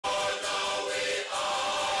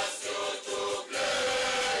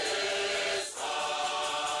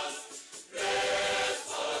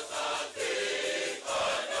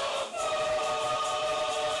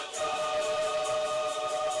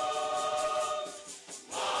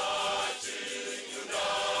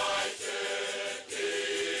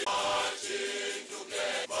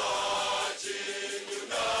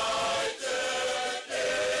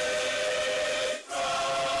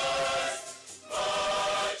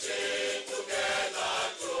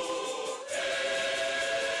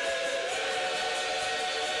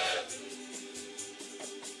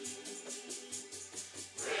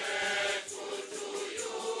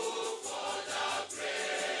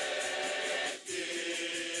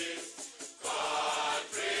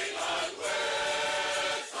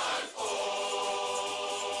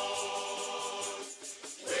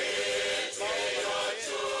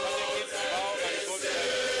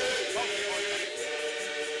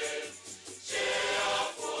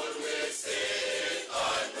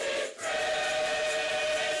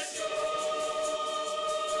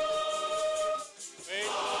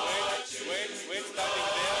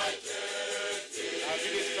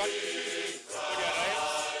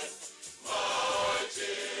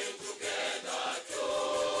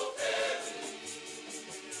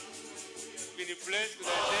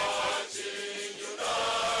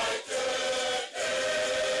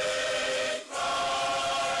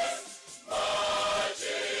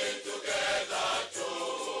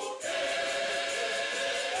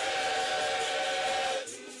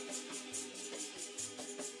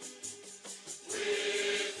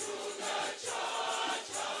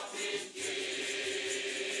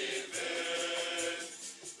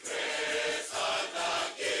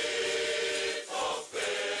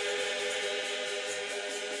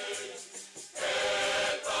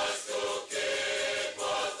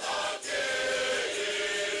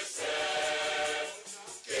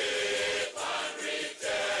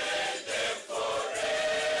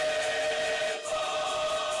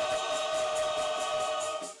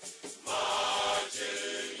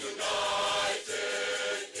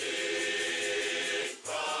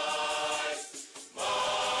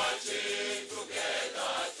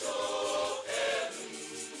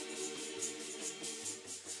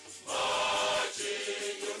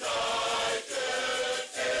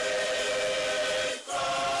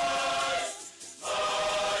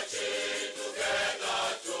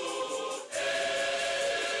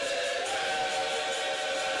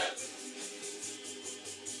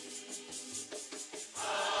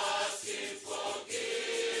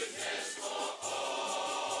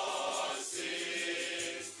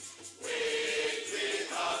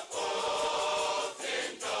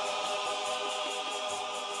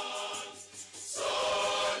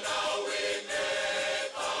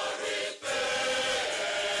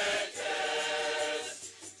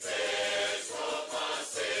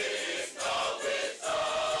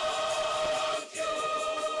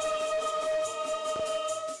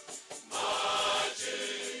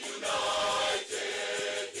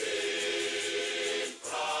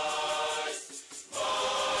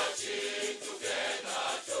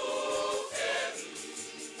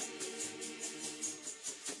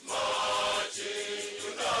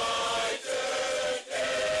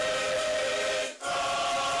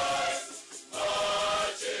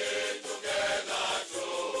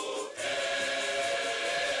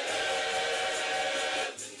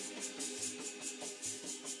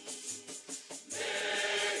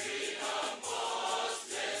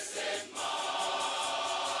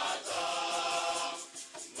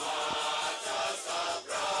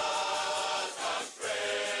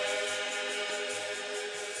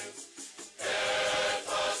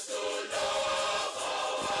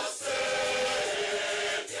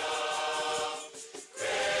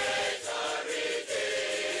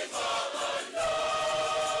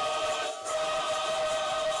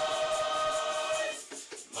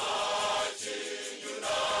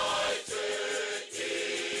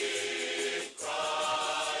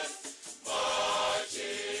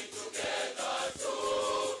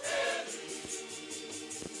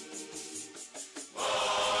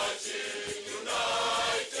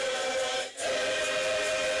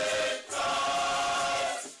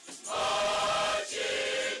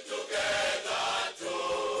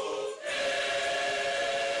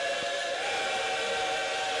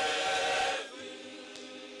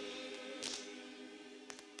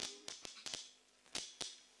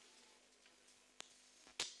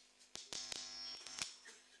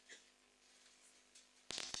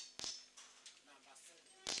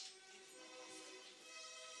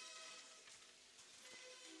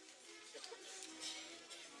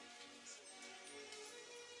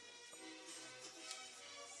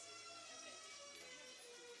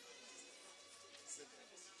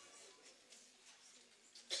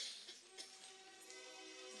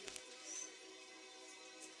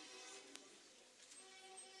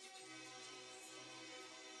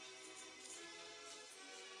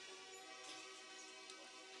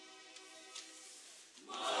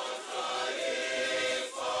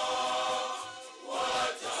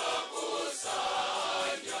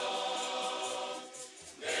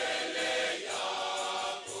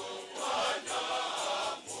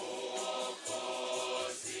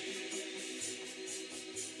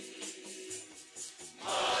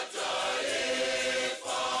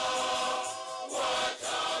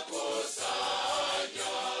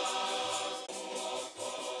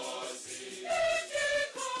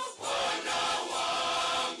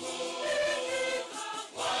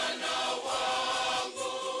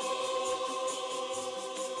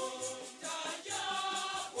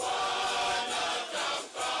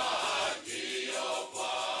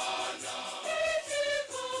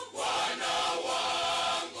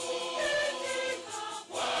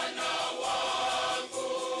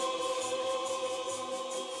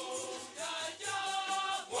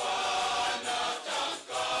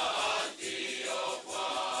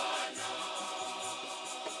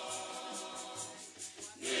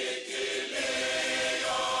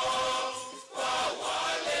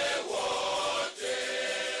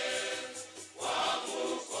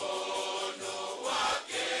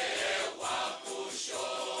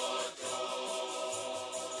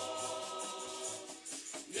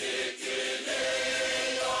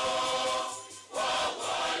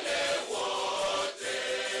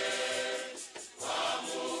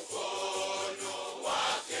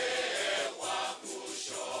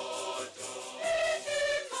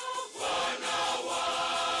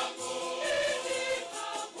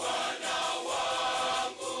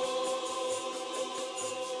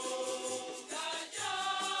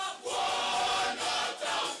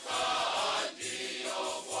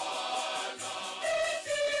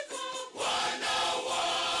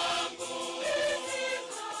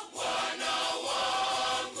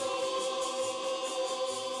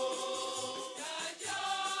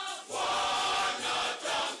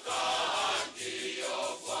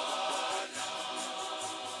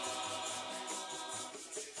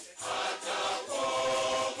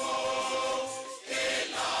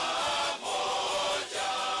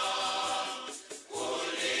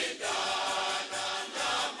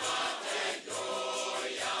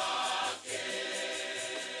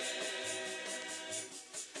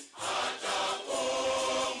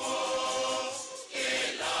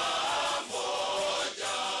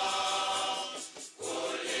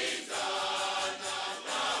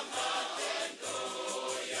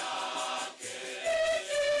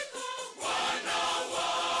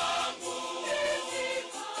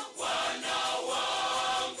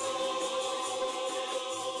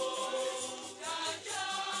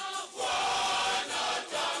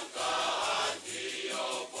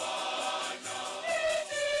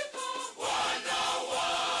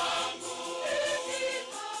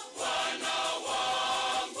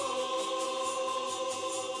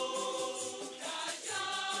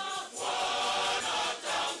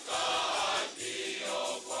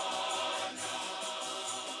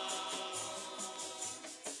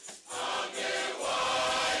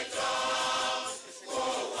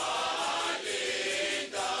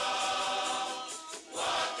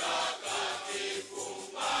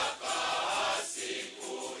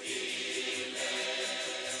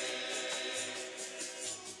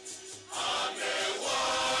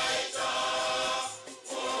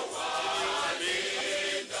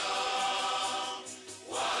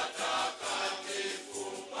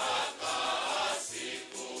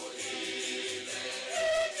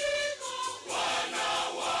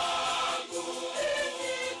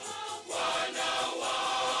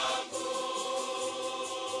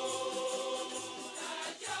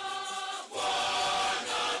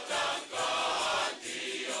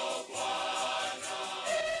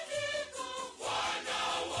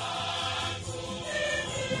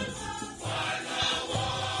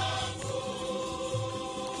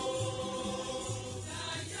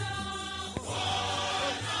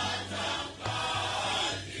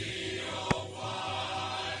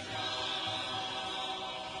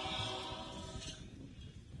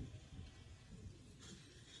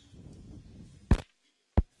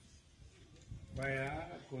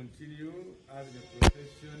continue as the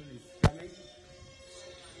procession is coming.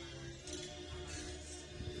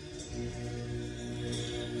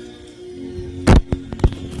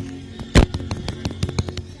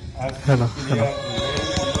 Hello.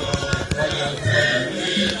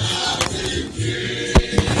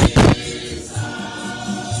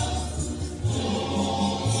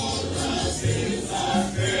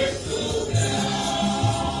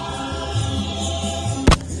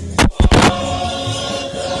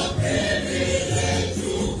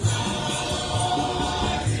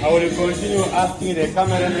 I will continue asking the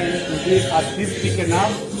cameraman to be artistic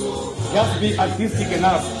enough. Just be artistic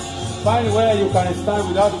enough. Find where you can stand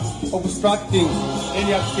without obstructing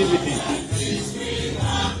any activity.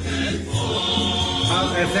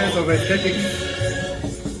 Have a sense of aesthetics.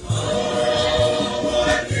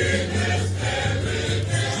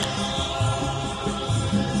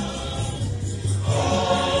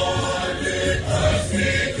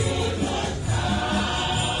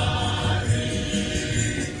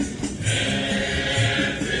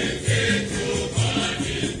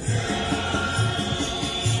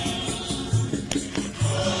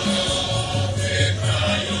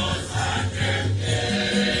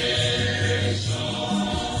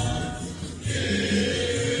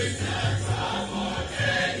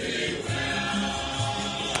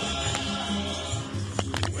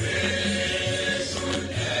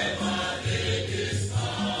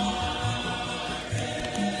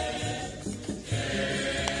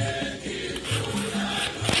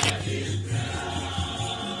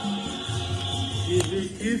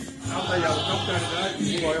 After you have talked and that,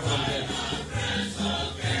 you move away from there.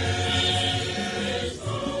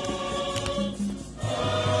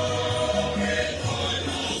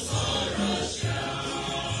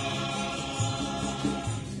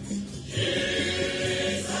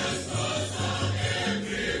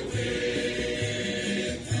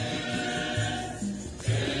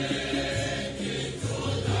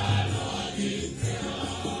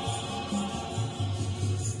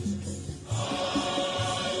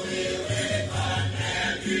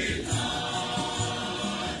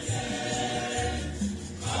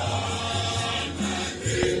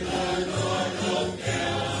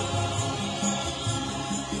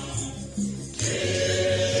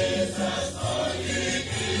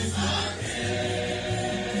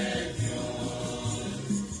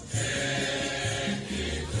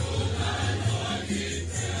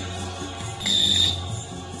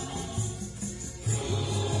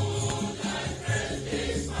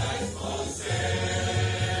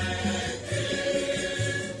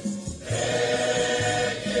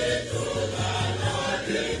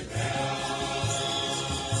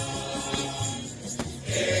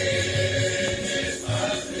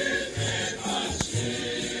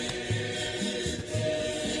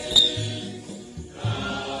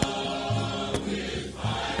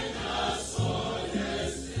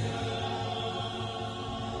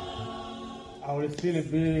 I will still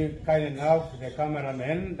be kind enough, the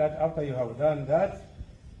cameraman, that after you have done that,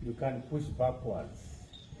 you can push backwards.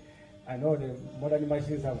 I know the modern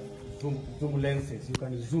machines have zoom lenses. You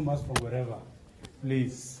can zoom us from wherever.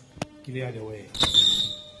 Please, clear the way.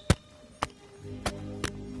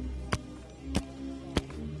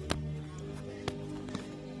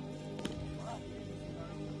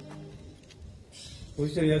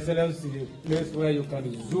 Position yourselves in a place where you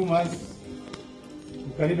can zoom us.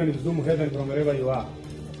 You can even zoom heaven from wherever you are.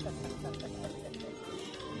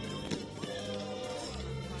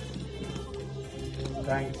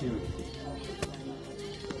 Thank you.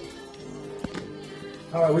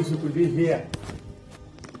 How I wish you could be here,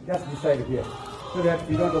 just beside here, so that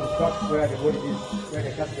you don't obstruct where the body is, where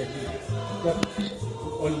the casket is. Just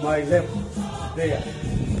on my left, there.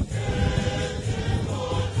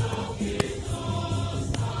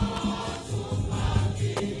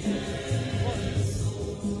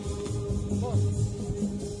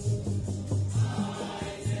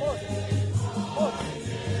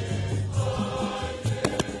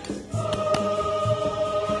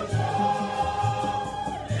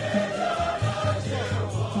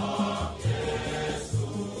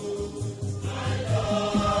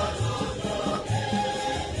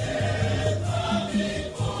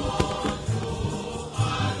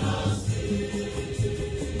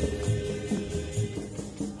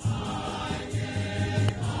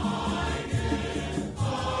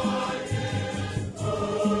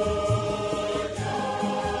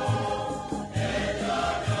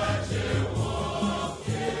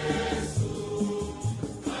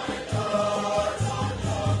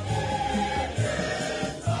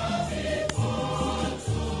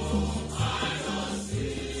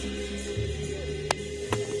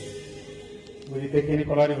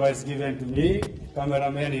 technical advice given to me,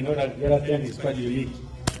 cameraman, in order to get a tent is quite unique.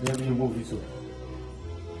 Maybe you move this way.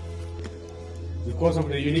 Because of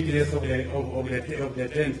the uniqueness of the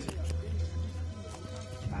tent.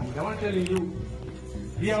 And I want to tell you,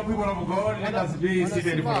 dear people of God, let us be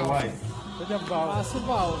seated for a while.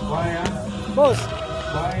 Why? Boss.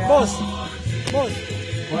 Why? Boss. Boss.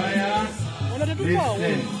 Why?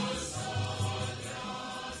 Listen.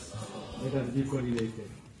 Let us be coordinated.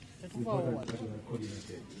 It's important that we are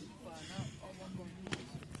coordinated.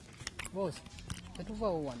 Boss.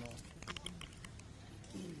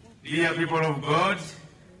 Dear people of God,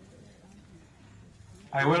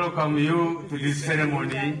 I welcome you to this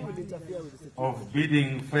ceremony of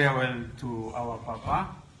bidding farewell to our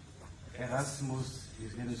Papa, Erasmus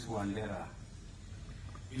E.D Wandera,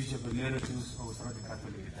 Bishop Emeritus of Soroti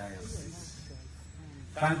Catholic Diocese.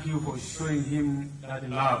 Thank you for showing him that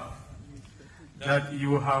love, that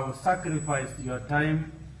you have sacrificed your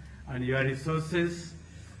time and your resources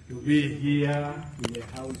to be here in the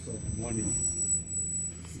house of mourning.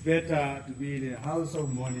 It's better to be in a house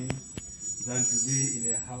of mourning than to be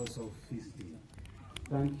in a house of feasting.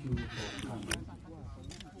 Thank you for coming.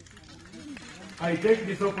 I take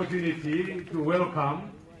this opportunity to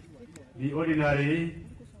welcome the Ordinary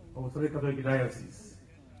of Soroti Catholic Diocese,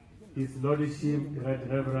 His Lordship, the Right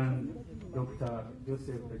Reverend Dr.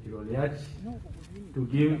 Joseph Eciru Oliach, to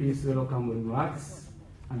give his welcome remarks,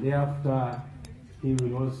 and thereafter he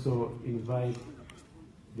will also invite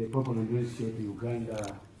the Pope Nuncio to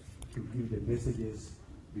Uganda to give the messages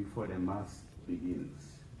before the Mass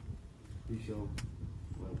begins. Bishop,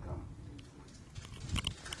 welcome.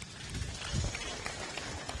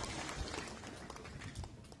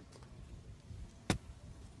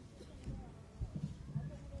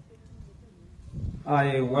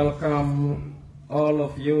 I welcome all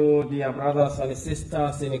of you, dear brothers and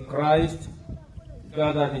sisters in Christ,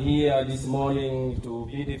 gathered here this morning to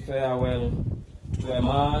bid farewell to a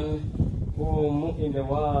man whom, in the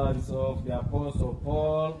words of the Apostle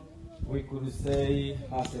Paul, we could say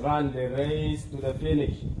has run the race to the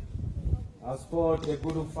finish, has fought a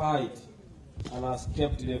good fight, and has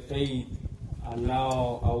kept the faith, and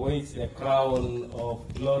now awaits the crown of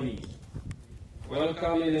glory.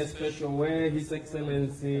 Welcome in a special way His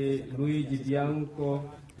Excellency Luigi Bianco,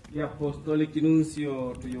 the Apostolic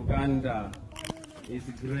Nuncio to Uganda, His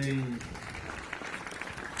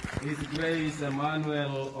Grace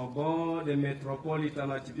Emmanuel Obbo, the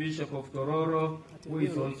Metropolitan Archbishop of Tororo, who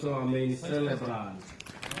is also a main celebrant.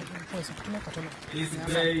 His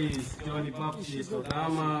Grace John Baptist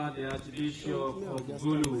Odama, the Archbishop of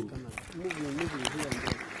Gulu.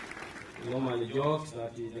 He normally jokes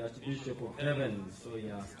that he is the Archbishop of Heaven, so he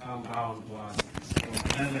has come down to us from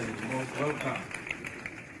heaven. Most welcome.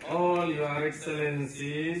 All your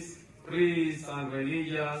excellencies, priests and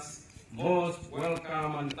religious, most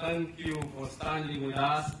welcome and thank you for standing with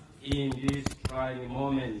us in this trying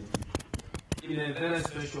moment. In a very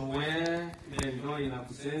special way, even though in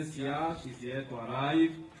absentia, she's yet to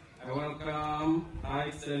arrive, I welcome Her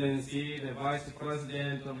Excellency, the Vice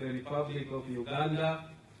President of the Republic of Uganda.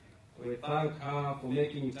 We thank her for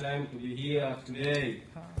making time to be here today,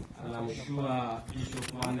 and I'm sure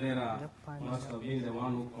Bishop Wandera must have been the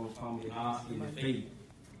one who confirmed her in the faith.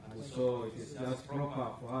 And so it is just proper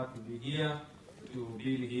for her to be here to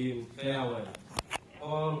bid him farewell.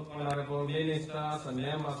 All honorable ministers and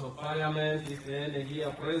members of parliament, if any here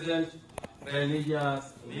present,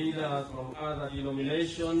 religious leaders from other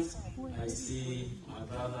denominations, I see my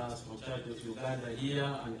brothers from Church of Uganda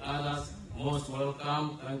here and others, most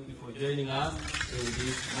welcome. Thank you for joining us in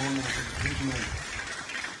this moment of treatment.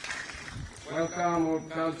 Welcome all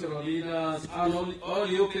cultural leaders and all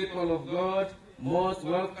you people of God, most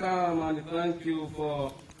welcome and thank you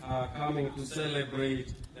for coming to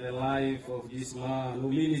celebrate the life of this man who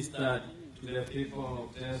ministered to the people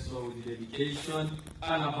of Teso with dedication,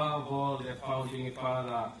 and above all, the founding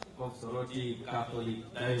father of Soroti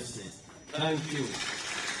Catholic Diocese. Thank you.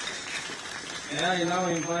 May I now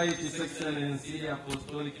invite His Excellency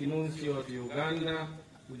Apostolic Nuncio of Uganda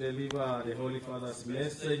to deliver the Holy Father's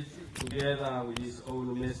message together with his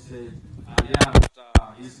own message, and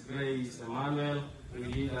thereafter His Grace Emmanuel will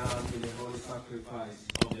lead us in the holy sacrifice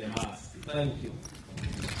of the Mass. Thank you.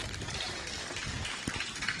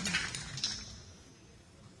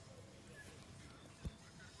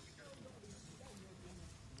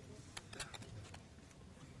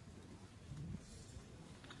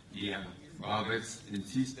 Dear brothers and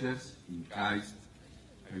sisters in Christ,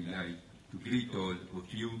 I would like to greet all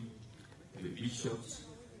of you, the bishops,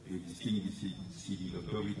 the distinguished civil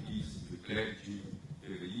authorities, the clergy,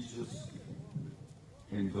 the religious,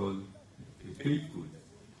 and all the faithful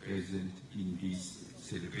present in this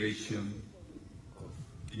celebration of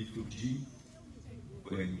liturgy,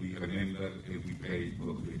 when we remember and we pray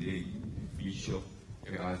for the day Bishop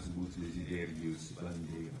Erasmus Desiderius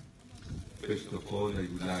Wandera. First of all, I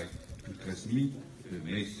would like to transmit the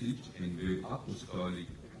message and the apostolic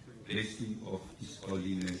blessing of His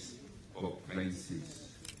Holiness Pope Francis.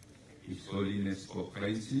 His Holiness Pope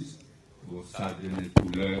Francis was saddened to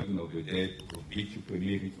learn of the death of Bishop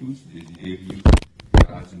Emeritus Desiderius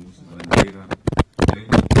Erasmus Wandera,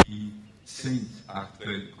 and he sent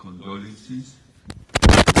heartfelt condolences to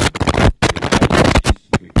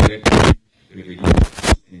the clergy, the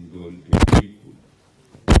religious, and all the people.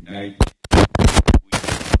 Tonight,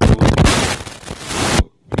 we know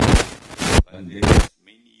Wandera's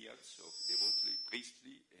many years of devoted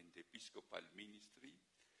priestly and episcopal ministry.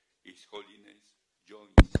 His Holiness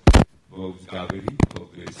joins both gathering of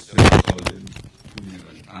the solemn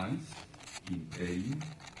funeral hands in pain,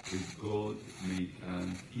 as God may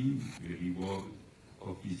grant him the reward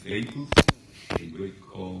of his labors and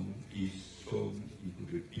welcome his soul into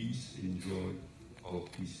the peace and joy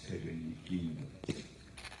of his heavenly kingdom.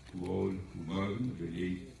 To all who mourn the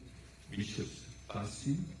late Bishop's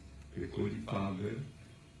passing, the Holy Father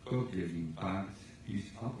cordially imparts his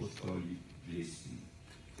apostolic blessing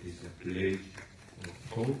as a pledge of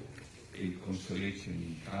hope and consolation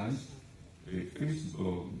in Christ, the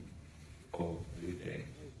firstborn of the dead.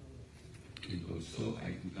 And also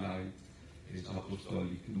I would like, as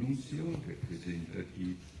Apostolic Nuncio,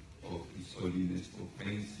 representative of His Holiness Pope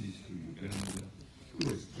Francis to Uganda, to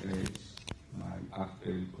express my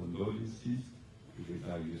heartfelt condolences to the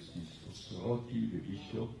Diocese of Soroti, the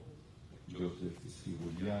Bishop, Joseph Eciru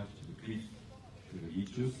Oliach, the priest, the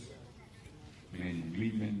religious, men and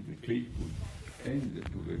women, the faithful, and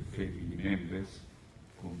to the family members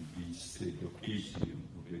on this occasion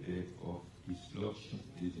of the death of His Lordship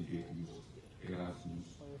Desiderius Erasmus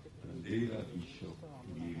Wandera, Bishop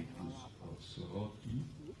Emeritus of Soroti.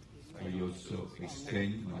 I also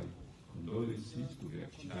extend my condolences to the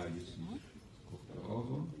Archdiocese of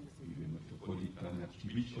Tororo, the Metropolitan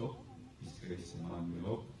Archbishop, His Grace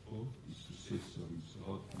Emmanuel Obbo, his successor in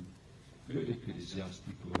Soroti, the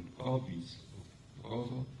Ecclesiastical Province of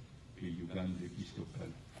Tororo, the Uganda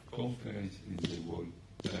Episcopal Conference, and the World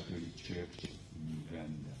Catholic Church in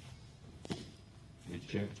Uganda. The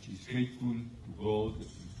Church is grateful to God,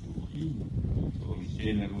 to Him, for His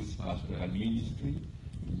generous pastoral ministry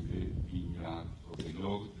in the vineyard of the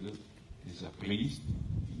Lord, as a priest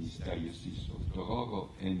in His Diocese of Tororo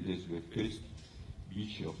and as the first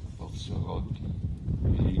Bishop of Soroti.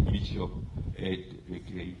 The Bishop had the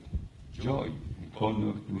great joy and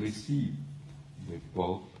honor to receive the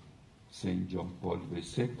Pope St. John Paul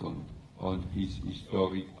II on his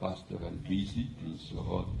historic pastoral visit in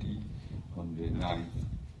Soroti on the 9th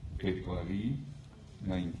February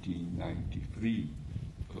 1993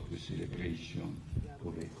 for the celebration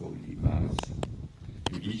of the Holy Mass.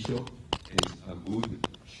 The Bishop, as a good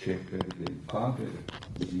shepherd and father,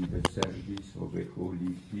 is in the service of the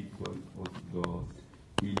holy people of God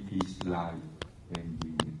in his life and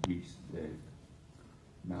in his death.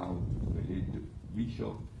 Now the late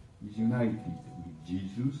Bishop is united with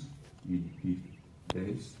Jesus in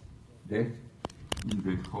his death, in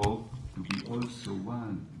the hope to be also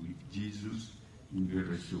one with Jesus in the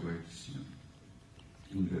resurrection.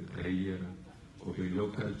 In the prayer of the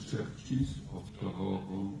local churches of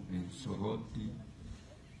Tororo and Soroti,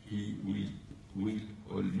 he will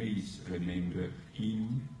always remember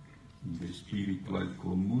him in the spiritual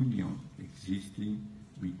communion existing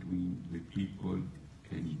between the people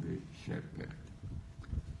and the shepherd.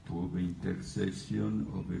 Through the intercession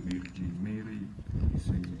of the Virgin Mary,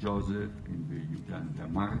 Saint Joseph, and the Uganda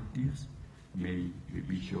martyrs, may the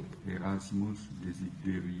Bishop Erasmus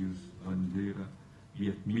Desiderius Wandera be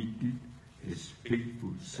admitted as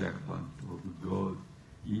faithful servant of God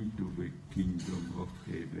into the kingdom of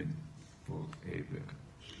heaven forever.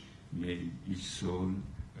 May his soul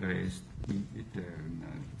rest in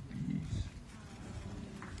eternal peace.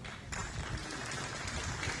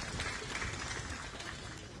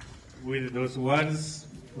 With those words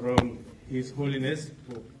from His Holiness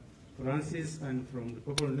Pope Francis and from the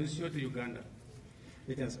Papal Nuncio to Uganda,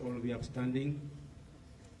 let us all be upstanding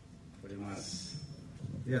for the Mass.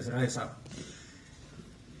 Let us rise up.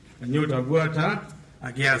 Nyota Guata,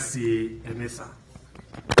 Agiasi Emesa.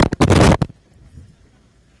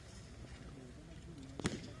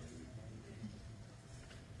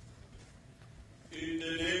 In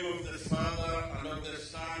the name of the Father, and of the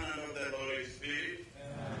Son, and of the Holy Spirit,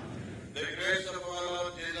 amen. The grace of our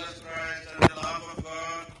Lord Jesus Christ, and the love of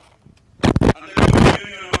God, and the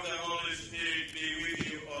communion of the Holy Spirit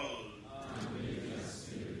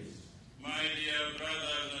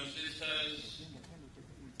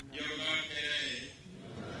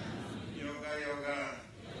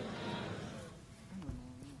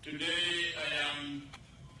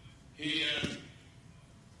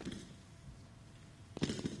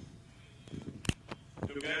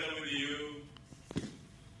together with you, to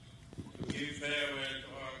give farewell to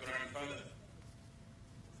our grandfather,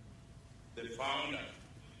 the founder.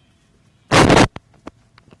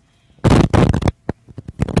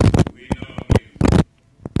 We know him,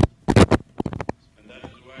 and that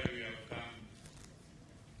is why we have come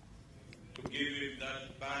to give him that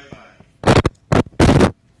bye-bye.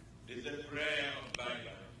 It's a prayer of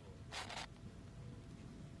bye-bye.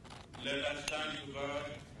 Let us turn to God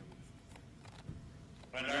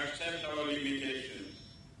and accept our limitations,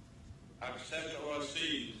 accept our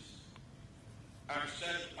sins,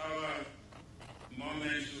 accept our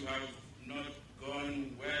moments who have not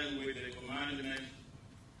gone well with the commandments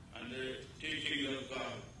and the teachings of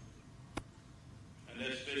God, and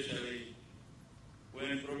especially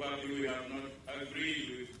when probably we have not agreed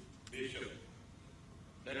with Bishop.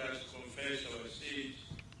 Let us confess our sins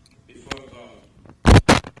before God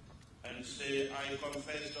and say, I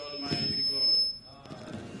confess to Almighty God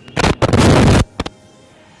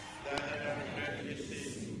that I have greatly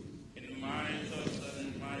sinned in my thoughts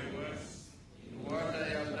and in my words, in what I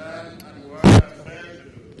have done and what I failed to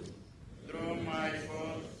do, through my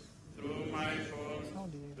fault, through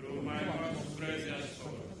my most precious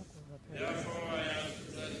fault. Therefore I ask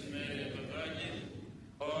Blessed Mary, the Virgin,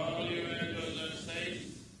 all you angels and saints,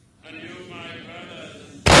 and you, my brothers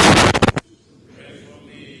and sisters, pray for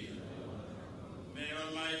me. May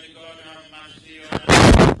Almighty God have mercy on us,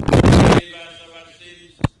 forgive us our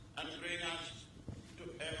sins, and bring us to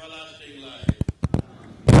everlasting life.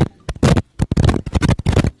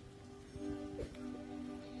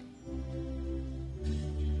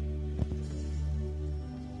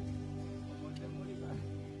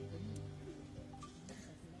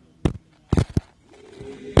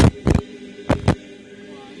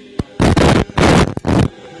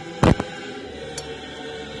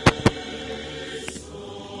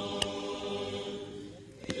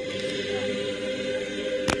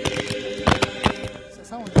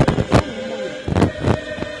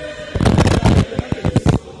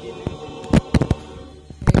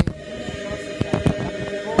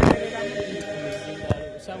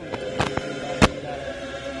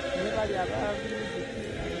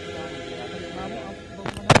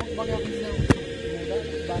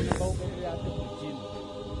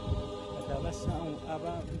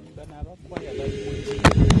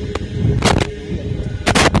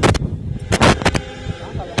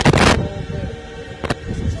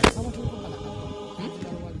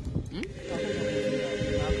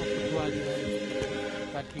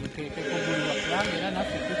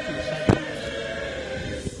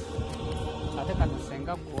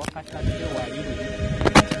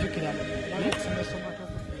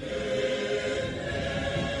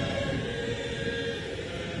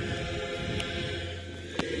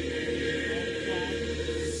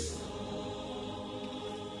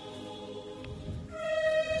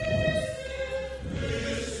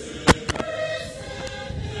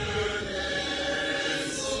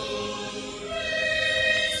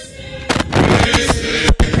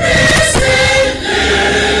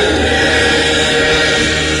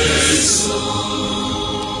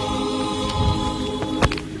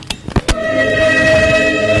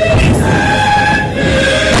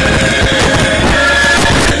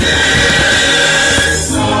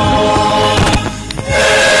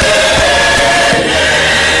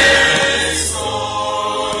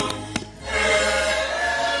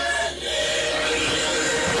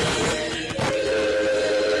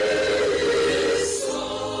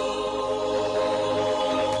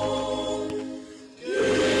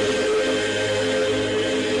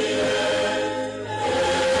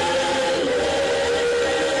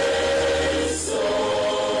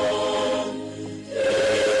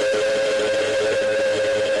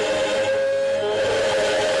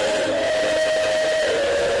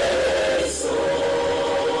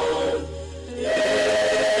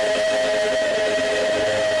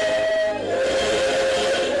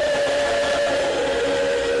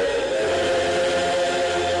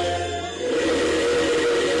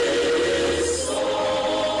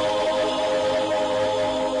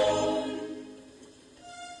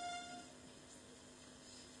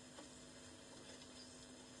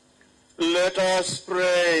 Let us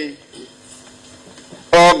pray.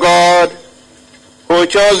 O God, who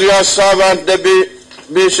chose your servant, the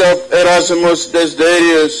Bishop Erasmus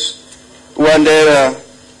Desiderius Wandera,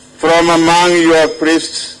 from among your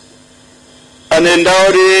priests, and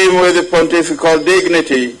endowed him with the pontifical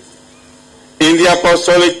dignity in the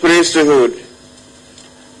apostolic priesthood.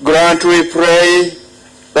 Grant, we pray,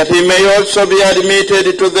 that he may also be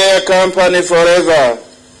admitted to their company forever.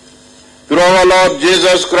 Through our Lord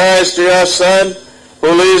Jesus Christ, your Son,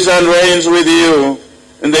 who lives and reigns with you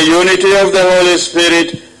in the unity of the Holy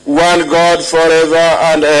Spirit, one God forever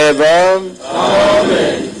and ever.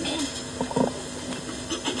 Amen.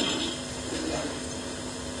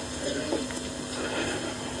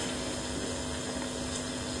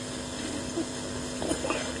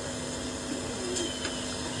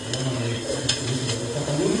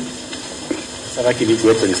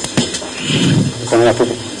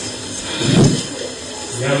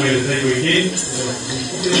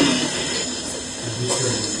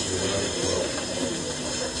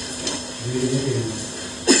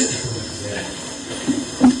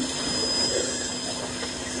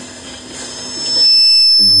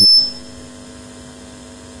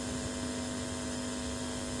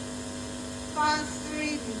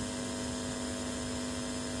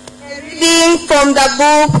 A reading from the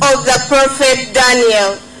book of the prophet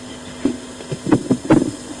Daniel.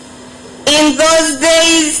 In those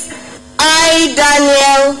days, I,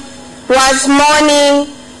 Daniel, was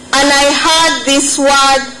mourning, and I heard this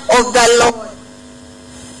word of the Lord.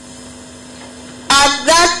 At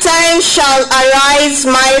that time shall arise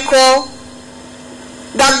Michael,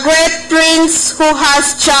 the great prince who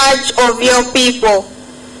has charge of your people.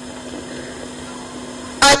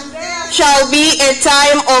 And there shall be a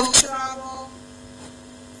time of trouble,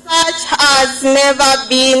 such as never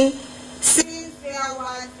been since there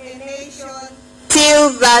was a nation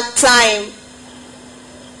till that time.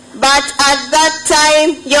 But at that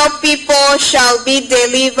time your people shall be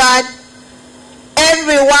delivered,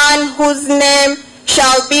 everyone whose name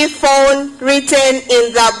shall be found written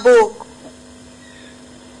in the book.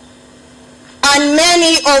 And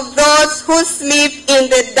many of those who sleep in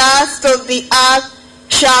the dust of the earth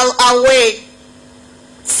shall awake,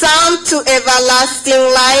 some to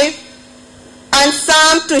everlasting life, and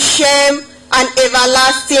some to shame and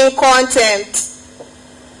everlasting contempt.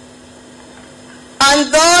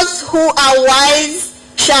 And those who are wise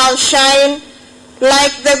shall shine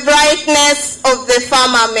like the brightness of the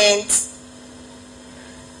firmament.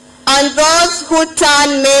 And those who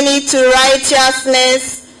turn many to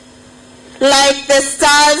righteousness like the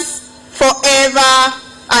stars forever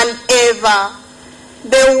and ever.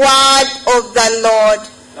 The word of the Lord.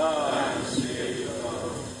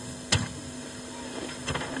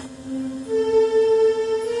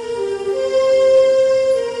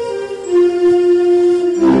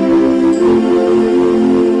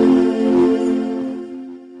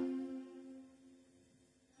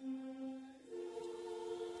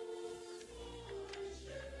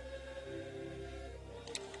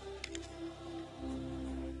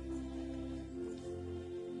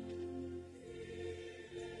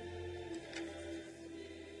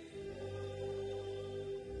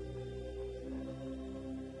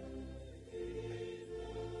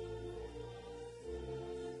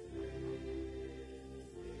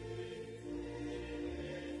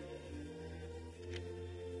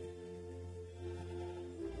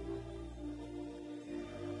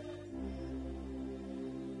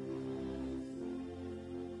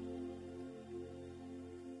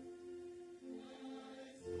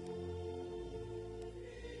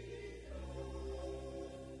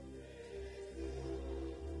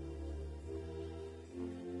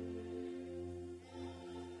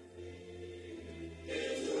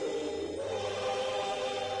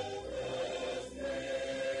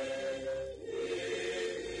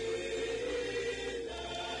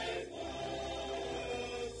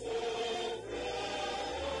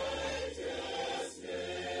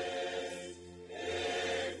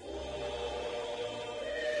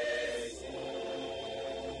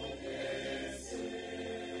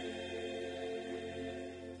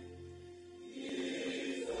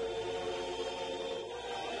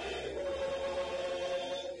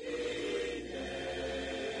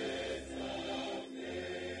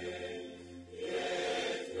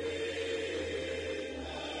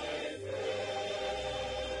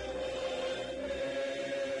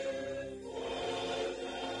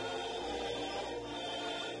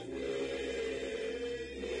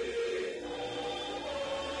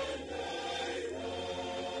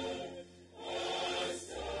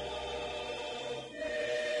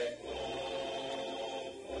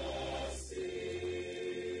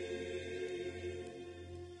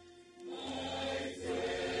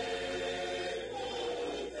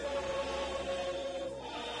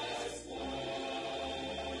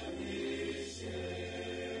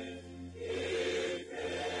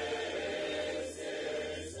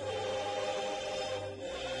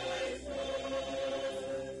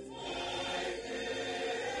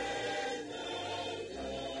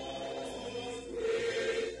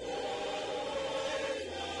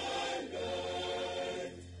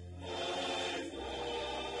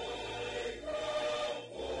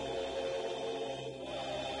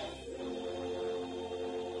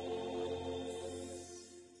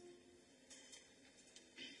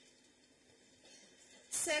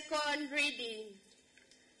 Second reading,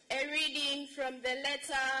 a reading from the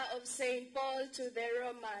letter of St. Paul to the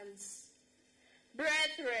Romans.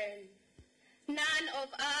 Brethren, none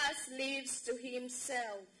of us lives to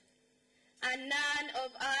himself, and none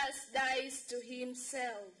of us dies to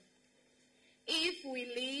himself. If we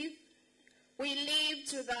live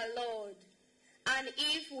to the Lord, and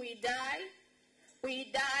if we die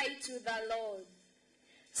to the Lord.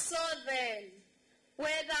 So then,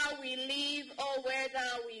 whether we live or whether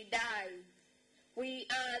we die, we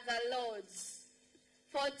are the Lord's.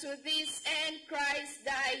 For to this end Christ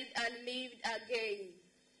died and lived again,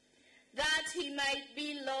 that he might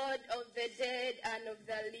be Lord of the dead and of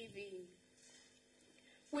the living.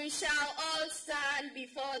 We shall all stand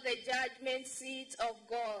before the judgment seat of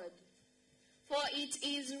God. For it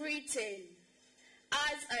is written,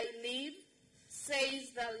 as I live,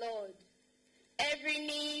 says the Lord, every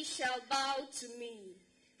knee shall bow to me,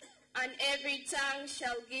 and every tongue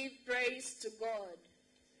shall give praise to God.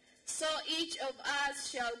 So each of us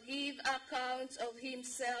shall give account of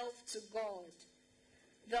himself to God.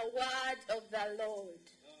 The word of the Lord.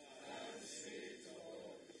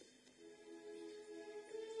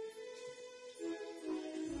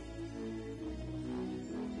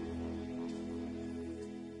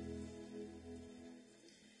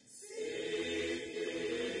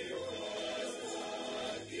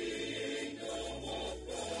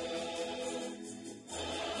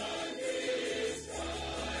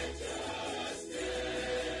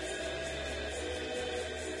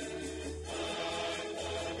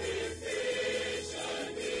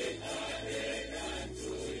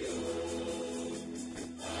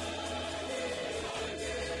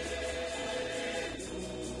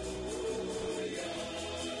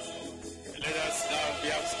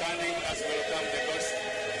 Standing as we welcome the gospel.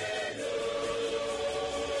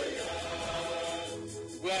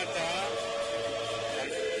 Guata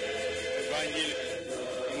Evangel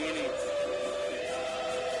Munu.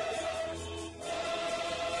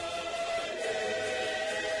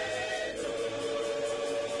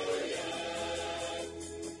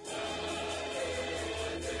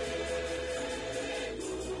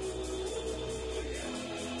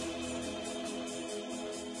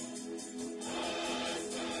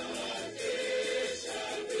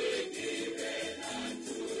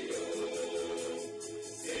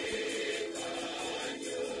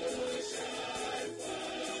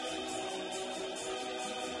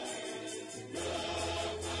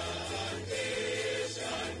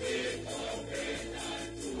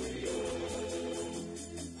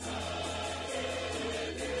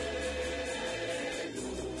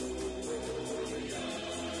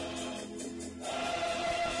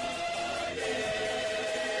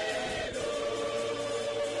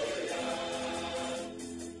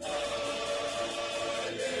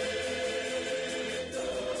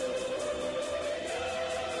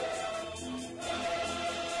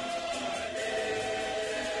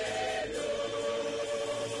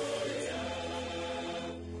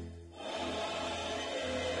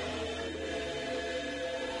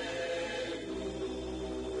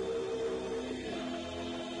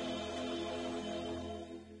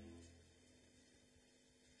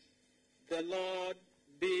 The Lord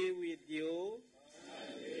be with you.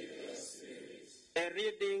 And with your spirit. A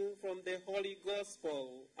reading from the Holy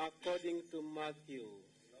Gospel according to Matthew.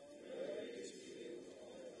 Glory to you, O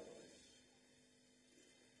Lord.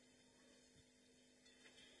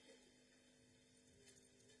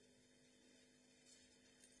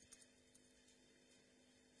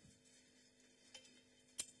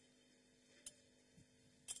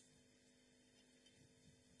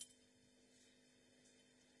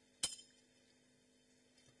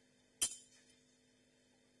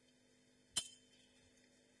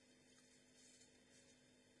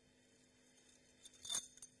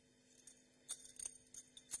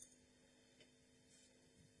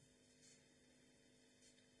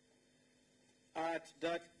 At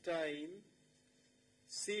that time,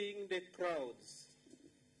 seeing the crowds,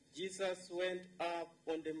 Jesus went up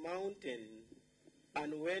on the mountain,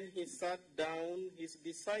 and when he sat down, his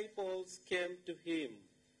disciples came to him,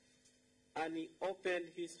 and he opened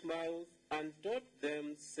his mouth and taught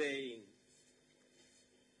them, saying,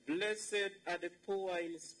 Blessed are the poor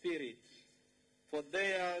in spirit, for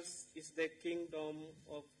theirs is the kingdom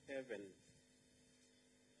of heaven.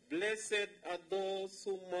 Blessed are those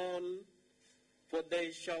who mourn, for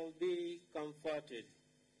they shall be comforted.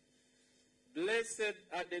 Blessed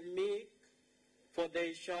are the meek, for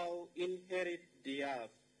they shall inherit the earth.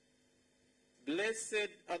 Blessed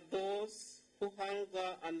are those who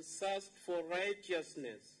hunger and thirst for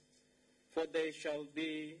righteousness, for they shall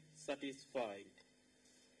be satisfied.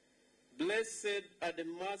 Blessed are the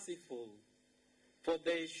merciful, for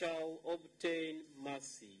they shall obtain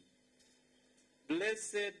mercy.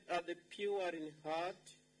 Blessed are the pure in heart,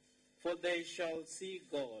 for they shall see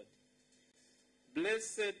God.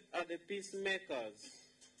 Blessed are the peacemakers,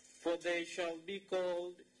 for they shall be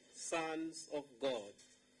called sons of God.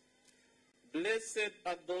 Blessed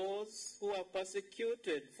are those who are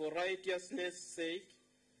persecuted for righteousness' sake,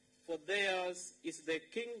 for theirs is the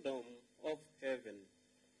kingdom of heaven.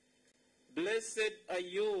 Blessed are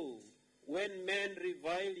you when men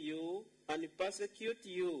revile you and persecute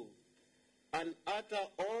you and utter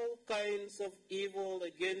all kinds of evil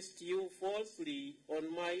against you falsely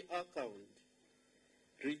on my account.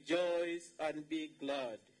 Rejoice and be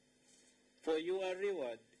glad, for your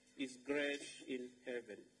reward is great in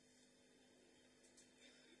heaven.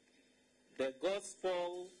 The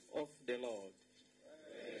Gospel of the Lord.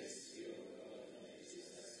 Praise you, Lord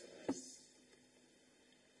Jesus Christ.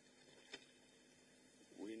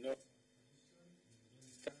 We know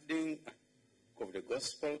studying of the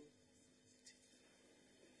Gospel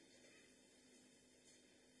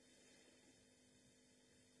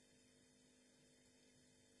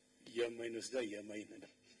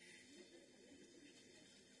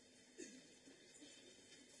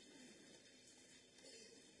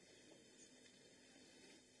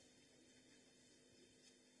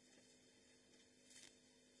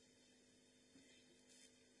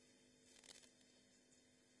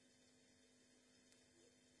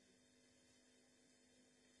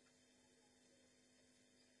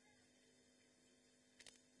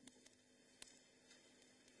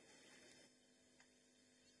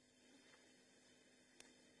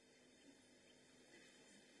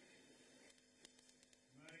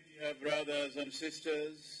Dear brothers and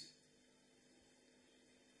sisters,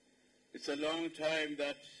 it's a long time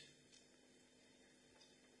that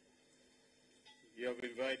you have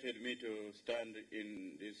invited me to stand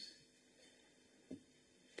in this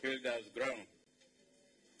Pildar's ground.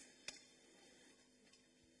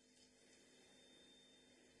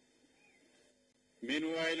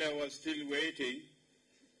 Meanwhile, I was still waiting.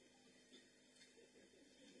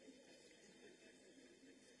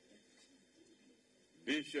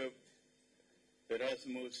 Bishop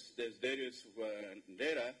Erasmus Desiderius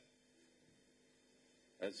Wandera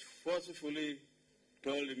has forcefully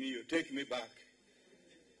told me, you take me back.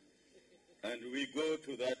 And we go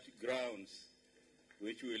to that grounds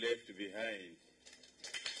which we left behind.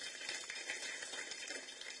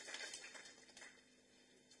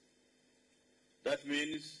 That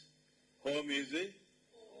means home is it?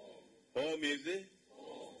 Home is it?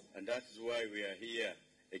 And that's why we are here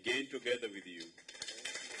again together with you.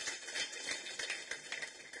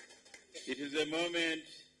 It is a moment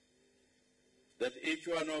that each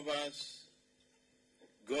one of us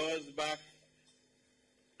goes back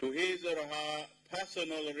to his or her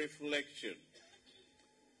personal reflection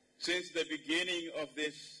since the beginning of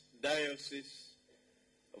this Diocese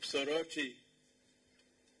of Soroti,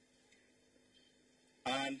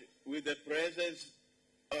 and with the presence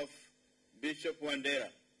of Bishop Wandera.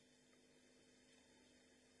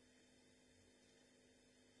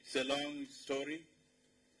 It's a long story,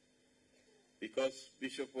 because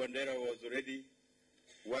Bishop Wandera was already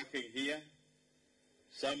working here.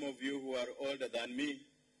 Some of you who are older than me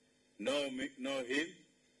know him,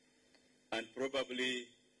 and probably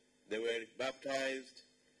they were baptized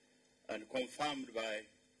and confirmed by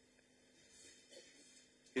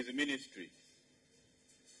his ministry.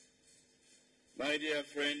 My dear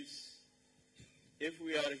friends, if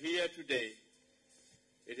we are here today,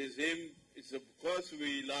 it is him, it's because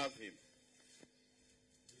we love him.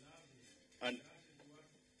 And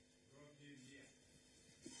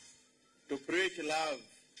to preach love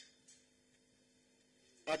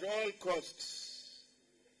at all costs.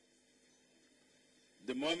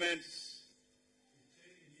 The moments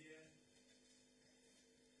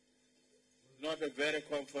was not a very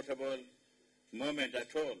comfortable moment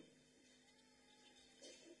at all.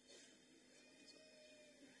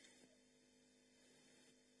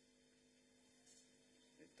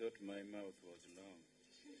 I thought my mouth was long.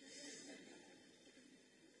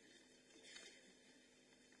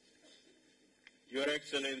 Your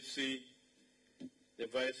Excellency, the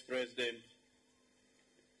Vice President,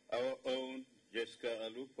 our own Jessica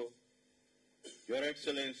Alupo, Your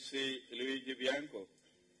Excellency Luigi Bianco,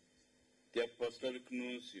 the Apostolic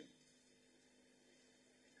Nuncio,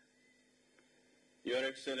 Your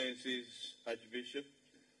Excellencies Archbishop,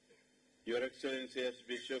 Your Excellency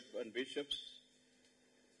Archbishop and Bishops,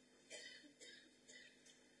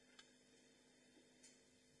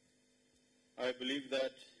 I believe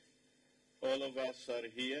that all of us are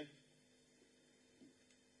here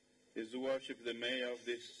is to worship the mayor of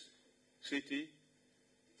this city,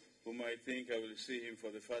 whom I think I will see him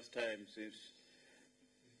for the first time since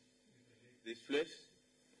this place.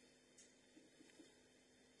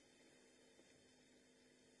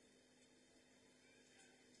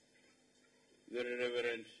 Very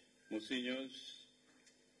Reverend Monsignors,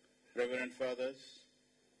 Reverend Fathers,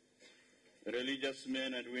 religious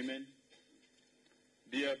men and women,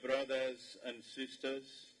 dear brothers and sisters,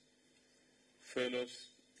 fellow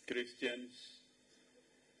Christians,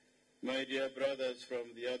 my dear brothers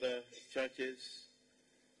from the other churches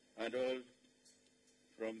and all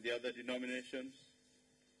from the other denominations,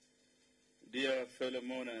 dear fellow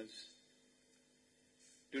mourners,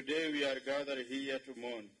 today we are gathered here to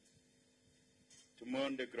mourn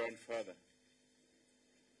the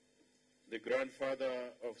grandfather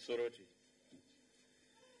of Soroti.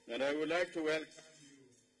 And I would like to welcome you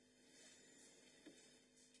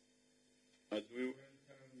as we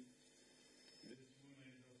welcome this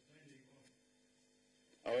moment of sending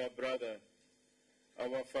off our brother,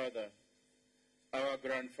 our father, our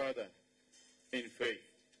grandfather in faith.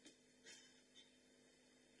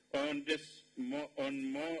 On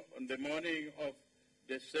the morning of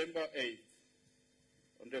December 8th,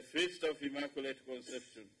 on the feast of Immaculate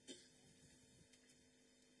Conception,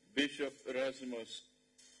 Bishop Erasmus,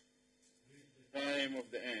 time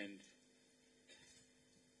of the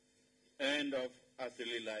end of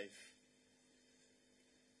earthly life,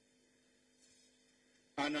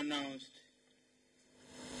 unannounced.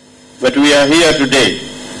 But we are here today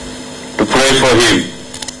to pray for him,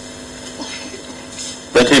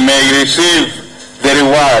 that he may receive the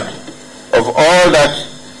reward of all that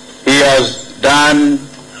he has done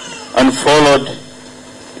and followed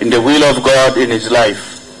in the will of God in his life.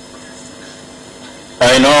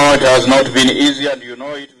 I know it has not been easy, and you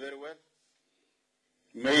know it very well.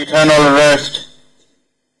 May eternal rest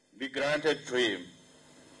be granted to him.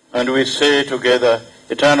 And we say together,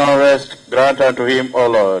 eternal rest grant unto him, O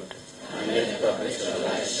Lord.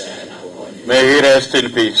 May he rest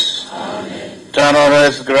in peace. Amen. Eternal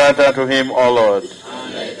rest grant unto him, O Lord.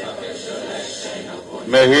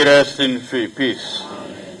 May he rest in peace.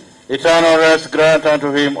 Amen. Eternal rest grant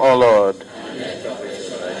unto him, O Lord.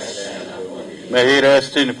 May he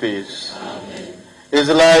rest in peace. Amen. His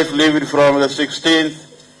life lived from the 16th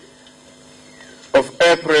of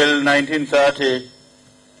April 1930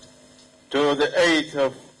 to the 8th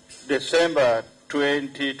of December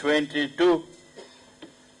 2022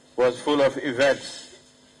 was full of events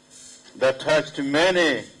that touched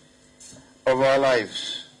many of our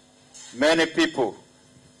lives, many people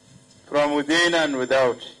from within and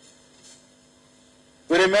without.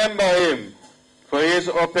 We remember him for his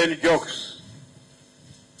open jokes.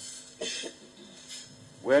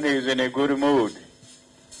 When he's in a good mood,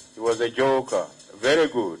 he was a joker, very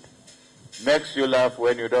good. Makes you laugh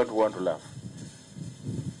when you don't want to laugh.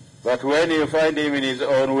 But when you find him in his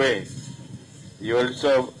own way, you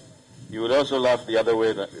will also laugh the other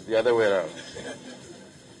way around.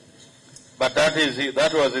 But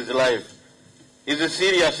that was his life. His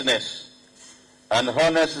seriousness and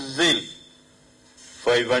honest zeal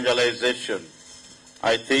for evangelization.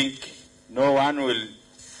 I think no one will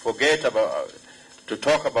forget to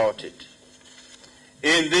talk about it.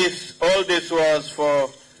 All this was for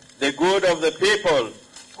the good of the people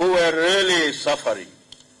who were really suffering.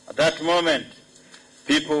 At that moment,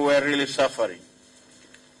 people were really suffering.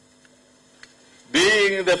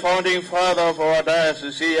 Being the founding father of our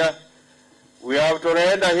diocese here, we have to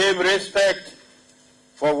render him respect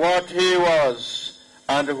for what he was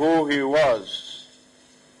and who he was.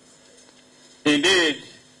 Indeed,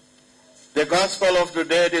 the gospel of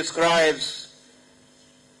today describes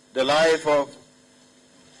the life of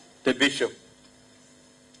the bishop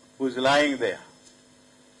who is lying there.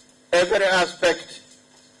 Every aspect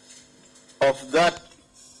of that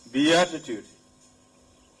beatitude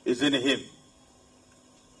is in him.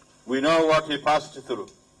 We know what he passed through.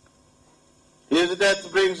 His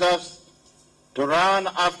death brings us to run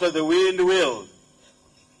after the wind will,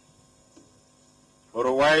 or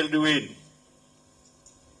a wild wind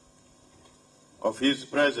of his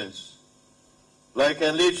presence. Like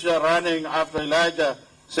Elisha running after Elijah,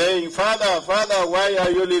 saying, Father, Father, why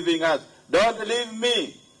are you leaving us? Don't leave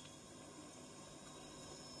me.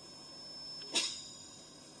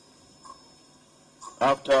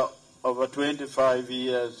 After over 25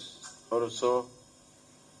 years or so,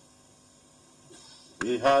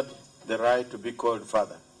 he had the right to be called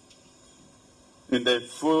Father in the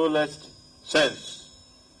fullest sense.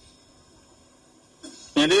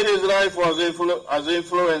 Indeed, his life has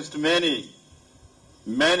influenced many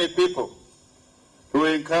people who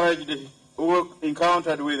encouraged who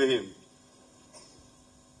encountered with him.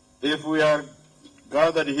 If we are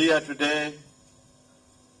gathered here today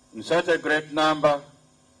in such a great number,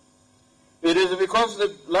 it is because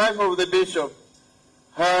the life of the bishop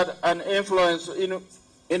had an influence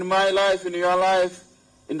in my life, in your life,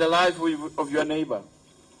 in the life of your neighbor.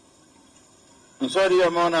 And so, dear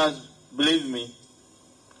mourners, believe me,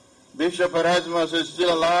 Bishop Erasmus is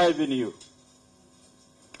still alive in you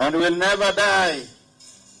and will never die.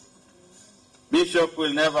 Bishop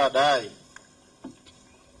will never die.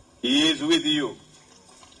 He is with you.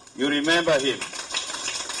 You remember him.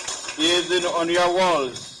 He is on your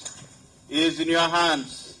walls. He is in your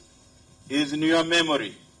hands. He is in your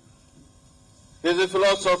memory. His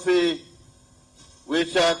philosophy,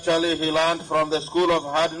 which actually he learned from the school of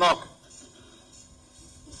hard knock,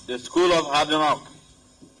 the school of hard knock,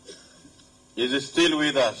 is still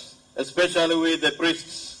with us, especially with the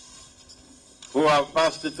priests who have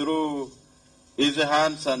passed through his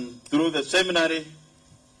hands and through the seminary,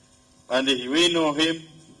 and we know him.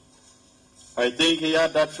 I think he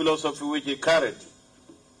had that philosophy which he carried.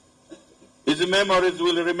 His memories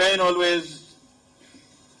will remain always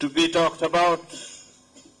to be talked about.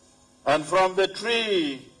 And from the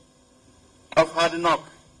tree of hard knock,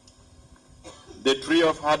 the tree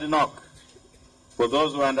of hard knock, for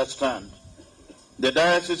those who understand, the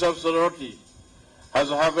Diocese of Soroti has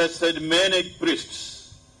harvested many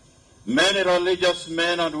priests, many religious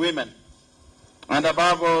men and women, and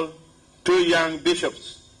above all, 2 young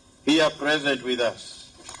bishops here present with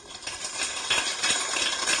us.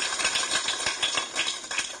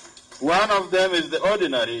 One of them is the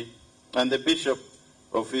ordinary and the bishop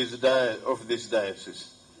of this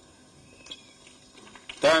diocese.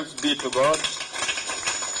 Thanks be to God.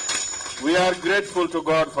 We are grateful to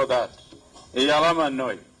God for that.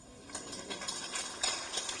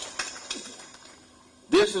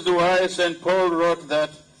 This is why St. Paul wrote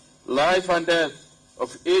that life and death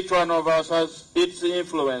of each one of us has its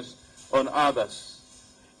influence on others.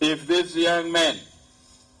 If these young men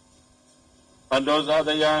and those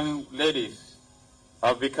other young ladies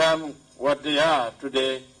have become what they are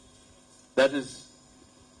today, that is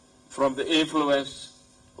from the influence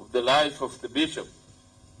of the life of the bishop.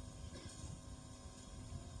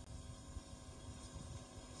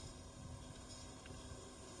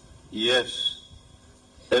 Yes,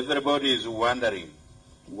 everybody is wondering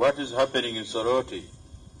what is happening in Soroti.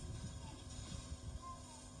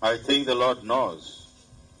 I think the Lord knows.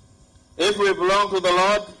 If we belong to the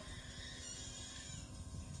Lord,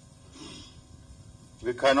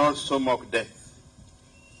 we can also mock death.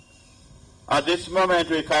 At this moment,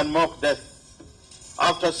 we can mock death.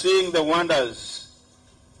 After seeing the wonders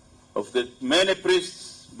of the many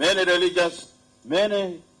priests, many religious,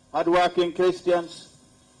 many hardworking Christians,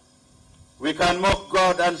 we can mock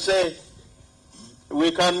God and say, we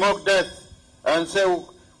can mock death and say,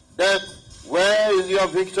 death, where is your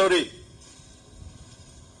victory?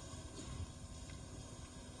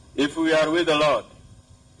 If we are with the Lord,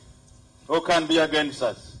 who can be against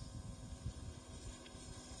us?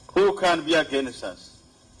 Who can be against us?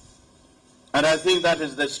 And I think that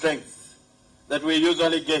is the strength that we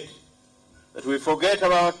usually get, that we forget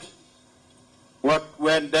about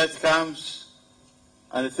when death comes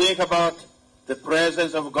and think about the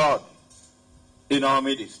presence of God in our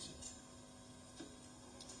midst.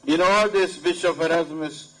 In all this, Bishop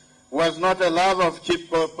Erasmus was not a lover of cheap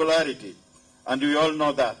popularity, and we all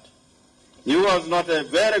know that. He was not a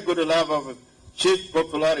very good lover of cheap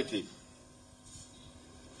popularity.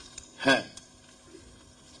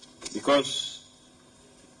 Because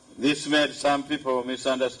this made some people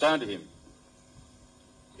misunderstand him.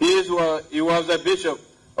 He was a bishop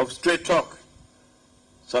of straight talk.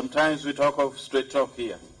 Sometimes we talk of straight talk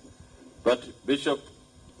here, but Bishop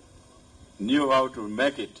knew how to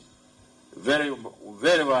make it a very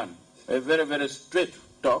straight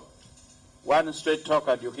talk. One straight talk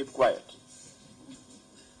and you keep quiet.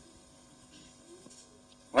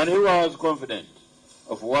 And he was confident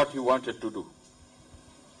of what he wanted to do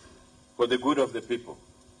for the good of the people.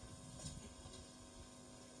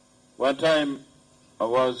 One time I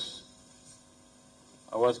was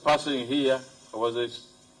passing here. I was a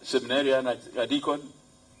seminarian, a deacon,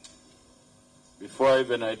 before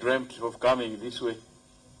even I dreamt of coming this way.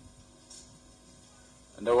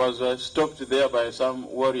 And I was stopped there by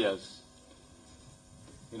some warriors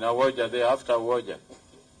in Awoja, there after Awoja.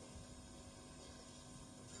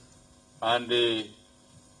 And we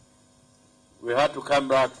had to come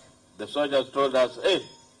back. The soldiers told us, hey,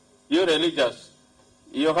 you're religious.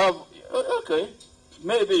 You have, okay,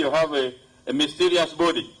 maybe you have a mysterious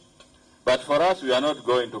body. But for us, we are not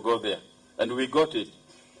going to go there. And we got it.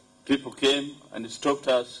 people came and stopped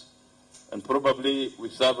us, and probably we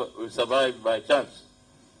survived by chance.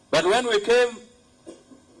 But when we came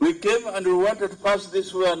and we wanted to pass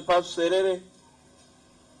this way and pass Serere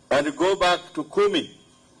and go back to Kumi,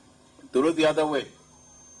 through the other way.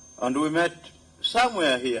 And we met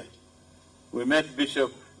somewhere here. We met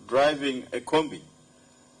Bishop driving a combi.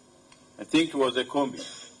 I think it was a combi.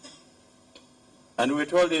 And we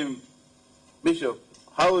told him, Bishop,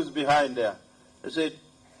 how is behind there? He said,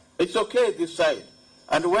 it's okay this side.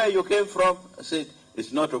 And where you came from? I said,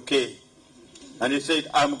 it's not okay. And he said,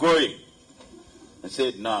 I'm going. I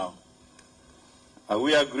said, now, are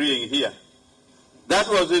we agreeing here? That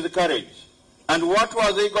was his courage. And what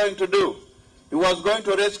was he going to do? He was going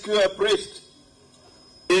to rescue a priest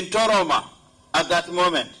in Toroma at that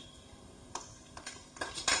moment.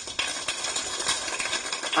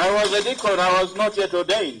 I was a deacon, I was not yet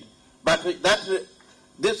ordained. But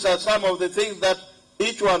these are some of the things that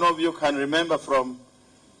each one of you can remember from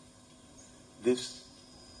this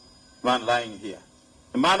man lying here.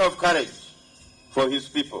 A man of courage for his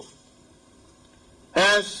people.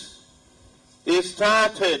 Hence, he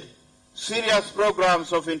started serious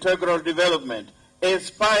programs of integral development in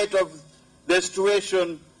spite of the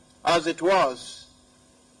situation as it was.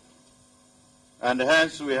 And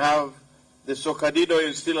hence we have the Socadido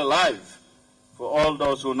is still alive for all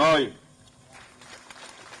those who know him.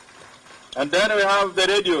 And then we have the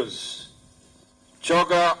radios,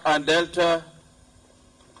 Choga and Delta.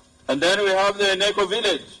 And then we have the Eneko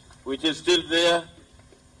village, which is still there.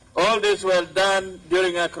 All this was done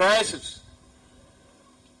during a crisis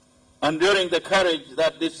and during the courage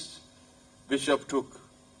that this bishop took.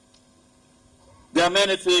 There are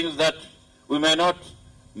many things that we may not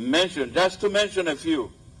mention, just to mention a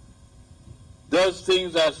few. Those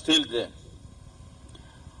things are still there.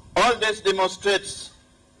 All this demonstrates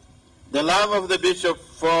the love of the bishop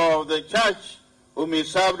for the church whom he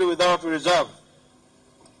served without reserve,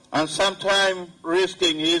 and sometimes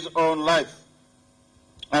risking his own life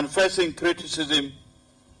and facing criticism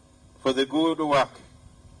for the good work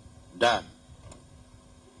done.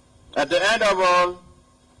 At the end of all,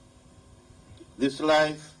 this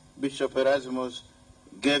life Bishop Erasmus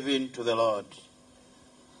gave in to the Lord.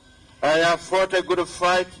 I have fought a good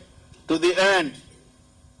fight to the end.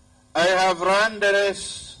 I have run the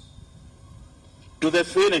race to the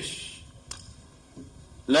finish.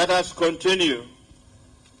 Let us continue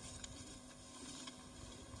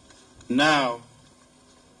now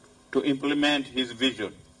to implement his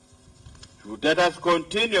vision. Let us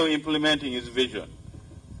continue implementing his vision.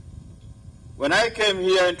 When I came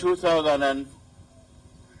here in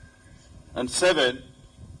 2007,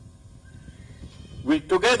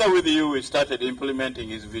 together with you, we started implementing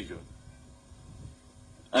his vision.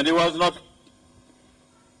 And he was not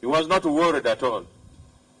worried at all.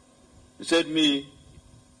 He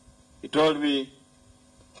told me,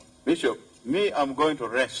 Bishop, I'm going to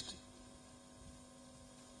rest.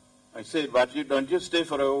 I said, but don't you stay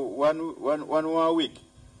for one more week?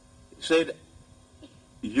 He said,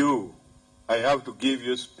 I have to give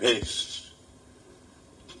you space.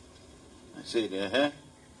 I said,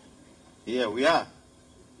 here we are.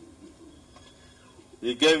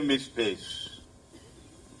 He gave me space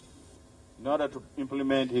in order to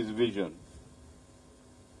implement his vision.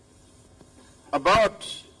 About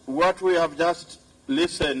what we have just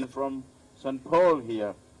listened from St. Paul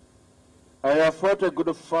here, I have fought a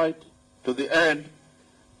good fight to the end.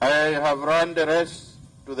 I have run the race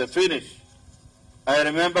to the finish. I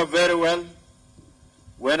remember very well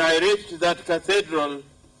when I reached that cathedral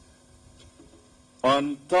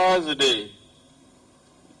on Thursday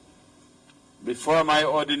before my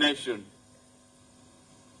ordination,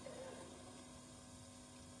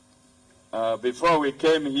 before we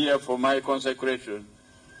came here for my consecration.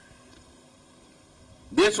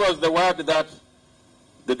 This was the word that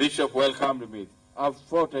the bishop welcomed me. I've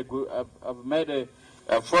fought a good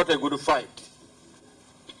fight.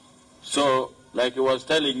 So, like he was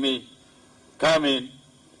telling me, come in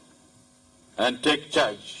and take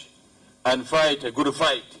charge and fight a good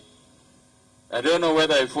fight. I don't know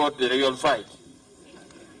whether I fought the real fight,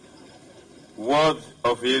 worth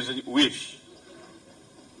of his wish.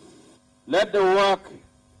 Let the work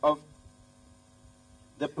of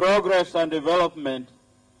the progress and development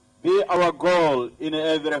be our goal in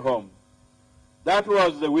every home. That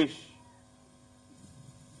was the wish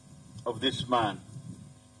of this man.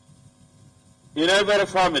 In every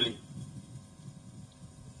family.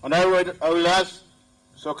 And I will ask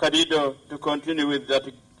Socadido to continue with that,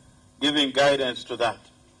 giving guidance to that.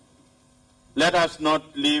 Let us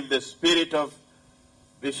not leave the spirit of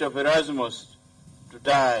Bishop Erasmus to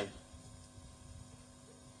die.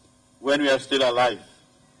 when we are still alive.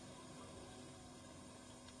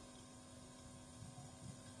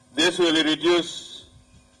 This will reduce,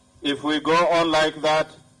 if we go on like that,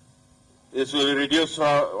 this will reduce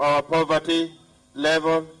our poverty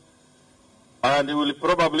level, and it will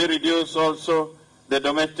probably reduce also the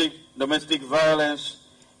domestic violence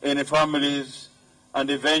in families, and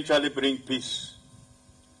eventually bring peace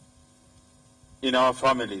in our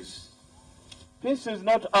families. Peace is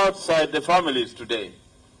not outside the families today.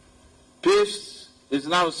 Peace is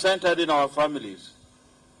now centered in our families.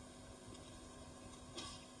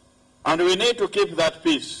 And we need to keep that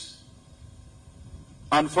peace.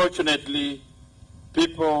 Unfortunately,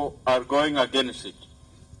 people are going against it.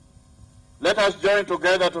 Let us join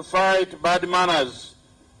together to fight bad manners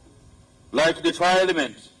like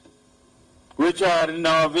defilement, which are in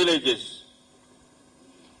our villages,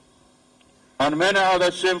 and many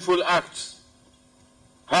other shameful acts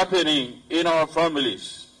happening in our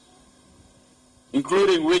families,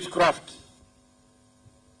 including witchcraft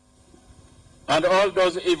and all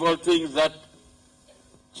those evil things that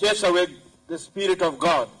chase away the Spirit of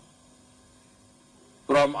God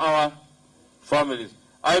from our families.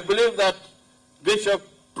 I believe that Bishop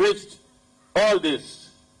preached all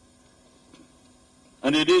this,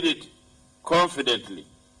 and he did it confidently.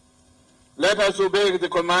 Let us obey the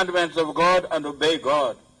commandments of God and obey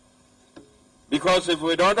God. Because if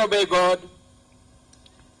we don't obey God,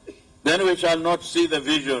 then we shall not see the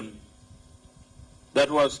vision that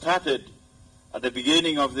was started at the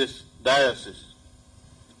beginning of this diocese.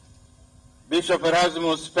 Bishop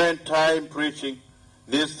Erasmus spent time preaching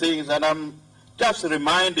these things, and I'm just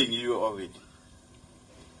reminding you of it.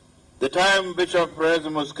 The time Bishop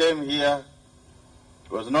Erasmus came here,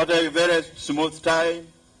 it was not a very smooth time.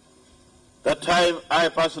 That time, I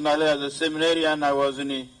personally, as a seminarian, I was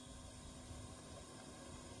in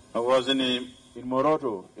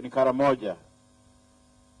Moroto, in Karamoja,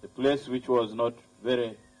 a place which was not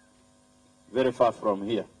very, very far from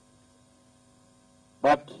here.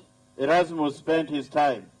 But Erasmus spent his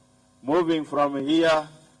time moving from here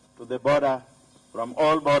to the border, from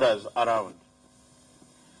all borders around.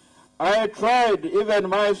 I tried, even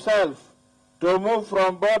myself, to move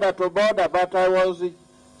from border to border, but I was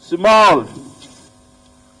small.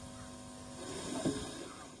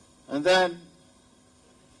 And then,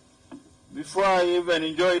 before I even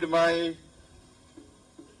enjoyed my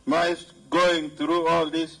going through all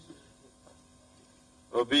this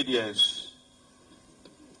obedience,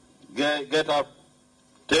 get up,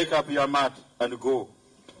 take up your mat and go.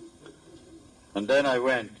 And then I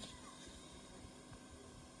went.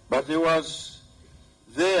 But he was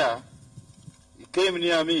there. He came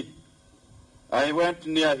near me. I went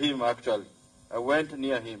near him, actually. I went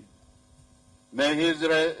near him. May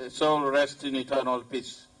his soul rest in eternal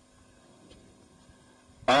peace.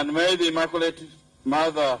 And may the Immaculate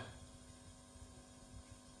Mother,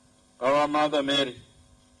 our Mother Mary,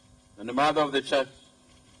 and the Mother of the Church,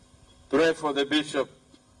 pray for the Bishop,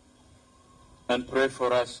 and pray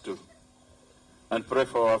for us too, and pray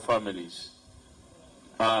for our families.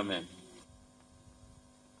 Amen.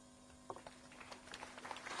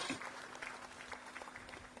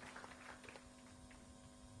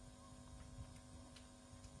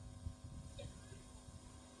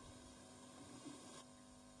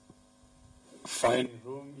 Find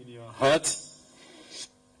room in your heart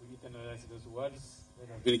to internalize those words that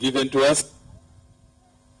have been given to us.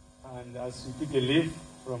 And as we take a leaf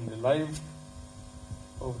from the life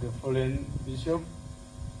of the fallen bishop,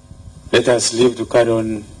 let us live to carry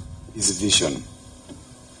on his vision.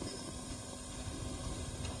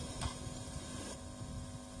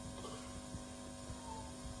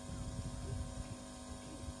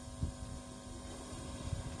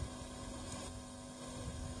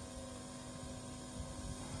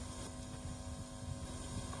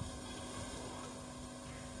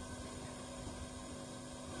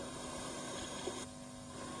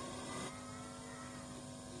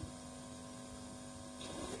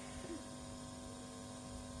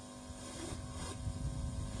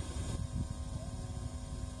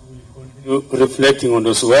 Reflecting on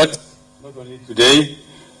those words, not only today,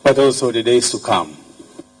 but also the days to come.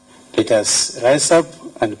 Let us rise up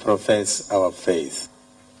and profess our faith.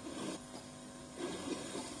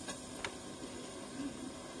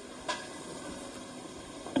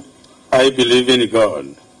 I believe in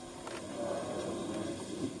God,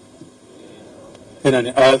 in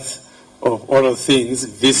an earth of all things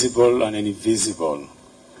visible and invisible,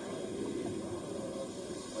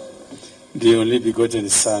 the only begotten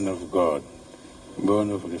Son of God, born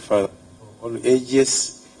of the Father, all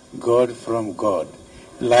ages, God from God,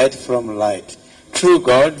 light from light, true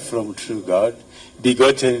God from true God,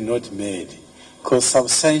 begotten, not made,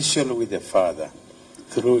 consubstantial with the Father.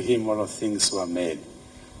 Through him all things were made.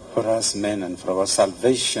 For us men and for our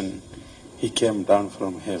salvation, he came down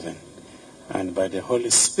from heaven. And by the Holy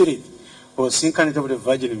Spirit was incarnate of the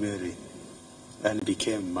Virgin Mary and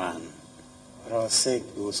became man. For our sake,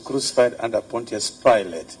 he was crucified under Pontius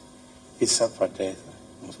Pilate. He suffered death,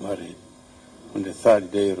 was buried. On the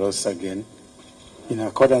third day, he rose again in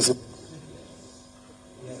accordance with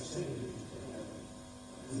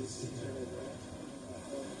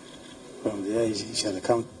from there he shall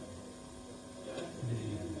come.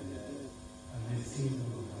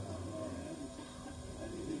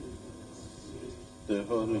 The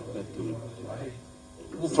Holy Catholic,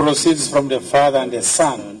 who proceeds from the Father and the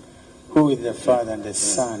Son, who with the Father and the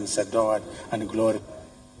Son is adored and glorified,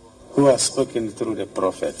 who has spoken through the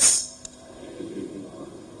prophets.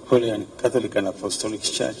 Holy and Catholic and Apostolic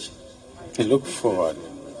Church, we look forward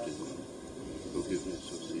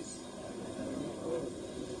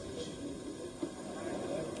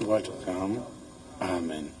to what to come.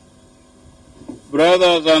 Amen.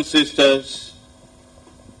 Brothers and sisters,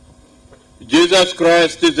 Jesus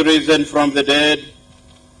Christ is risen from the dead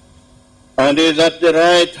and is at the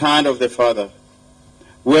right hand of the Father,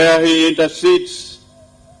 where he intercedes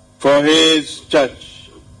for his church.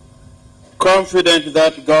 Confident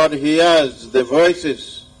that God hears the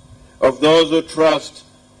voices of those who trust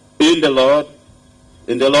in the Lord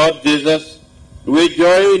Jesus, we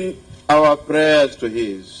join our prayers to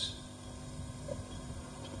his.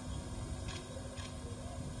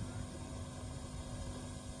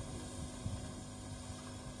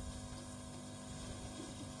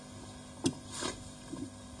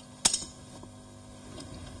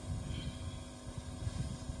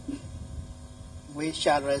 We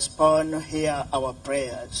shall respond, hear our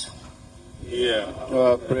prayers. Hear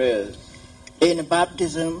our prayers. In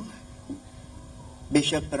baptism,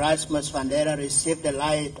 Bishop Erasmus Wandera received the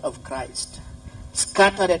light of Christ.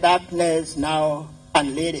 Scatter the darkness now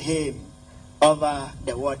and lead him over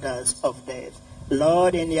the waters of death.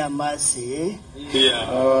 Lord, in your mercy, hear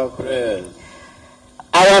our prayers.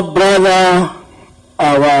 Our brother,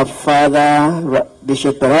 our father,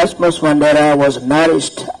 Bishop Erasmus Wandera was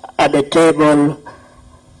nourished at the table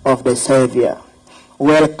of the Savior.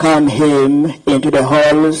 Welcome him into the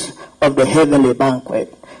halls of the heavenly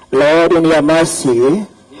banquet. Lord, in your mercy,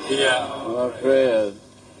 hear our prayers.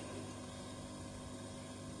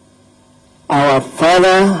 Our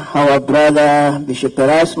father, our brother, Bishop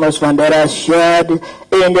Erasmus Wandera shared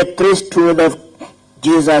in the priesthood of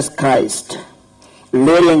Jesus Christ,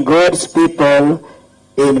 leading God's people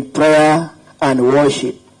in prayer and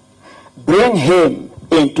worship. Bring him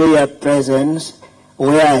into your presence,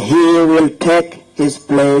 where he will take his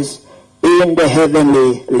place in the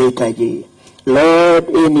heavenly liturgy. Lord,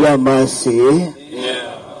 in your mercy, hear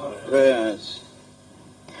our prayers.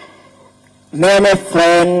 Many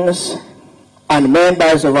friends and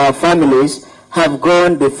members of our families have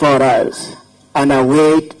gone before us and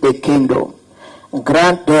await the kingdom.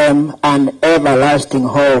 Grant them an everlasting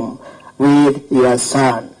home with your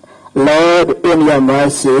Son. Lord, in your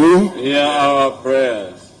mercy, hear our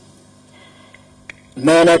prayers.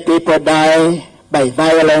 Many people die by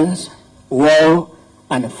violence, war,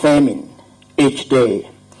 and famine each day.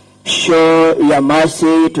 Show your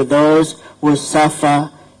mercy to those who suffer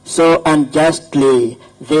so unjustly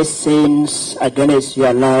these sins against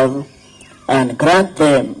your love, and grant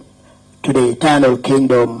them to the eternal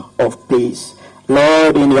kingdom of peace.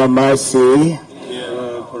 Lord, in your mercy, hear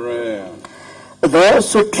our prayer.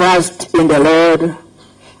 Those who trust in the Lord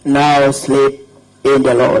now sleep in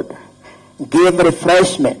the Lord. Give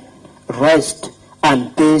refreshment, rest,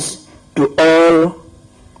 and peace to all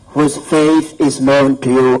whose faith is known to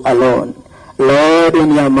you alone. Lord,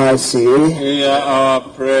 in your mercy, hear our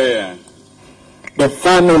prayer. The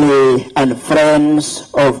family and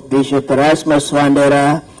friends of Bishop Erasmus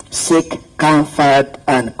Wandera seek comfort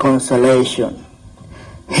and consolation.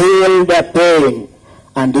 Heal their pain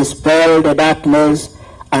and dispel the darkness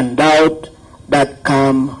and doubt that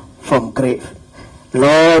come from grief.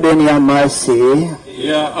 Lord, in your mercy,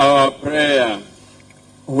 hear our prayer.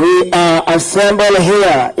 We are assembled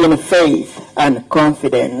here in faith and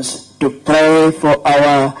confidence to pray for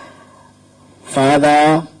our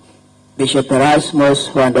Father, Bishop Erasmus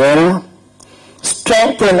Wandera.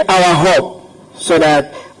 Strengthen our hope so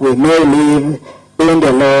that we may live in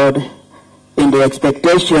the Lord in the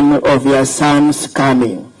expectation of your Son's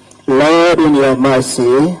coming. Lord, in your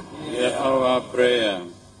mercy, hear our prayer.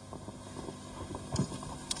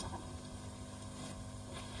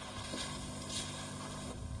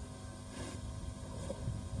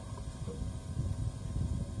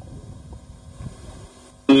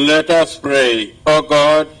 Let us pray. O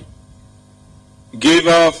God, giver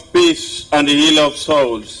of peace and healer of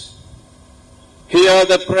souls, hear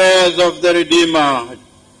the prayers of the Redeemer,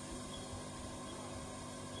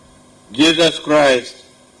 Jesus Christ,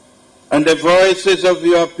 and the voices of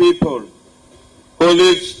your people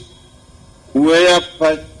whose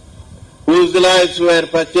lives were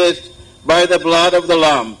purchased by the blood of the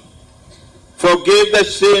Lamb. Forgive the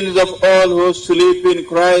sins of all who sleep in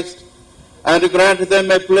Christ and grant them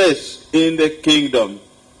a place in the kingdom.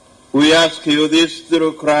 We ask you this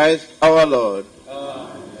through Christ our Lord.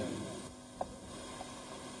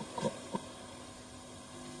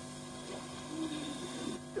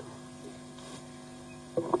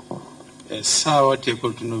 Sawa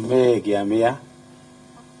tikutunume giamia.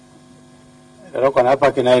 Roko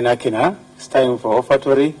napa kina. It's time for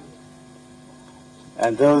offertory.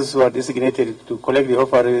 And those who are designated to collect the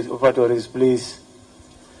offertories, please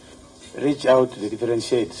reach out to the different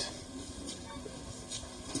shades.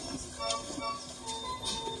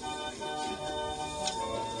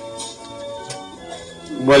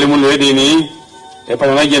 Mwalimu wedini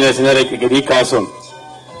epana jene sinare kigiri kason.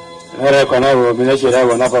 Nara kana wo minashira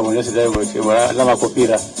wo napa munesida wo tiwa lama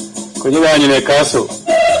kopira. Kunywa nyine kaso.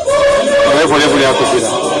 Pole ya kopira.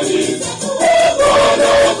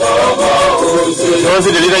 Those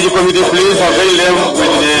in the leadership committee, please avail them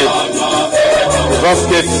with the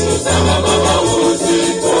baskets.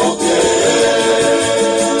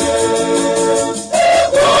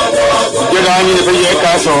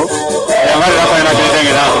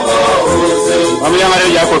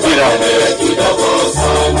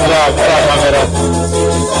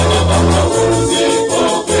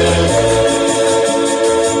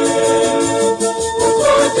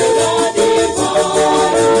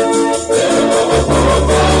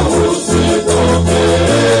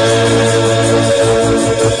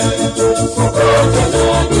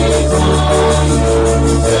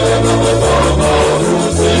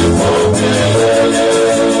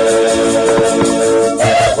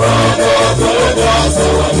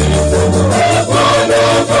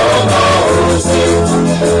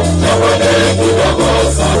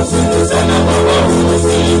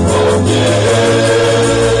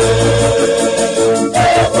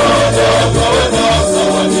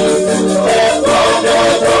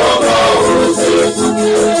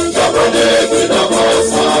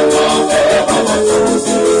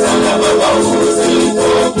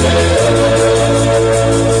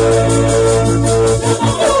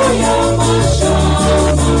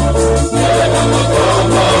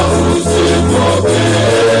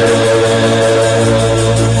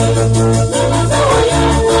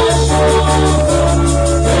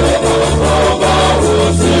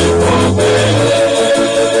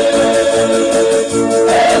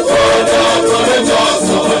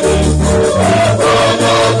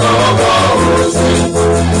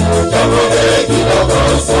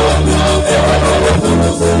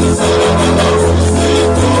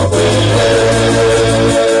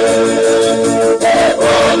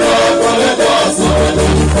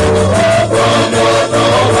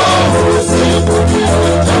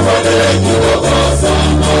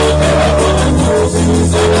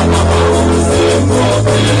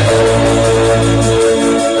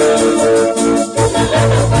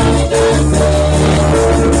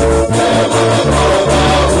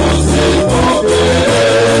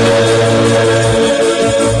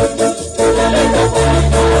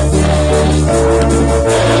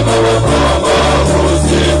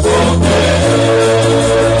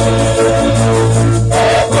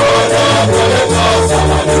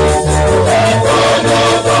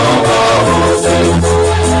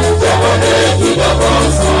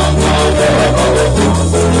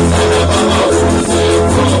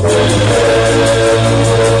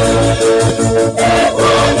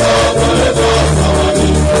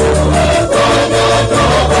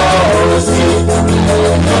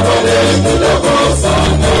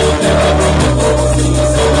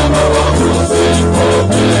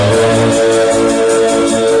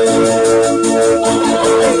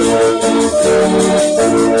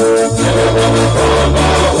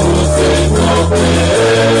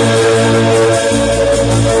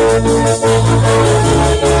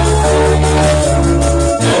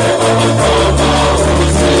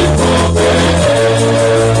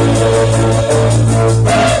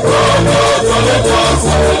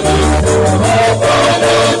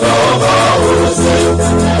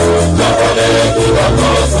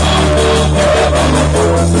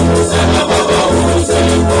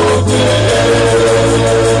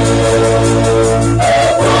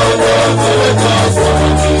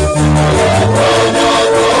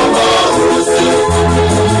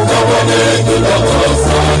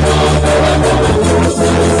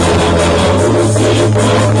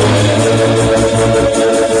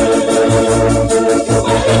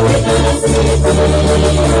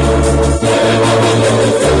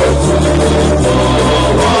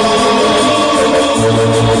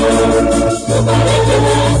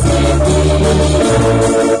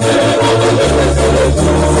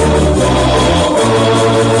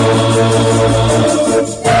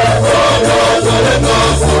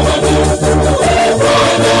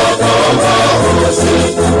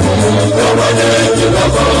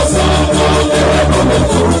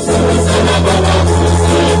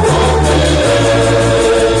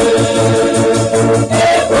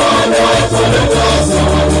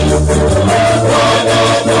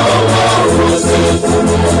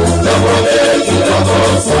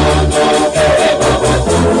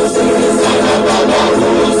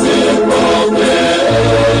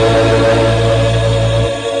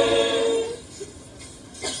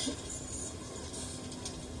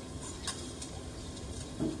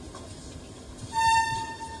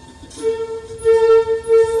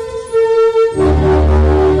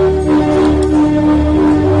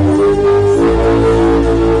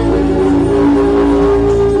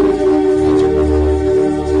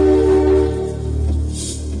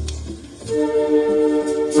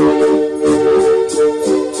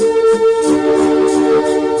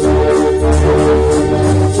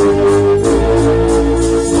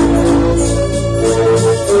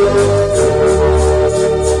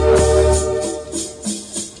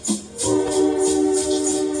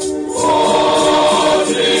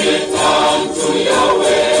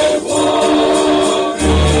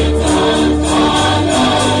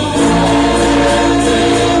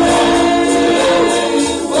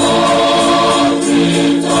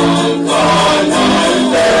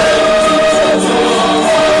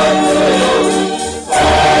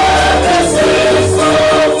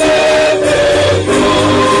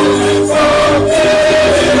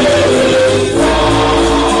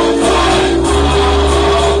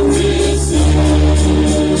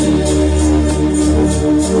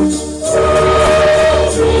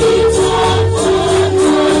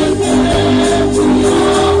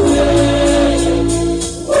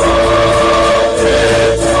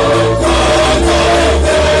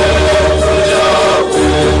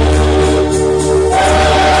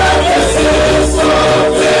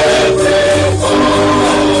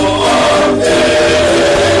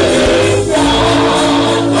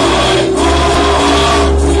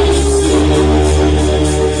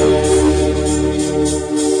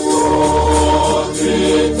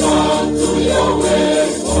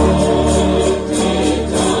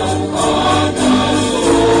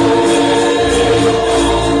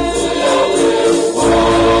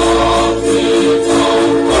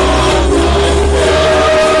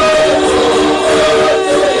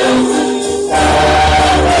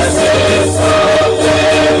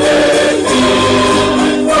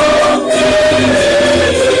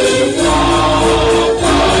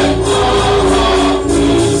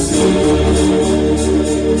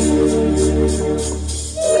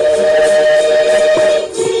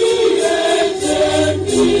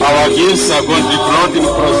 Our gifts are going to be brought in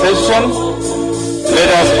procession. Let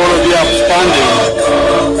us all be upstanding.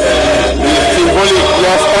 We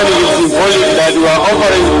are standing is symbolic that we are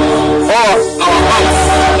offering all our hearts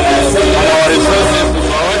and our resources to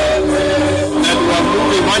God, that we are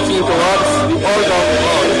moving marching towards the altar of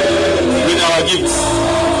God with our gifts,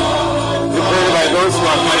 prepared by those who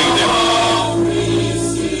are carrying them.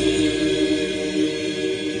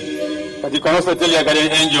 But you can also tell your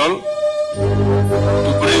guardian angel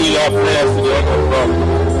to bring your prayers to the altar of God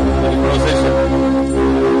in procession.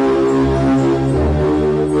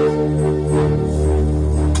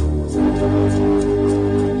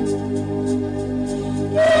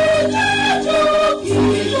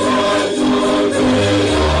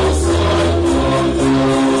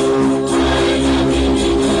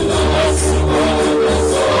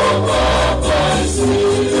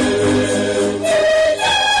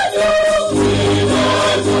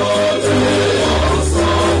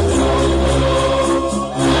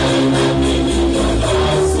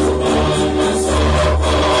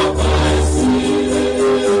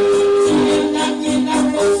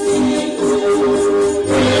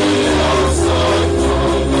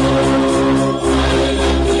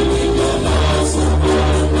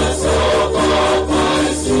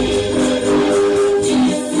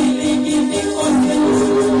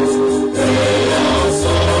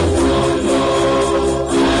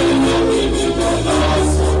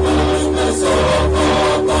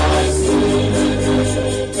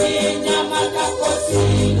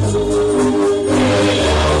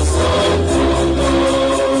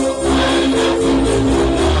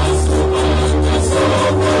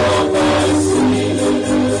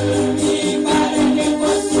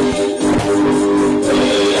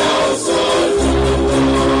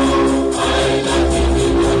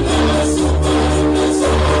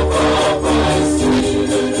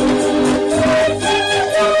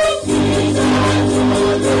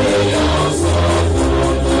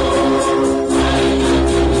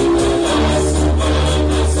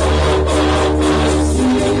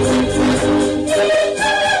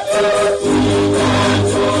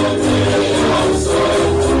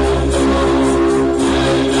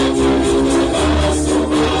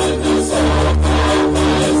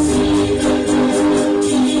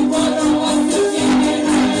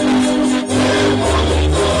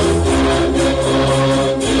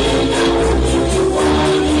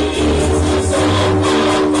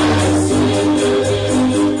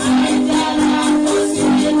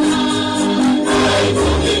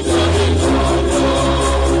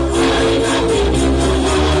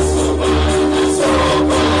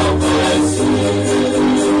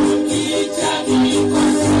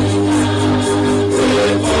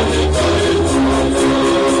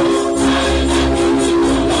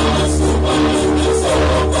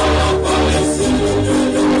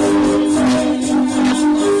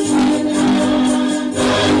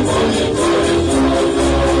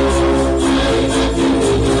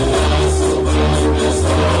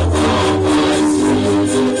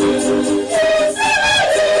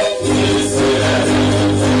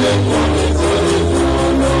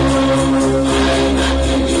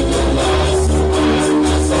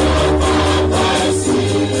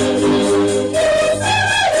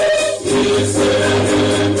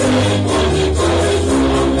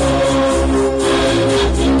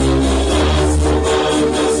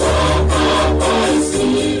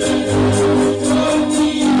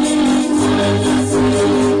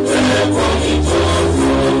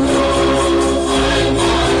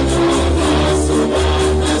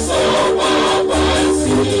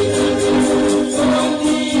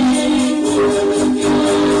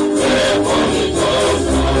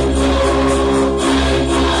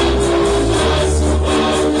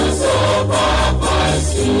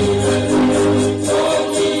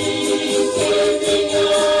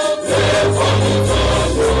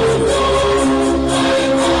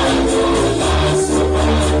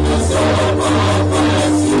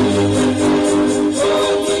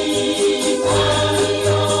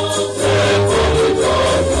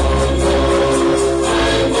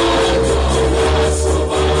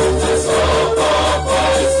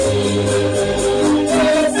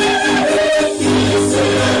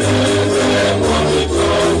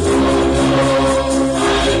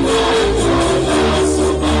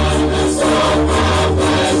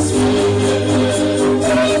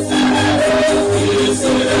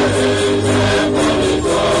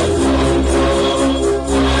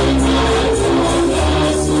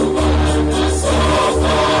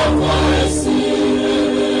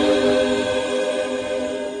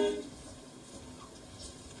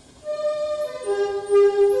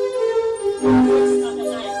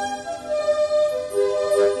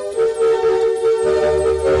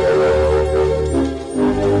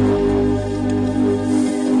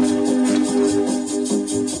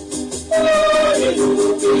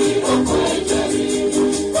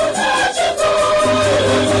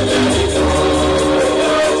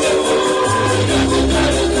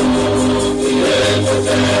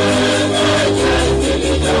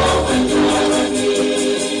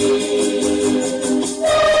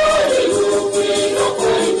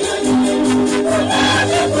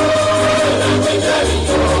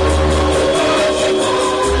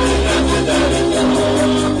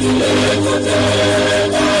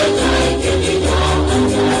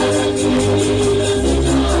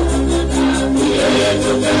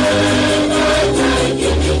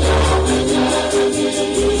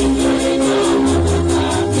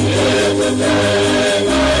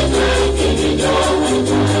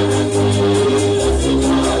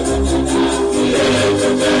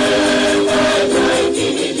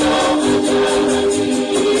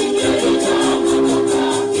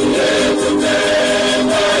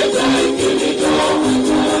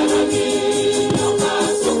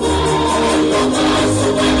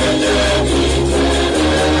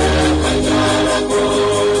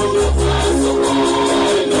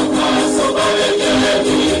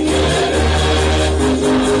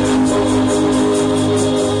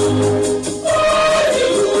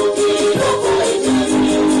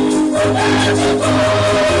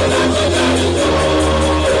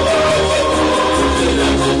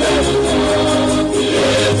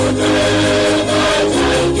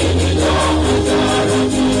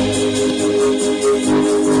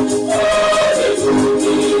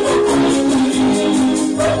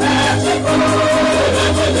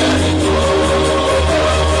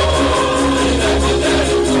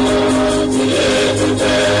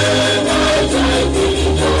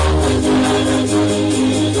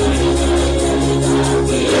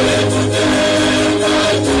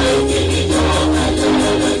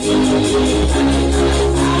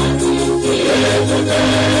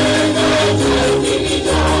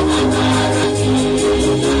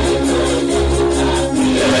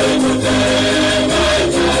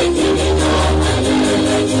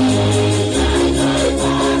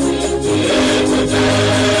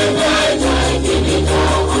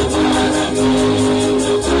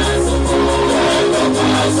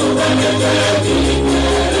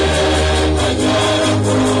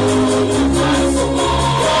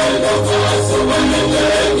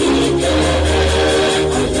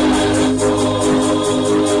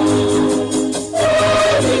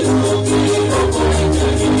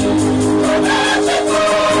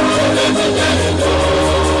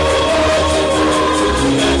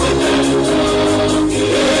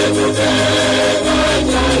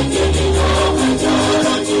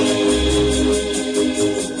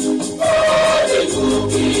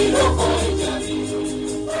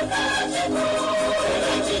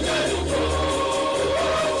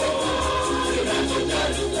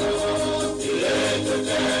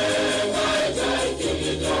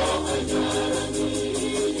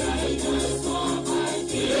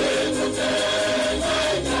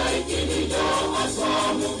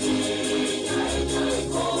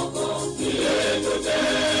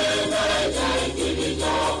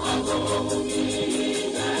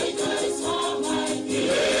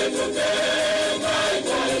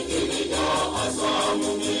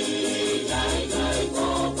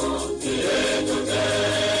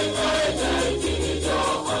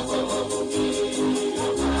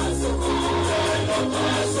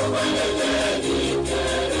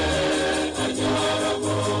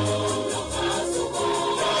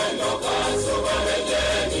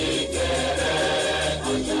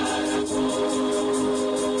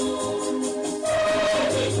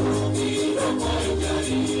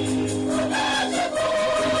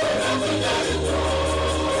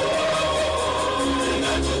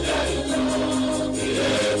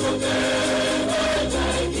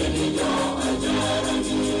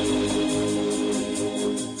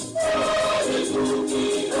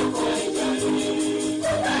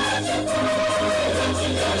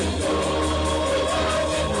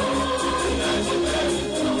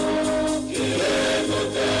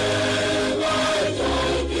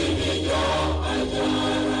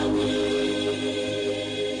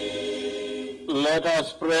 Let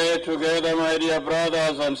us pray together, my dear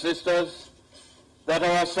brothers and sisters, that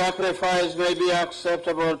our sacrifice may be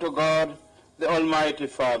acceptable to God, the Almighty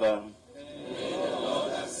Father. May the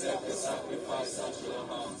Lord accept the sacrifice at your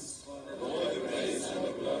hands, for the praise and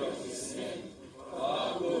the glory of his name, for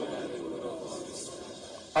our good and the good of all his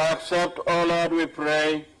church. Accept, O Lord, we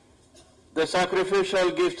pray, the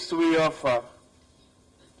sacrificial gifts we offer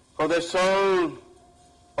for the soul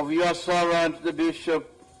of your servant, the Bishop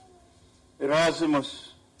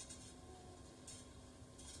Erasmus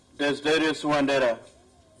Desiderius Wandera,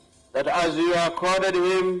 that as you accorded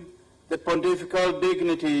him the pontifical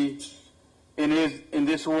dignity in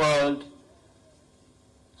this world,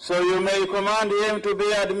 so you may command him to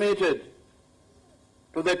be admitted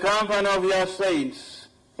to the company of your saints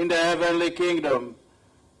in the heavenly kingdom.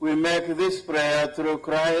 We make this prayer through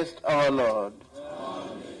Christ our Lord.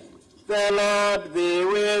 Amen. The Lord be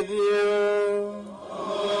with you.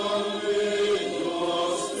 And with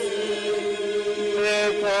your spirit.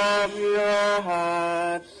 Lift up your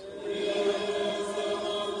hearts.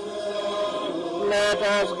 Let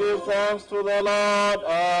us give thanks to the Lord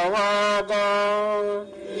our God.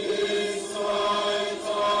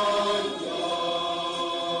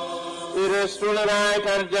 It is truly right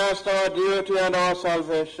and just our duty and our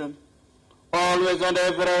salvation, always and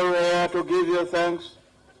everywhere to give you thanks,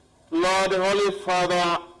 Lord, Holy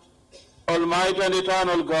Father, Almighty and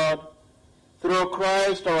eternal God, through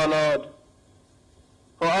Christ our Lord.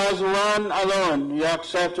 For as one alone you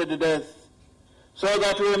accepted death, so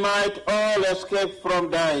that we might all escape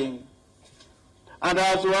from dying. And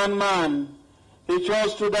as one man he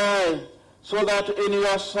chose to die, so that in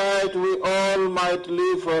your sight we all might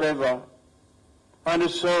live forever. And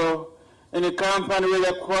so, in company with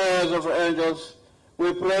the choirs of angels,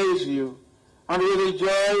 we praise you, and with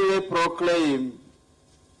joy we proclaim.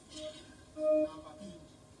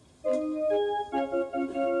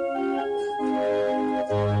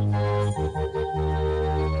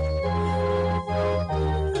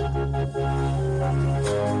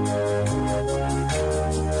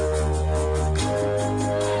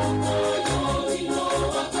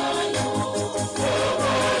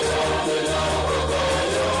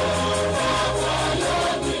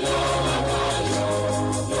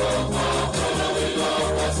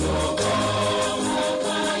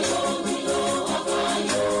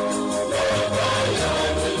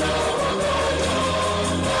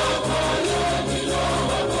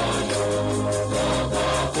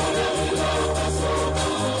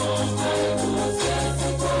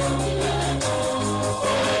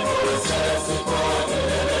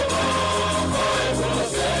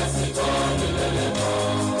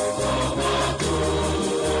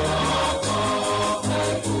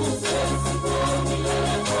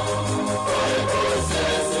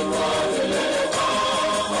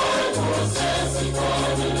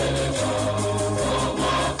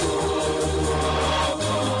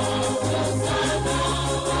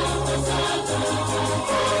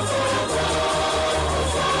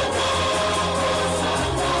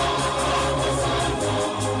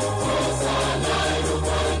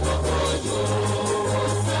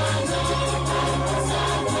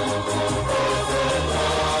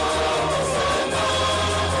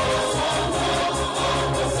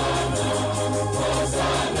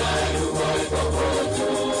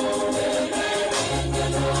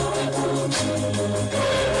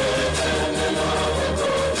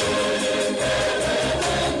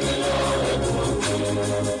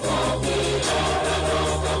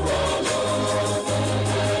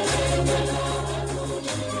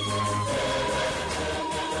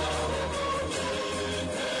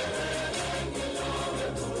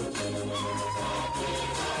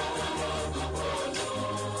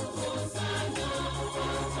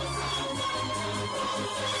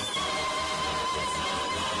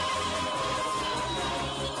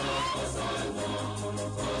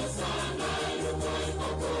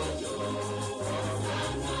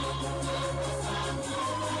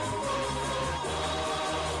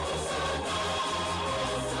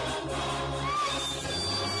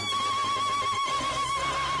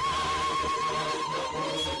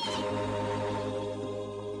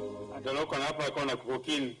 Kona hapa kona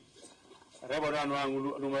kukokin. Rebo na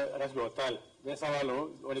wangu numa rasmi hotel. Besa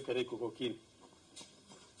walo wale kare kukokin.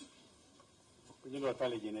 Kujinga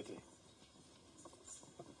hotel jenete.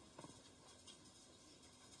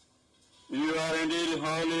 You are indeed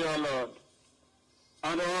holy, O Lord,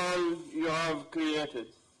 and all you have created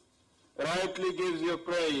rightly gives you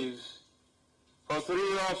praise. For through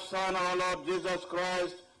your Son, our Lord Jesus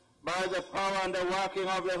Christ, by the power and the working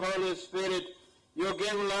of the Holy Spirit, you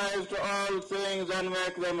give life to all things and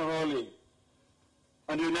make them holy.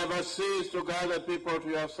 and you never cease to gather people to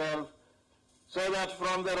yourself, so that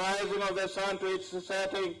from the rising of the sun to its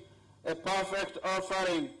setting, a perfect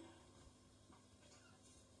offering,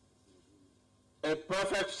 a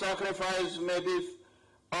perfect sacrifice may be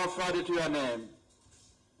offered to your name.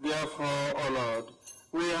 Therefore, O Lord,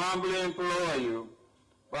 we humbly implore you,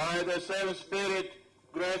 by the same Spirit,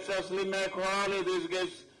 graciously make holy these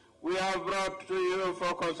gifts we have brought to you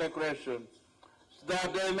for consecration, so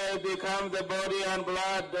that they may become the body and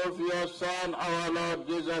blood of your Son, our Lord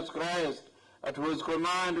Jesus Christ, at whose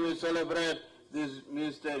command we celebrate these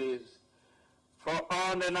mysteries. For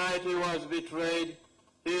on the night he was betrayed,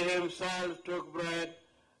 he himself took bread,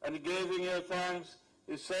 and giving you thanks,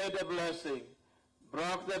 he said a blessing,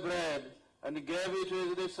 broke the bread, and gave it to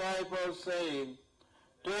his disciples, saying,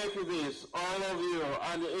 "Take this, all of you,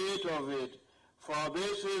 and eat of it, for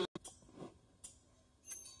this is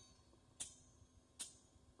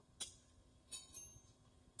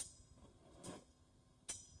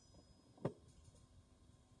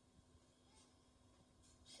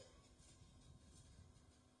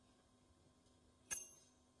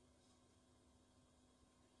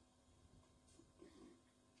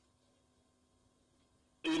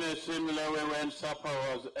In a similar way, when supper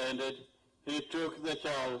was ended, he took the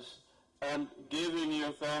chalice, and giving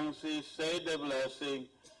you thanks, he said a blessing,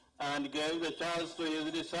 and gave the chalice to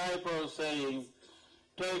his disciples, saying,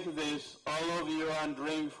 "Take this, all of you, and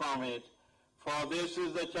drink from it, for this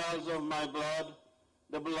is the chalice of my blood,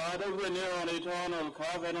 the blood of the new and eternal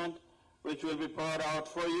covenant, which will be poured out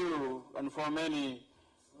for you and for many,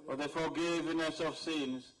 for the forgiveness of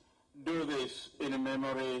sins. Do this in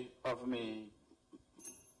memory of me."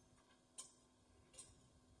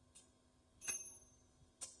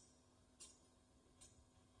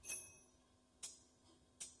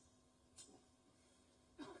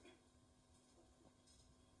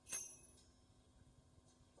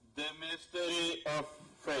 The mystery of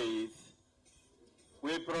faith.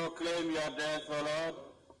 We proclaim your death, O Lord,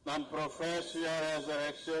 and profess your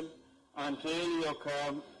resurrection until you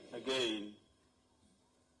come again.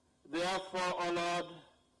 Therefore, O Lord,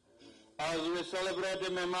 as we celebrate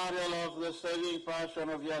the memorial of the saving passion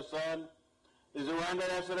of your Son, his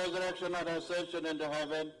wondrous resurrection and ascension into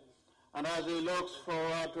heaven, and as he looks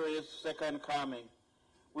forward to his second coming,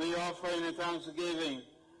 we offer in thanksgiving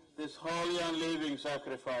this holy and living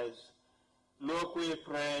sacrifice. Look, we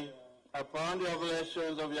pray, upon the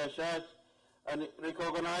oblations of your church, and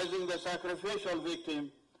recognizing the sacrificial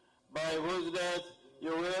victim by whose death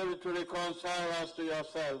you will to reconcile us to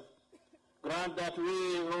yourself. Grant that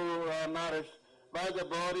we who are nourished by the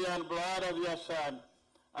body and blood of your Son,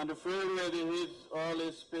 and filled with his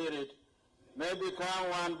Holy Spirit, may become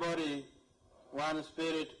one body, one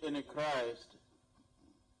spirit in Christ.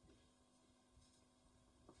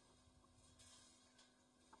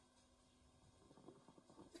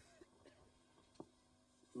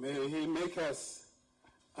 May he make us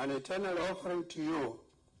an eternal offering to you,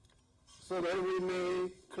 so that we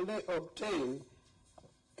may obtain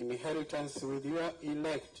inheritance with your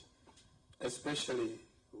elect, especially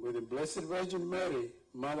with the Blessed Virgin Mary,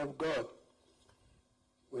 Mother of God,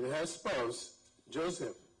 with her spouse,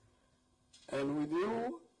 Joseph, and with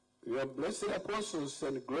you, your blessed apostles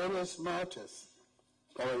and glorious martyrs,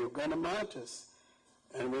 our Uganda martyrs,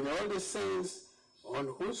 and with all the saints on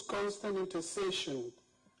whose constant intercession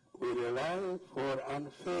we rely for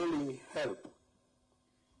unfailing help.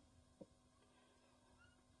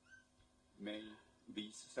 May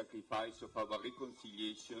this sacrifice of our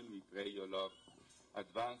reconciliation, we pray, O Lord,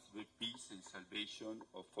 advance the peace and salvation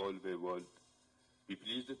of all the world. Be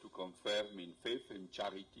pleased to confirm in faith and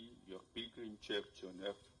charity your pilgrim church on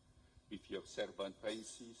earth, with your servant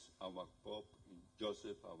Francis, our Pope, and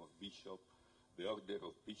Joseph, our Bishop, the order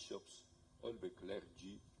of bishops, all the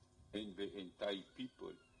clergy, and the entire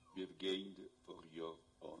people we have gained for your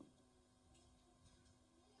own.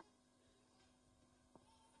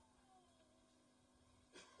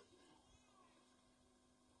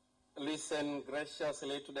 Listen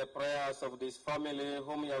graciously to the prayers of this family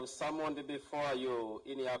whom you have summoned before you.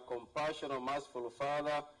 In your compassion, O merciful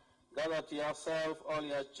Father, gather to yourself all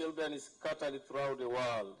your children scattered throughout the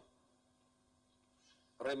world.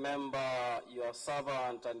 Remember your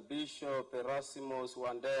servant and Bishop Emeritus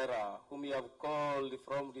Wandera, whom you have called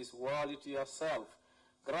from this world to yourself.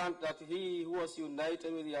 Grant that he who was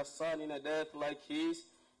united with your Son in a death like his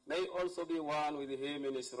may also be one with him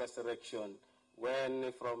in his resurrection,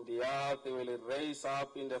 when from the earth he will raise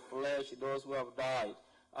up in the flesh those who have died,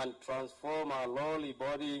 and transform our lowly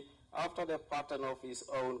body after the pattern of his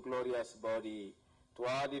own glorious body. To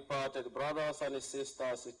our departed brothers and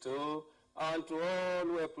sisters too, and to all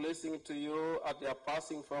who are pleasing to you at their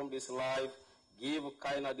passing from this life, give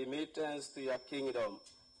kind admittance to your kingdom.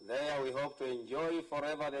 There we hope to enjoy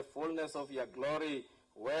forever the fullness of your glory,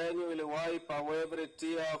 when you will wipe away every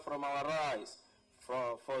tear from our eyes.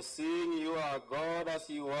 For seeing you are God as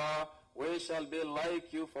you are, we shall be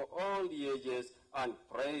like you for all the ages, and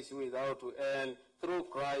praise you without end, through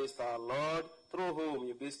Christ our Lord, through whom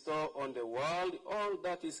you bestow on the world all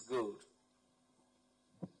that is good.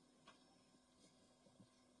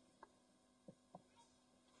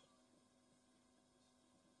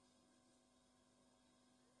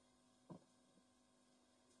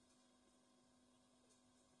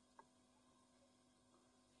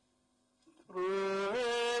 Through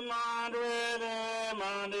him and with him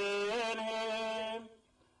and in him,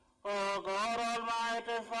 O God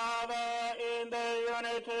Almighty Father, in the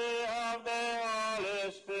unity of the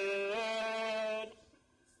Holy Spirit,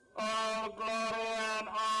 all glory and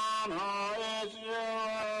honor is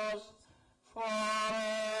yours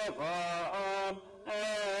forever and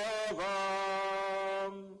ever.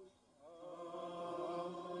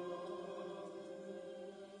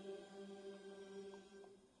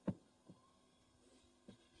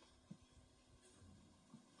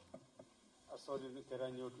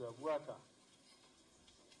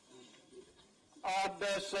 At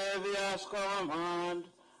the Saviour's command,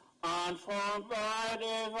 and formed by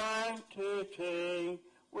divine teaching,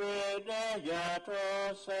 we dare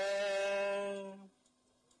to say,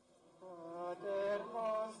 Pater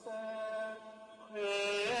noster,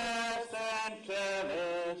 quies in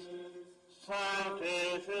celis,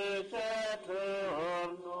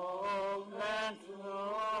 sanctificetur nomen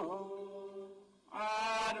tuum,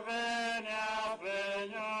 adveniat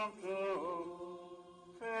regnum tuum,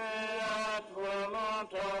 fiat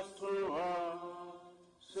voluntas tua,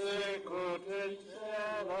 sicut in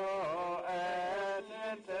cielo et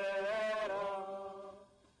in terra.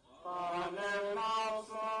 Panem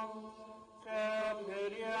nostrum,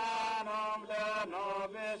 quotidianum da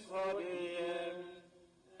nobis hodie,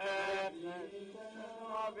 et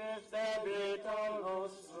nobis debita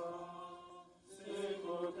nostra,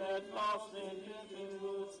 sicut et nos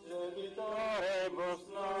indicimus debitoribus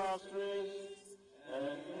nostris,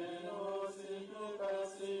 et nos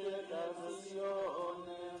inducassi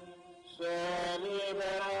tentationem, sed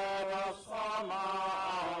libera nos a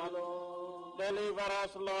malo. Deliver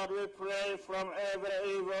us, Lord, we pray, from every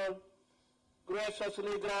evil.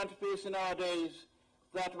 Graciously grant peace in our days,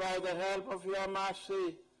 that by the help of your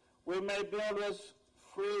mercy we may be always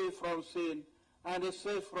free from sin and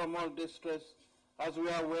safe from all distress, as we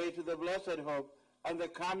await the blessed hope and the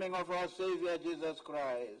coming of our Savior Jesus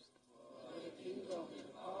Christ.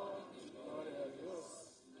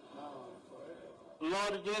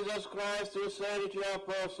 Lord Jesus Christ, you said to your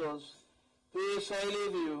apostles, peace I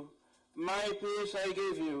leave you, my peace I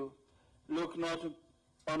give you. Look not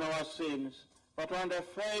on our sins, but on the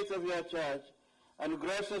faith of your church, and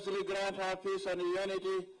graciously grant her peace and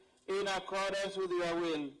unity in accordance with your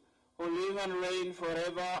will, who live and reign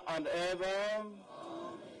forever and ever. Amen.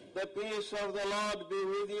 The peace of the Lord be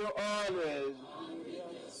with you always.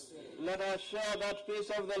 Let us share that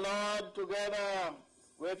peace of the Lord together,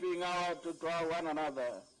 waving out to one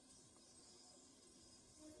another.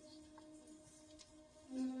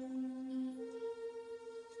 Alleluia.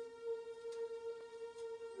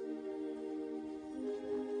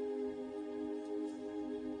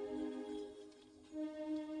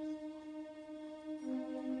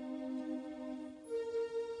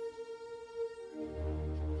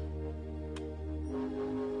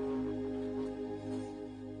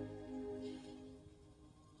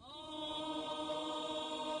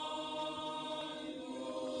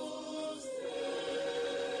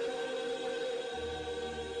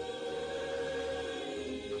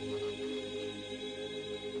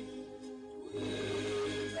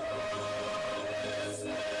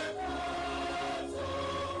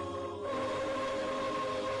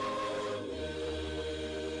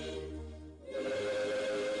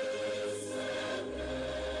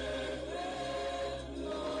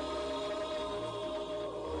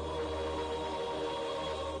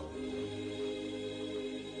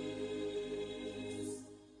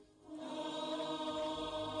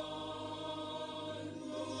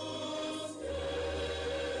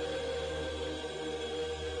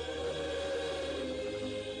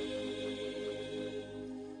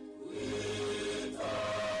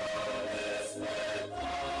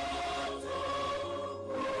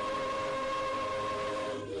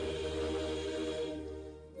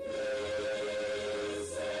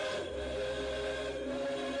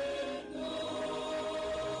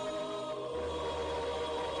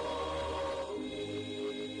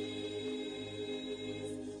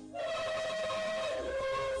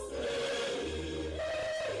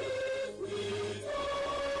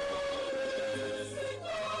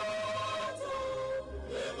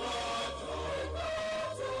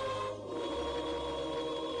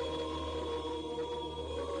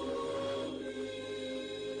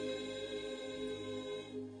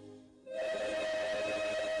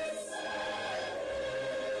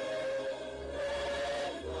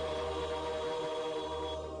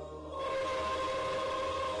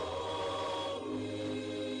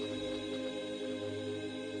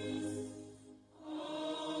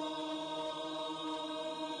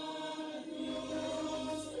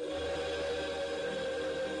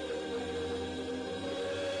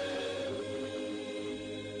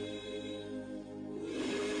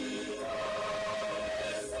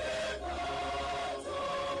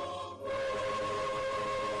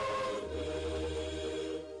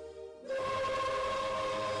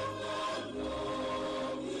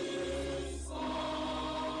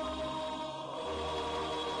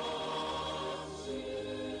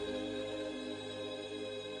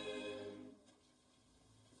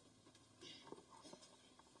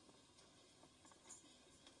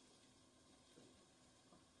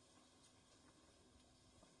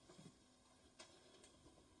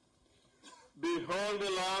 Behold the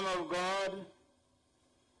Lamb of God.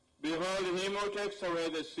 Behold him who takes away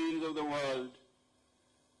the sins of the world.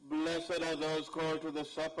 Blessed are those called to the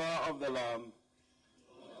supper of the Lamb.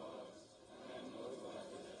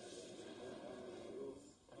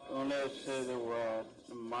 Only say the word,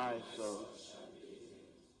 my soul.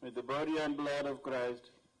 May the body and blood of Christ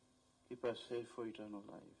keep us safe for eternal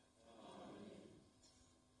life.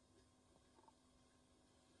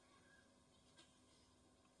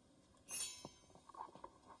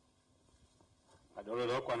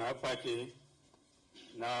 Adolo kwa na pake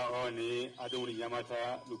na oni aduri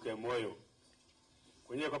nyamata luke moyo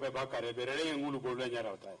kwenye kwa pepa kare berere ngulu bolu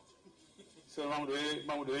nyara utai so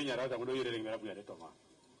mamudo nyara ta mudo yere ngara buya toma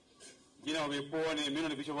jina obi poni mino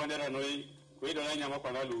ni Bishop Wandera noi kwedo na nyama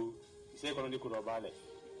kwa nalu se kono ni kurobale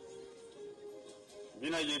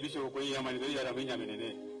mina ye Bishop ko yama ni yara minya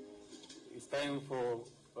menene. It's time for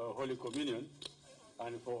Holy Communion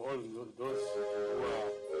and for all those who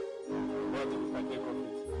are what to partake of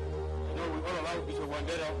it. I know we all allow Bishop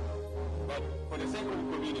Wandera, but for the sake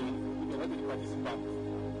of communion, if you're not the participant,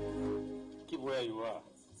 keep where you are.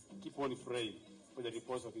 Keep on praying for the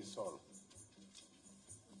repose of his soul.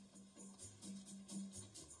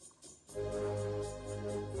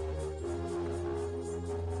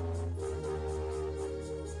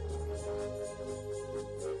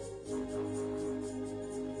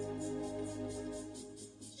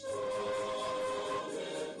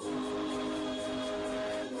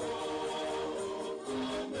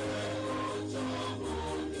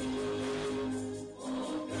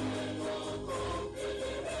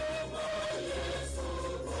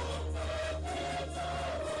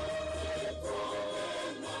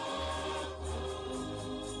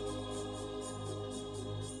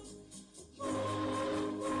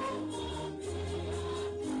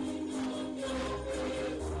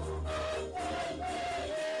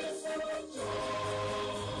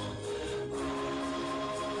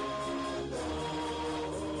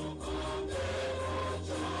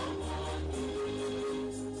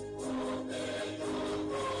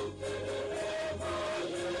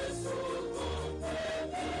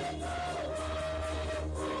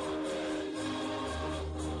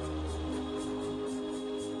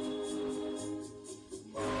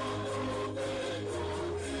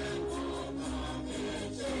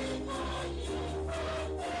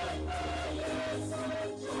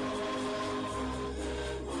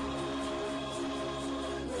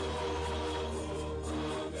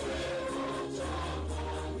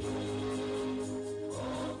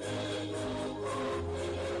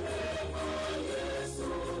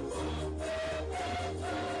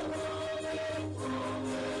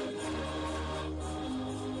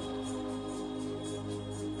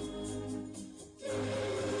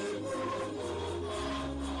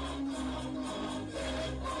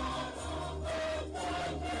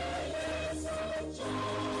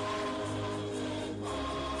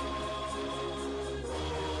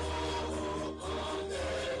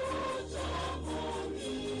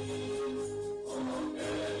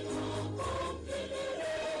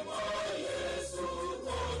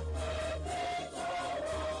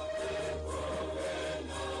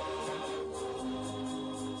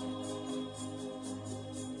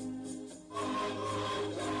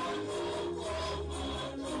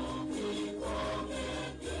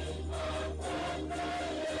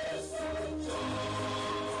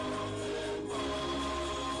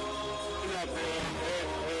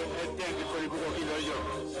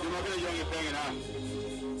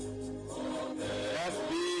 Just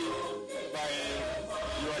be by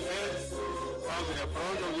yourselves, come to the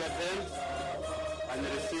front of your tent and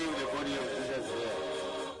receive the body of Jesus here.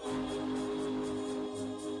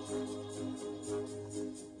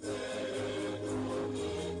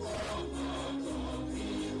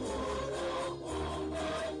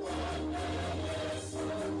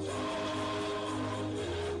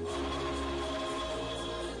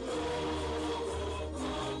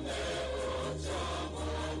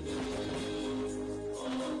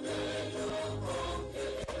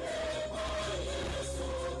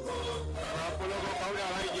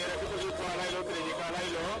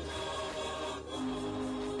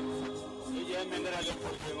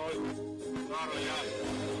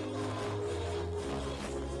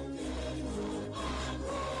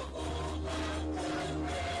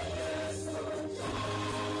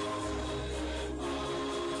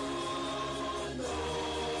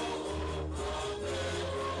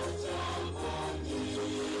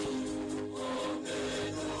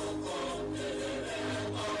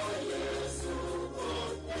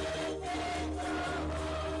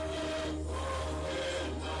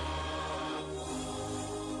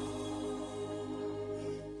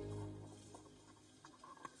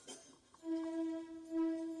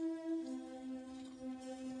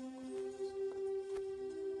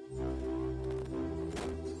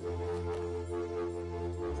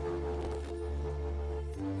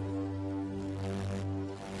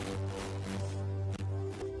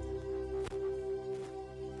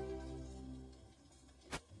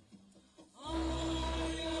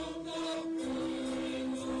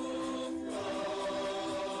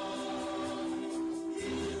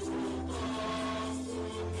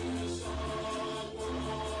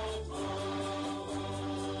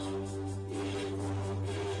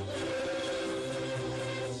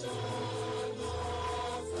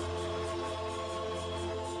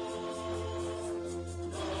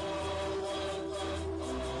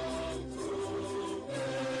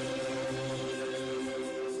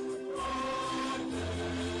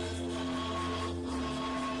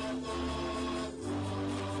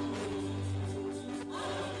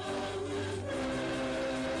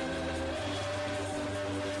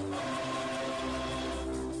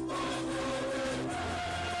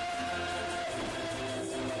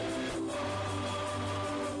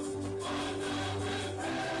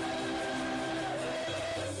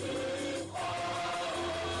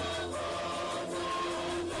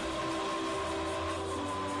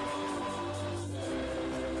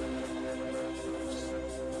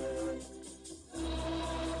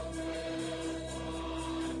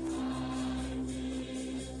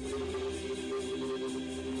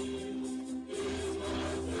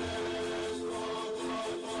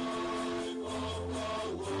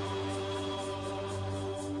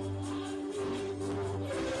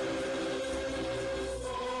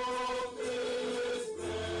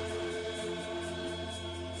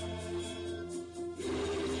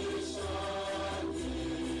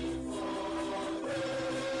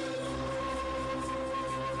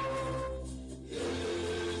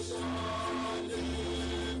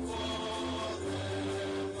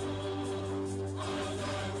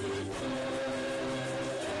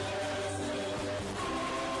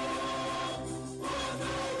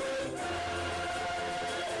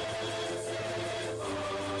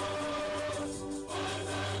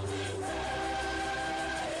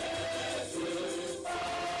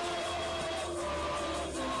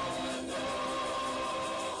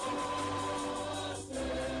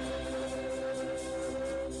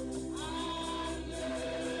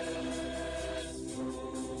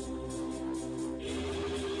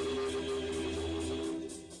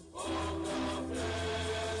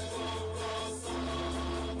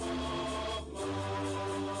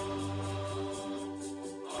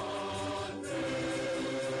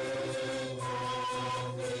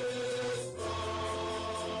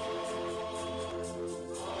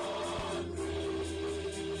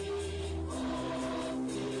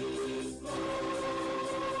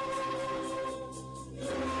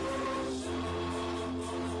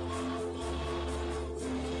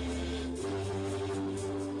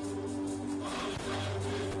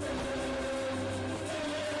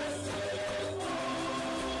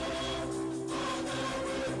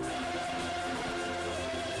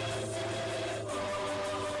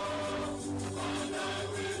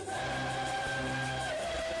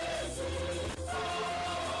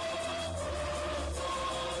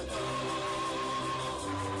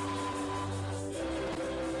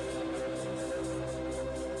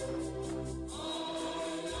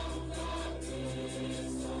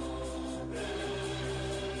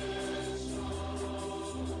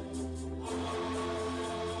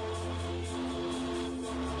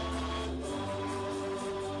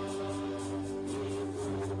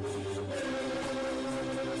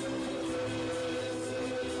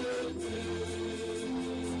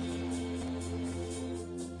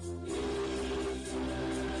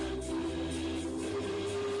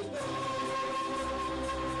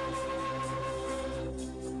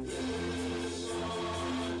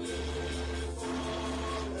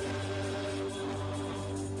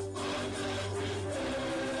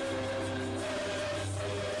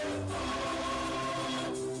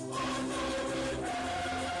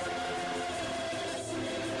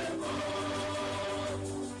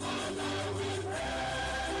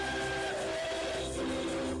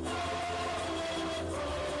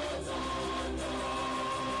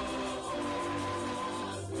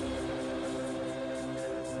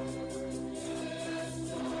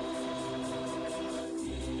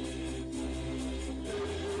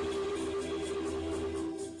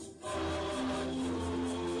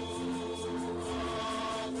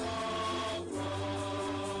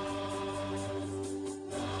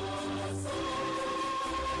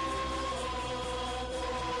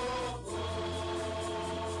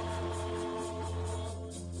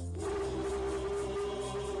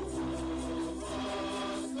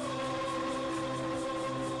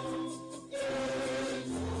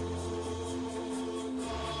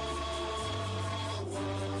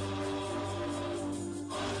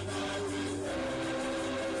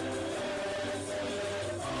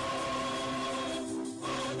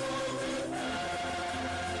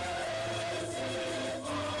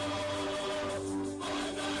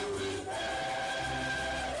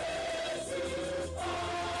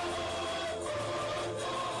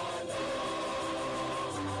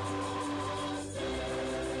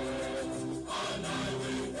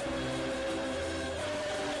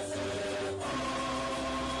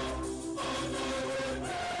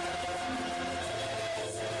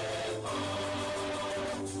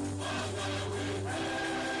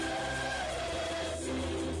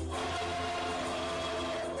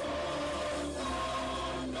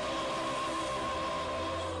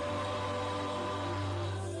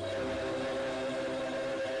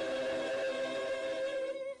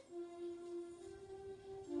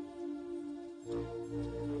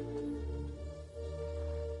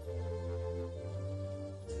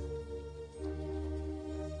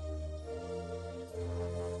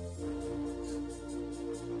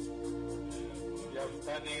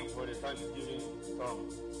 standing for the Thanksgiving song.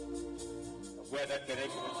 Where that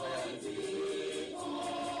direction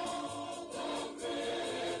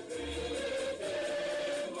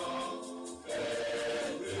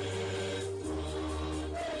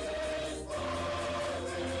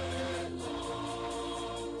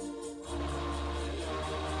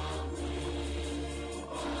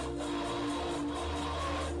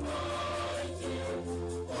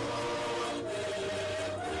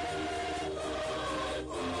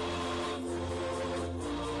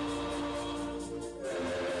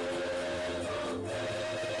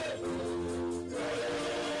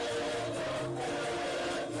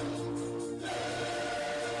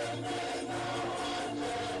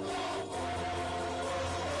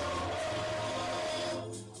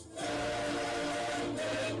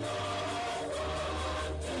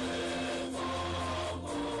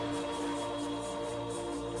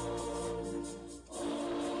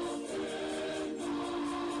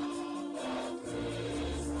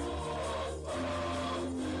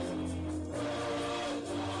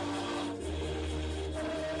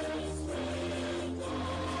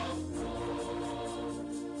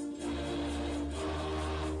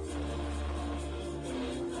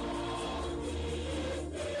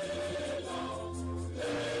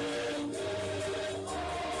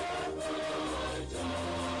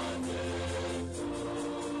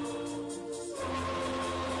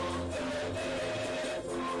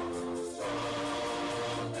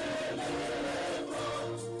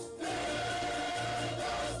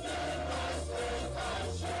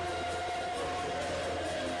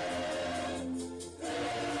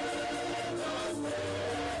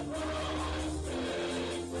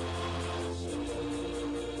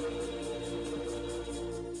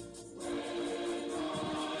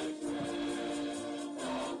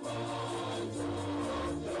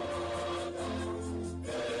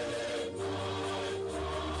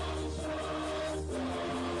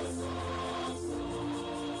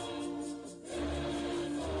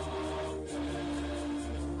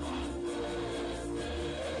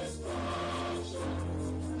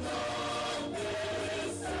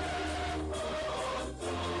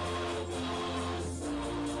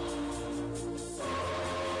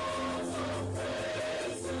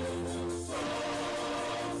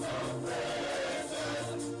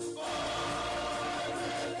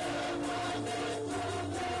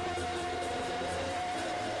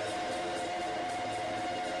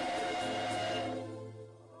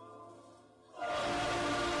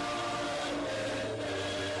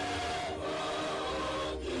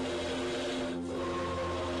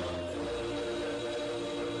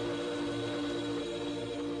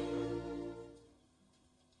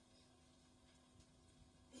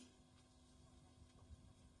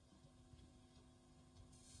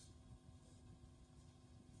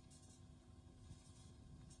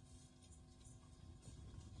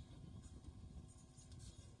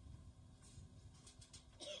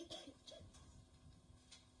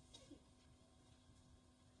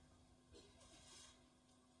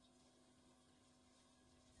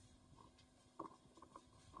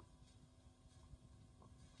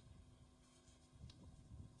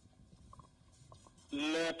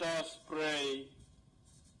Let us pray.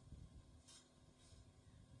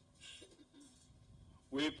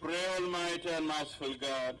 We pray, Almighty and merciful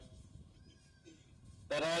God,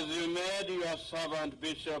 that as you made your servant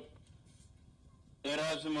Bishop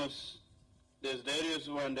Erasmus E.D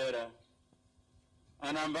Wandera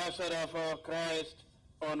an ambassador for Christ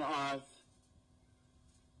on earth,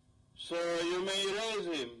 so you may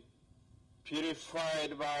raise him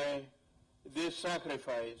purified by this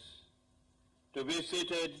sacrifice to be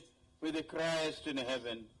seated with Christ in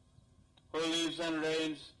heaven, who lives and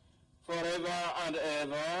reigns forever and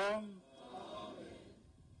ever. Amen.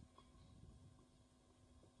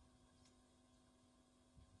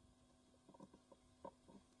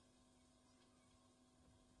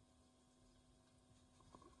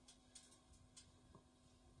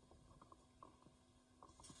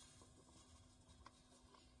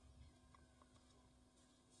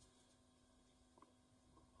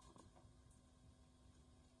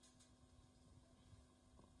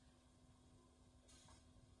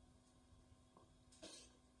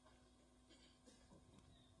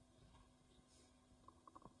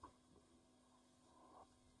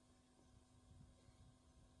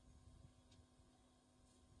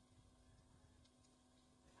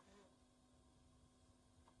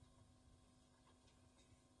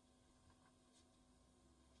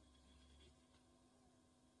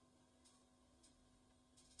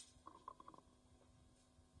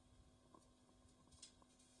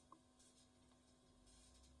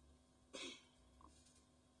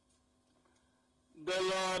 The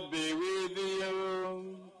Lord be with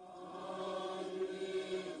you.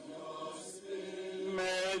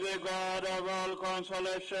 May the God of all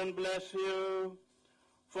consolation bless you,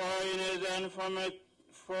 for in his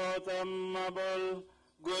unfathomable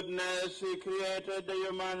goodness he created the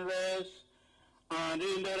human race, and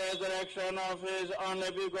in the resurrection of his only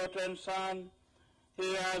begotten Son,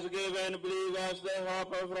 he has given believers the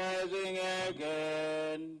hope of rising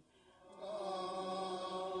again.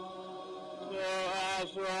 So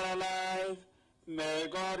as we are alive, may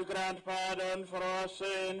God grant pardon for our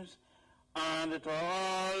sins, and to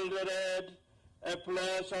all the dead a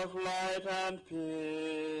place of light and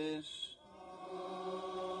peace.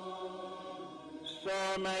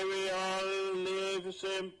 So may we all live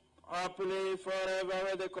happily forever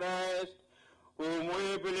with the Christ, whom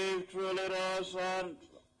we believe truly rose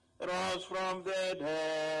from the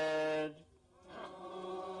dead.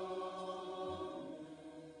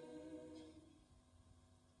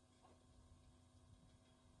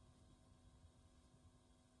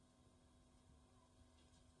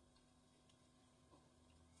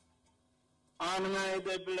 And may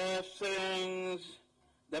the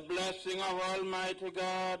blessing of Almighty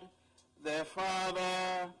God, the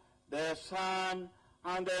Father, the Son,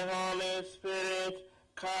 and the Holy Spirit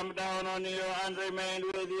come down on you and remain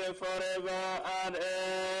with you forever and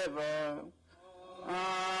ever. Amen.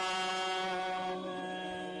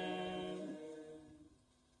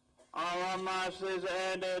 Our Mass is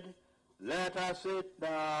ended. Let us sit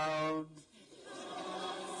down.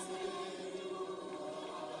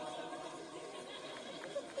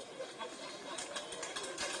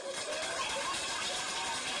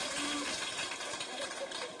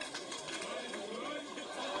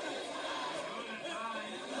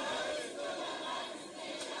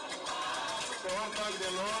 Thank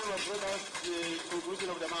the Lord who brought us the conclusion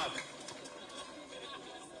of the Mass.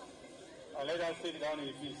 And let us sit down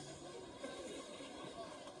in peace.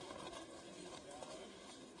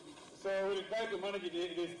 So we'll try to manage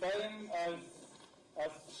this time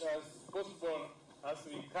as possible as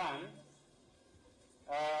we can.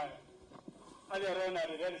 Earlier on, I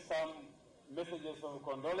read some messages of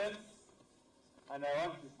condolence, and I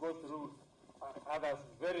want to go through others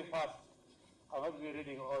very fast. I won't be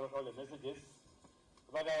reading all the messages.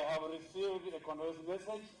 But I have received a condolence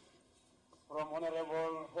message from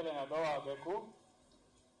Honorable Helena Doa Beku.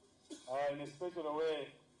 In a special way,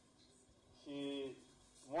 she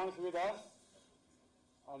mourns with us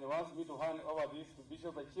and wants me to hand over this to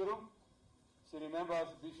Bishop Eciru. She remembers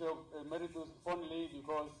Bishop Emeritus fondly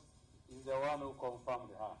because he's the one who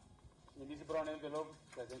confirmed her. In this brown envelope,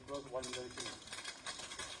 there's enclosed 1 million shillings.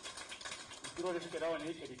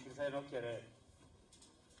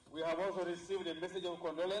 We have also received a message of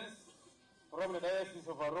condolence from the Diocese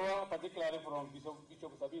of Arua, particularly from Bishop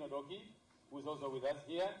Sabino Doki, who is also with us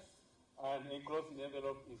here, and enclosed in the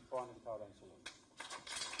envelope is 400,000 shillings.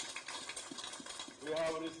 We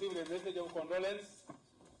have received a message of condolence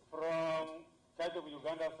from Church of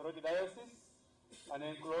Uganda Soroti Diocese, and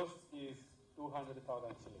enclosed is 200,000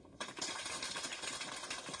 shillings.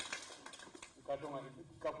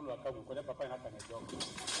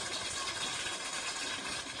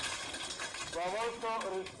 We have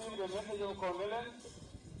also received a message of condolence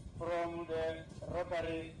from the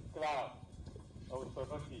Rotary Club of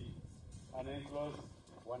Soroti, and enclosed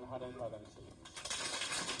 100,000 shillings.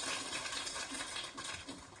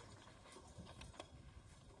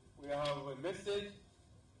 We have a message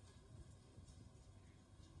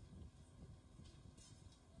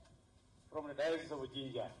from the Diocese of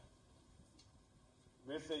Jinja.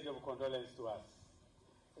 Message of condolence to us.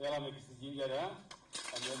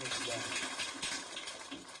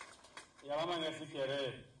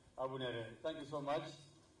 Thank you so much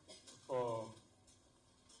for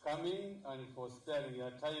coming and for sparing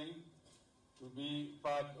your time to be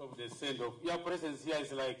part of the send-off. Your presence here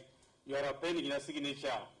is like you are appending your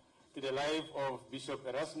signature to the life of Bishop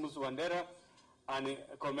Erasmus Wandera and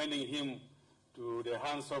commending him to the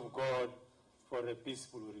hands of God for a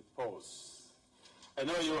peaceful repose. I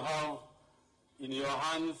know you have in your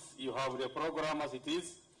hands, you have the program as it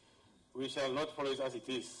is. We shall not follow it as it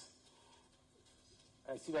is.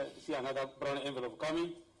 I see another brown envelope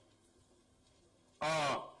coming.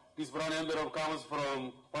 This brown envelope comes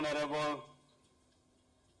from Honorable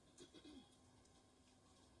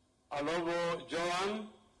Alobo Joan,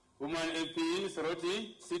 woman MP in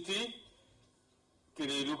Soroti City,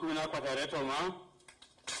 and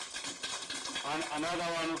another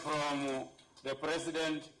one from the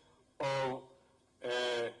President of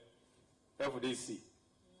FDC,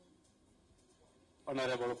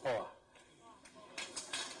 Honorable Power.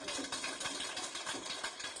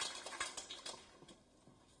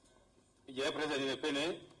 Je President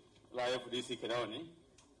Pene, la FDC Kedaoni.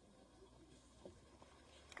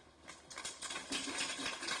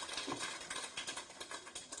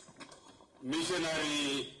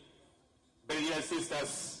 Missionary Beria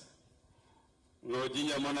Sisters,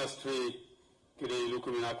 Nojinya Monastery, Kiri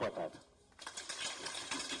Lukumina Kwatat.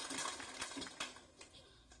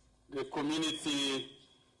 The community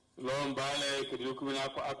Mbale, Kiri Lukumina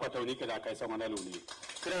Akwata Unikada Kaisamana Luni.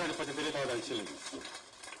 343,000 shillings.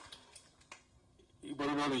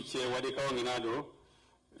 Iboruno Riche, Wadika Wanginado,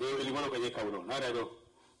 Limano Kajekauno, Narado,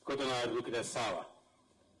 Kotona Lukida Sawa.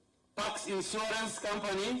 Pax Insurance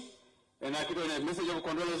Company, and I could a message of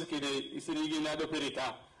condolence to the Isirigi Nado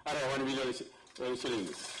Perita, at 1 million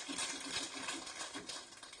shillings.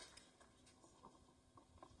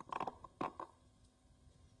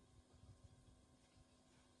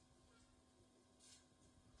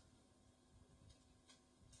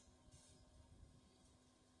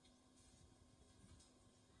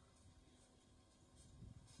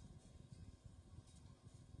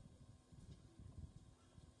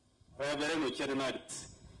 Very much,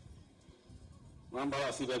 Mamba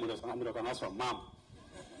Siba Mudasanamiro Mam.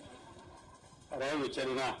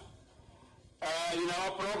 In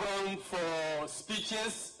our program for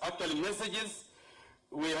speeches, actually messages,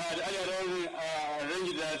 we had earlier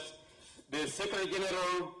arranged that the Secretary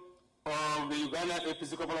General of the Uganda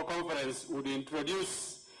Episcopal Conference would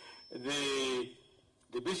introduce the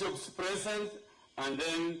bishops present and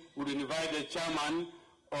then would invite the chairman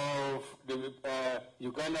of the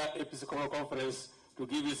Uganda Episcopal Conference to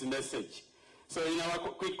give his message. So in our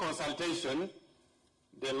quick consultation,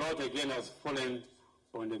 the Lord again has fallen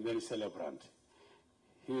on the main celebrant.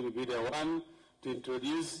 He will be the one to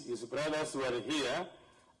introduce his brothers who are here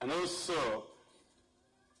and also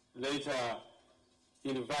later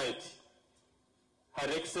invite Her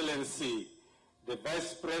Excellency, the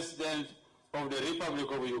Vice President of the Republic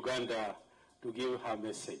of Uganda, to give her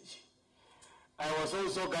message. I was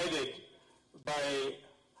also guided by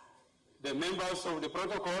the members of the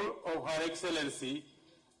protocol of Her Excellency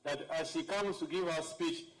that as she comes to give her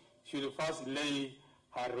speech, she will first lay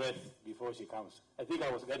her wreath before she comes. I think I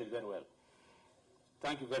was guided very well.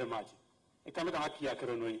 Thank you very much.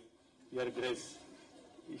 Your Grace,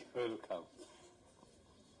 you're welcome.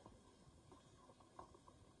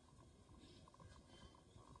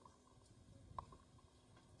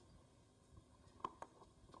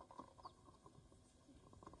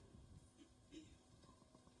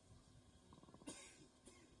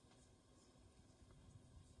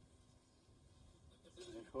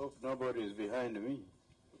 I hope nobody is behind me.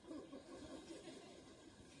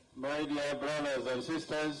 My dear brothers and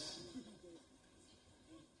sisters,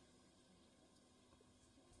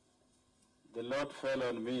 the Lord fell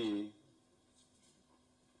on me.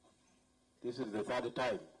 This is the third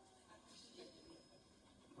time.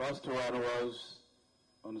 First one was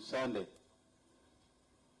on Sunday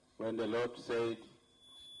when the Lord said,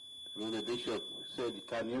 when the bishop said,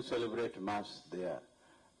 can you celebrate Mass there?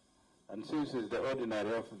 And since it's the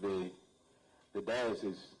ordinary of the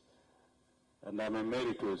diocese, and I'm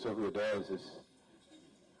emeritus of the diocese,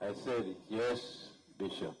 I said, yes,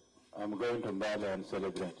 Bishop, I'm going to Mbale and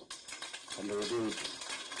celebrate. And we do it.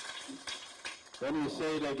 Then he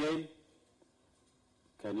said again,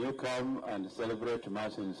 can you come and celebrate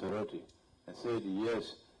Mass in Soroti? I said,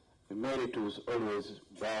 yes, emeritus always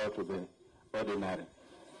bow to the ordinary.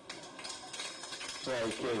 So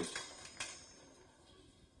I came.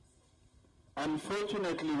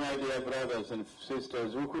 Unfortunately, my dear brothers and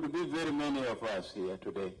sisters, we could be very many of us here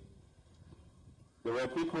today. There were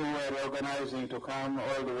people who were organizing to come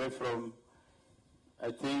all the way from,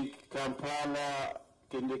 I think, Kampala,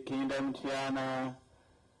 Kingdom Tiana,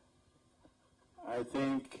 I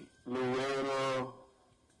think Luwero,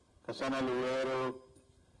 Kasana Luwero,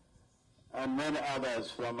 and many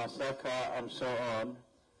others from Masaka and so on.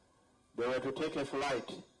 They were to take a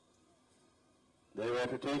flight. They were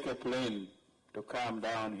to take a plane to come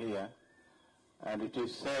down here, and it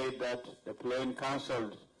is said that the plane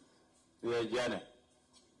cancelled their journey.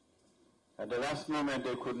 At the last moment,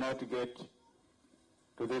 they could not get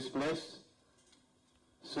to this place.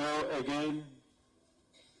 So again,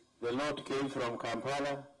 the Lord came from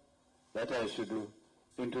Kampala that I should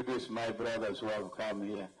introduce my brothers who have come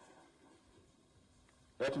here.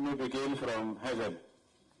 Let me begin from heaven.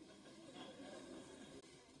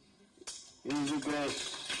 His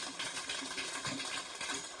Grace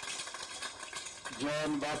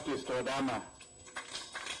John Baptist Odama,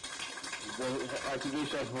 the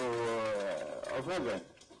Archbishop of Heaven.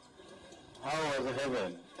 How was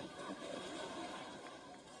heaven?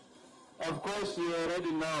 Of course, you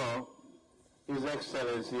already know His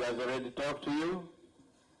Excellency has already talked to you.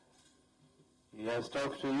 He has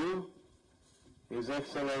talked to you. His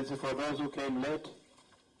Excellency, for those who came late,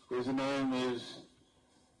 his name is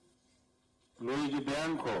Luigi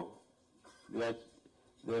Bianco, the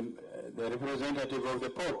representative of the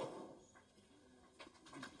Pope.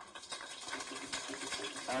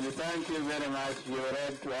 And thank you very much. You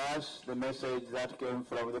read to us the message that came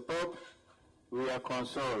from the Pope. We are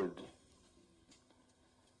consoled.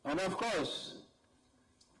 And of course,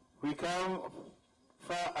 we come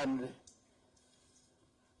far, and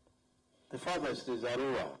the farthest is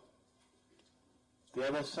Arua, the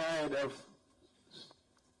other side of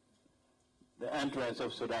the entrance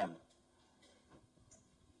of Sudan.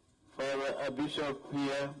 For a bishop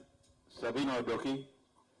here, Sabino Doki,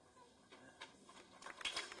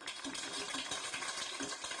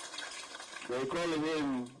 they call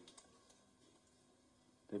him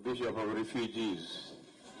the Bishop of Refugees.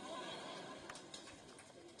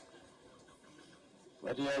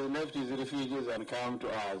 But he has left his refugees and come to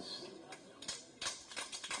us.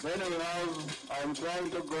 Then we have, I'm trying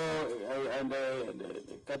to go and the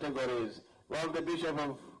categories. We have the Bishop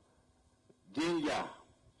of Jinja,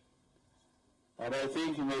 and I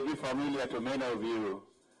think he may be familiar to many of you,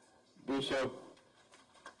 Bishop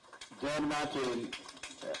John Martin,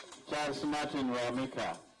 Charles Martin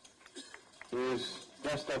Wamika, who is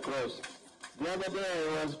just across. The other day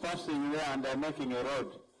I was passing there and I'm making a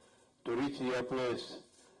road to reach your place.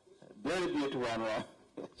 Very beautiful one,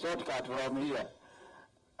 shortcut from here.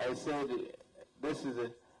 I said, this is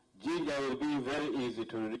a Jinja will be very easy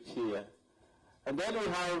to reach here. And then we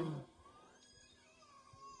have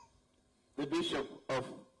the Bishop of,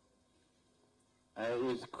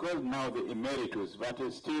 is called now the Emeritus, but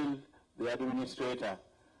is still the administrator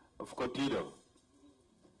of Cathedral.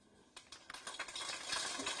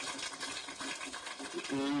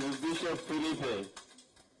 He is Bishop Felipe.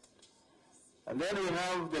 And then we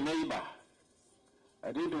have the neighbor.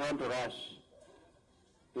 I didn't want to rush.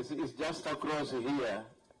 It's just across here.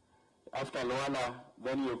 After Luala,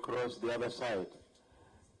 then you cross the other side.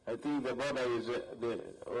 I think the border is the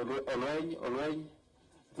Olweny.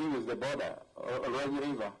 I think it's the border, Olweny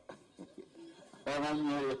River.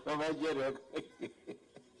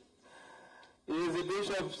 He is the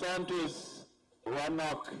Bishop Santos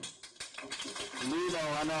Wanok, Lira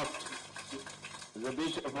Wanok, the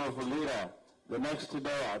Bishop of Lira, the next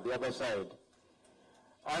door, the other side.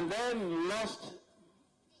 And then last,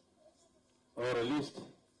 or least,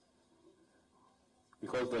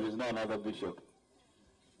 because there is no another bishop.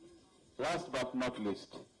 Last but not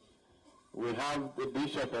least, we have the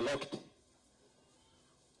bishop-elect.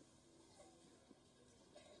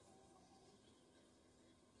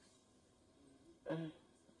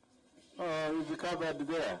 Oh, it's covered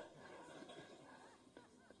there.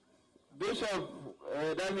 Bishop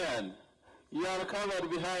Damian, you are covered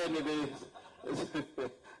behind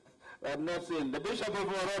the, I'm not seen. The Bishop of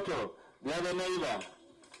Moroto, the other neighbor.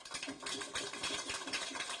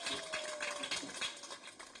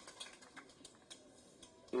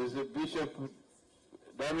 Is the Bishop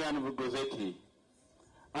Damian Bugozetti.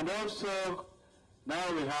 And also, now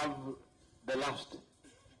we have the last,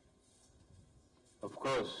 of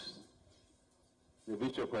course, the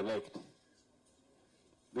Bishop-elect,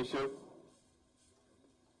 Bishop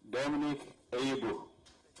Dominic Eibu.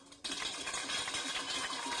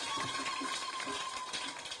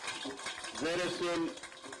 Very soon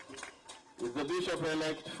is the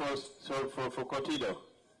Bishop-elect for Cathedral.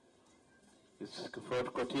 It's for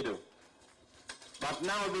Cathedral. But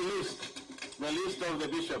now the list of the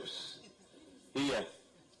bishops here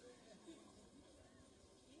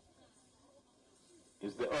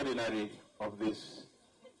is the ordinary of this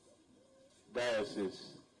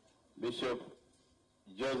diocese, Bishop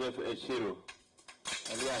Joseph Eciru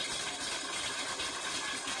Oliach.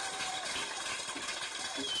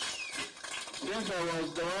 Since I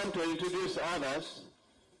was the one to introduce others,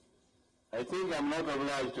 I think I'm not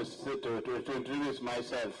obliged to introduce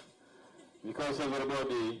myself, because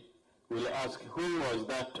everybody will ask, who was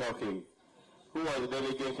that talking? Who was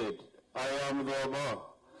delegated? I am the Obbo.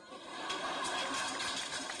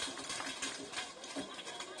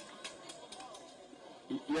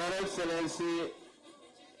 Your Excellency,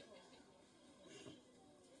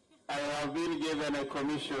 I have been given a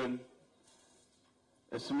commission,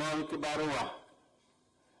 a small kibarua,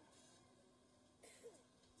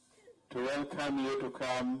 to welcome you to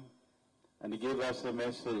come and give us a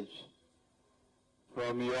message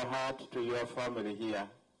from your heart to your family here.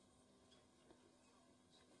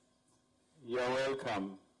 You're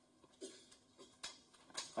welcome,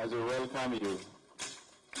 as we welcome you.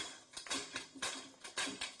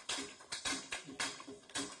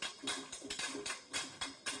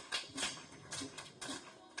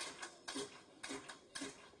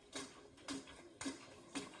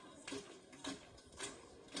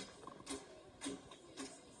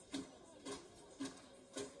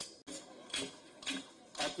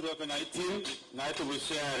 Katuro pe 19 na ito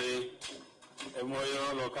bushare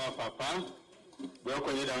emoyo loka papa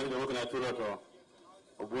boko ni dawo boko na turo to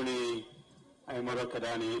obuni ay maro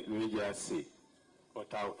kadani Luigi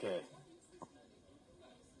otauke.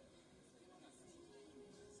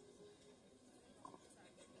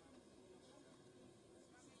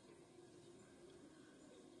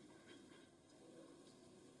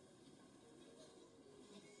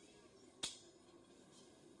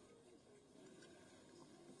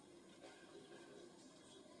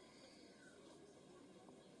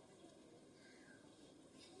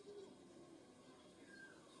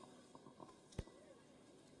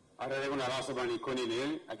 Ara una raso bani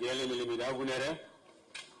konile agele milimida gunere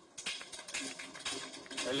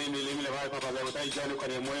ele milimile vai papa da utai jalo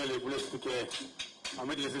kare moyo le bulo stuke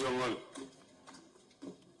amedi lesi bangol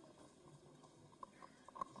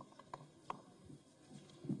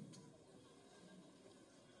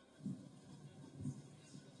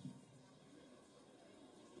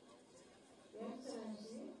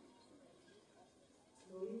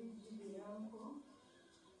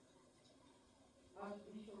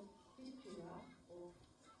Archbishop of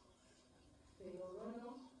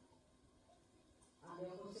Tororo and the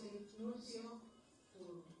Apostolic Nuncio to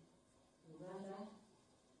Uganda,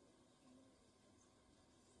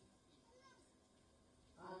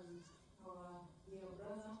 and our dear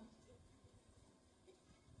brother,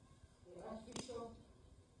 the Archbishop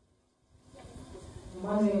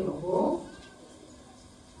Emmanuel Obbo,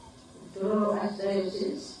 Tororo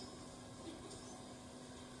Archdiocese.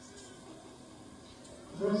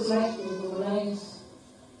 I'd also like to recognize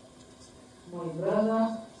my brother,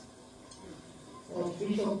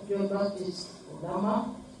 Archbishop John Baptist Odama.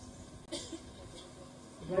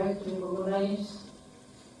 I'd like to recognize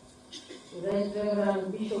the Right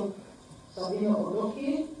Reverend Bishop Sabino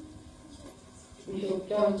Odoki, Bishop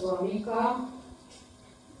Charles Wamika,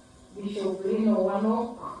 Bishop Lino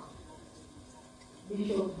Wanok,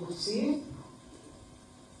 Bishop Busi,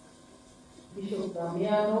 Bishop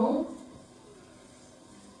Damiano,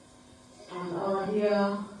 and our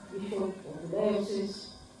dear Bishop of the Diocese,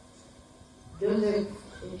 Joseph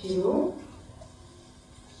Eciru,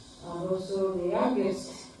 and also the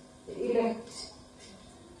youngest, the elect,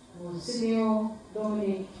 Monsignor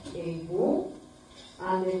Dominic Ebu,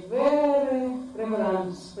 and the very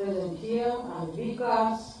reverends present here, and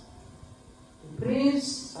vicars, the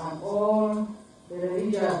priests, and all the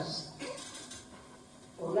religious.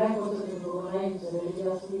 I would like also to recognize the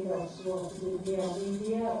religious leaders who are sitting here in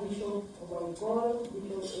India, Bishop Obbo,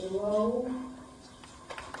 Bishop Ewau,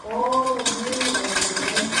 all of you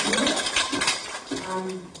and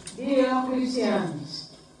dear Christians,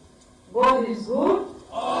 God is good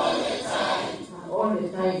all the time. And all the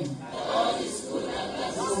time. And God is good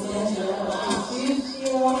and there are PCs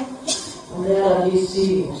here, and there are DC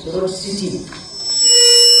of Soroti City.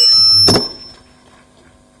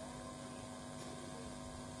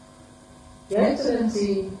 Your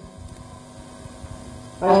Excellency,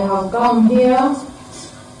 I have come here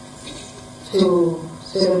to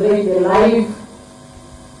celebrate the life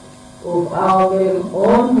of our very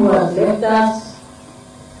own who has left us,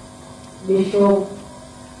 Bishop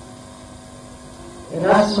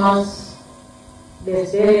Erasmus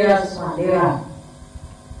Desterius Mandela,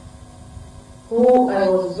 who I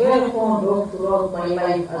was very fond of throughout my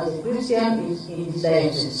life as a Christian in his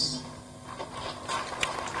diocese.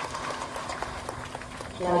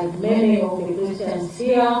 Like many of the Christians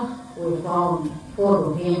here, we found fond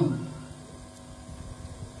of him.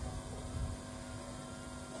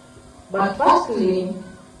 But firstly,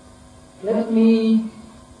 let me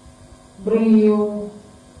bring you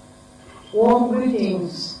warm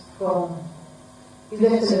greetings from His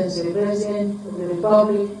Excellency the President of the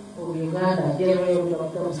Republic of Uganda, General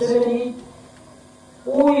Dr. Museveni,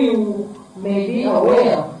 who you may be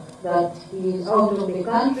aware that he is out of the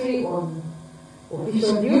country on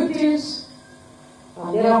official duties,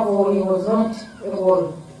 and therefore he was not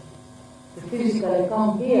able to physically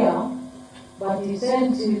come here, but he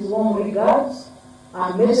sent his warm regards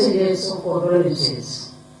and messages of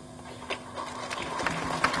condolences.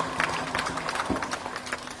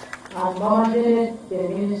 And Mama Janet, the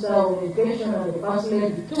Minister of Education and the First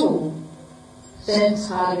Lady too, sends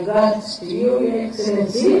her regards to you, Your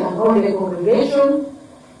Excellency, and all the congregation,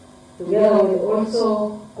 together with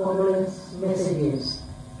also condolence messages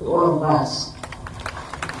to all of us.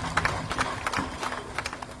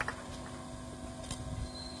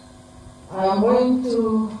 I am going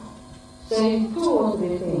to say 2 or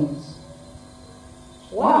 3 things.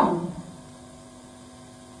 One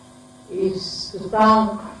is to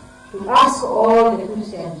ask all the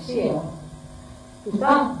Christians here to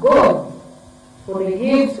thank God for the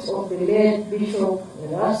gift of the late Bishop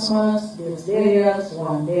Erasmus E.D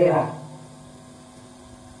Wandera.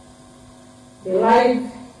 The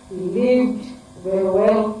life he lived very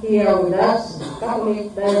well here with us in the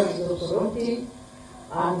Catholic Diocese of Soroti,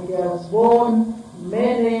 and it has borne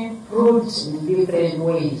many fruits in different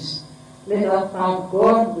ways. Let us thank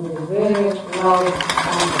God with a very loud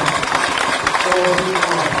hand for his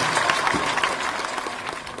life.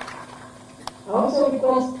 I also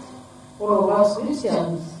request all of us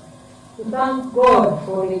Christians to thank God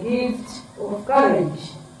for the gift of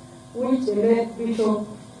courage which the late Bishop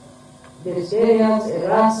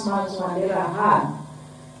Erasmus Wandera had,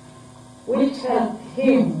 which helped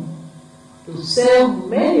him to save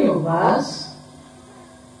many of us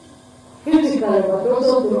physically but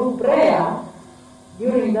also through prayer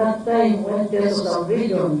during that time when Texas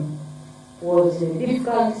region was in a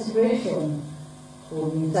difficult situation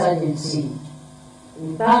for the insurgency.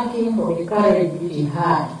 We thank him for the courage which he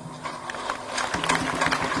had.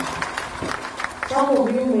 Some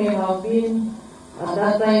of you may have been at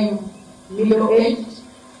that time middle-aged,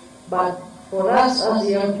 but for us as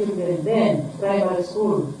young children then, primary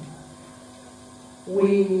school,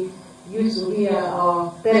 we used to hear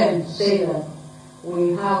our parents say that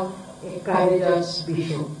we have a courageous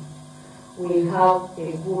bishop, we have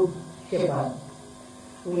a good shepherd,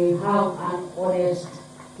 we have an honest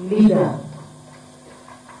leader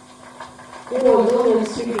who was always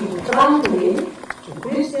speaking frankly to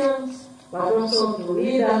Christians, but also to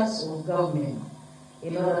leaders of government,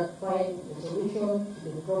 in order to find a solution to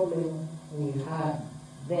the problem we had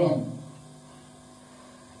then.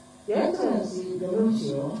 Your Excellency, the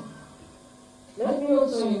Nuncio, let me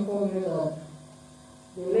also inform you that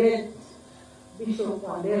the late Bishop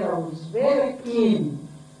Wandera was very keen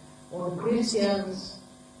on Christians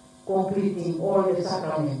completing all the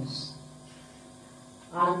sacraments,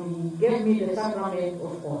 and he gave me the sacrament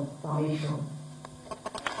of confirmation.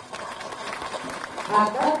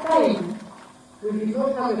 At that time, we did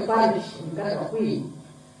not have a parish in Cathedral,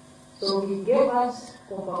 so he gave us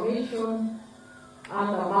confirmation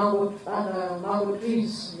under mango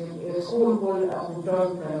trees in a school called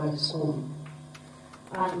Abudon Primary School.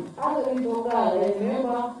 And as a little girl, I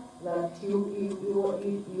remember that he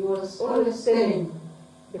was always telling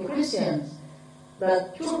the Christians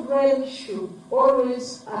that children should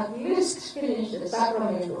always at least finish the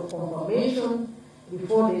sacrament of confirmation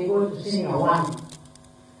before they go to senior one.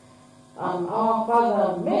 And our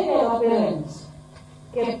father, many of our parents,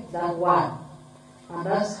 kept that one. And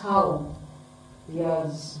that's how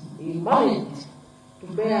he managed to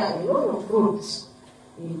bear a lot of fruits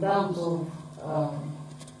in terms of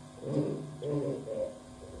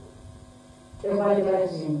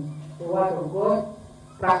evangelizing the Word of God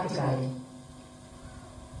practically.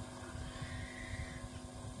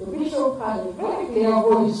 The bishop had a very clear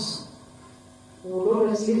voice. We would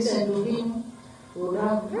always listen to him. We would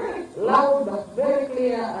have very loud but very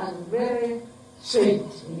clear and very straight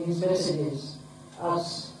in his messages,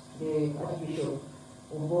 as the Archbishop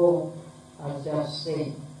Obbo has just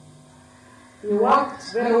said. He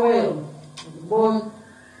worked very well with both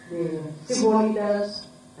the civil leaders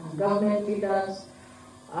and government leaders,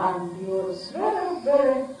 and he was very,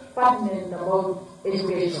 very passionate about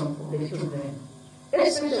education of the children,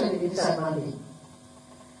 especially the disadvantaged.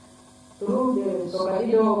 Through the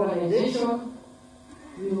Soroti organization,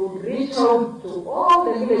 we would reach out to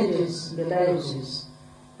all the villages in the diocese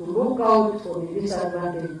to look out for the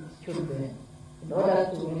disadvantaged children in order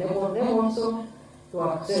to enable them also to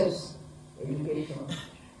access education.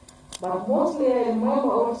 But mostly I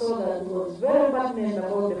remember also that he was very passionate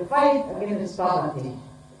about the fight against poverty.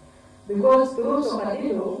 Because through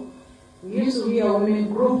Soroti, we used to hear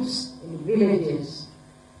women groups in villages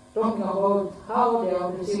talking about how they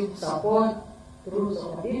have received support through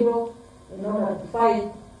Soroti in order to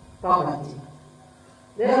fight poverty.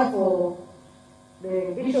 Therefore,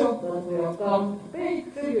 the bishop that we have come to pay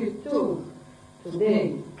tribute to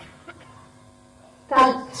today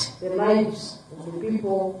touched the lives of the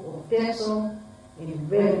people of Texas in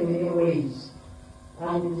very many ways.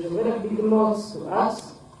 And it is a very big loss to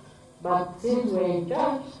us, but since we're in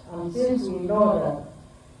church and since we know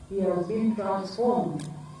that he has been transformed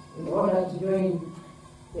in order to join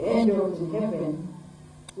the angels in heaven,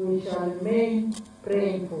 we shall remain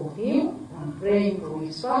praying for him and praying for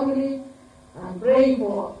his family and praying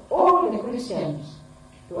for all the Christians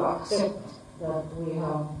to accept that we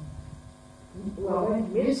are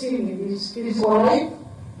going to miss him in this physical life,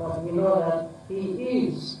 but we know that he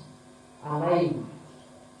is alive.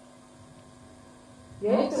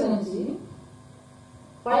 Your Excellency,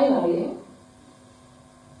 finally,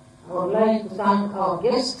 I would like to thank our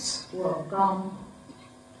our guests who have come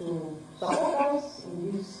to support us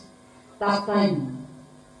in this tough time.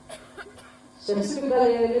 Specifically,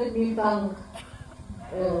 let me thank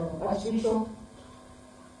Archbishop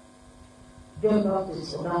John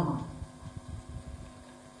Baptist Odama.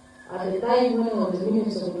 At the time when I was the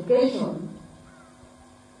Minister of Education,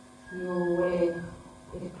 you were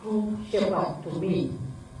a true shepherd to me.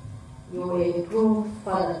 You were a true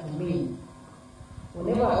father to me.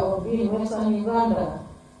 Whenever I would be in Western Uganda,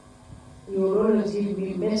 you would always give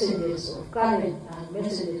me messages of courage and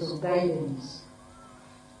messages of guidance.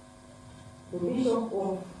 The Bishop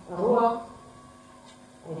of Arua,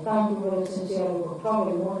 I thank you very sincerely for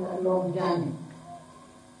traveling on that long journey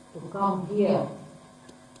to come here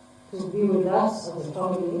to be with us as a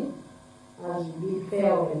family as we bid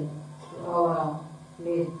farewell to our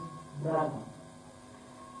late brother.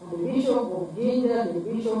 And the Bishop of Jinja, the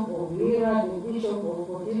Bishop of Lira, the Bishop of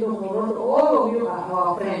Toronto, all of you are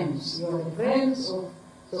our friends. You are the friends of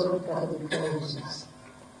Soroti Catholic Diocese.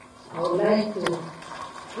 I would like to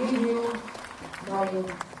give you my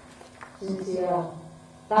sincere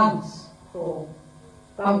thanks for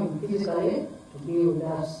coming physically to be with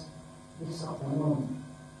us this afternoon.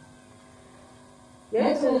 Your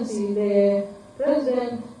Excellency, the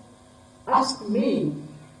President asked me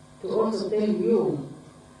to also tell you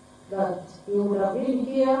that you would have been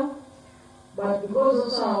here, but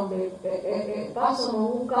because also I'm a person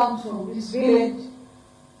who comes from this village,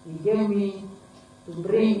 he gave me to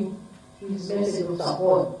bring his message of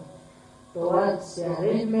support towards the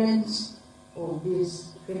arrangements of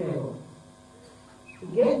this funeral. He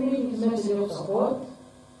gave me his message of support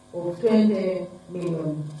of 20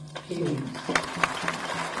 million shillings.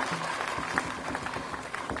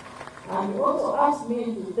 And he also asked me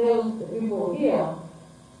to tell the people here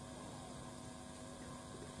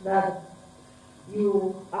that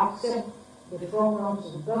you accept the programs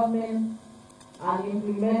of government and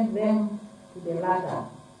implement them to the latter.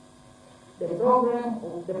 The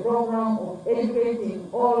program of educating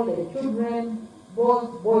all the children,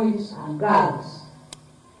 both boys and girls.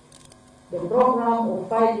 The program of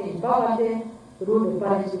fighting poverty through the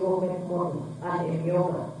parish development model and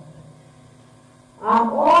yoga. And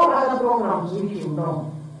all other programs which you know.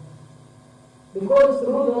 Because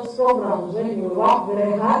through those programs, when you work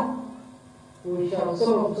very hard, we shall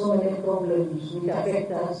solve so many problems which affect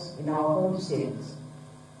us in our home states.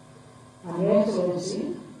 And Your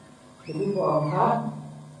Excellency, the people have heard,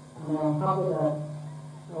 and I am happy that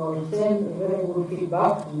I will send a very good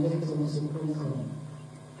feedback to His Excellency President.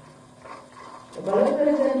 But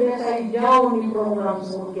President, I down programs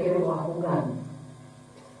who carry Wakugan.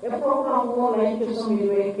 A program more like some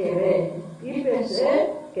way carry, if I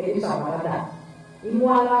say, carry Sabarada,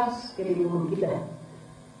 Imualas, carry Mukida.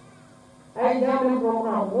 I down a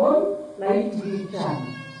program one like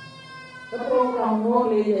G-Chan. A program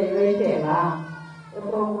more like a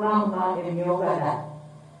program na Emyogada.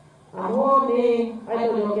 And one day, I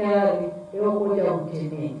don't carry a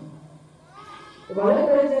Okoja. Kalau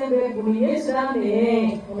Presiden Bunyisan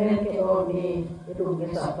ni, mereka orang itu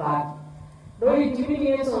mengesah pak. Doi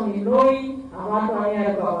timingnya soni noi, amat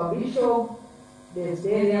ayah Bapak Bishop,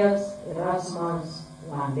 Desderias Erasmus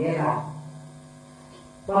Wandera.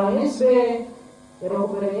 Paling sebe,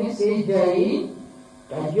 eropernya sejai,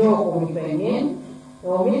 kajo kami pengen,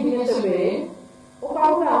 kami punya sebe,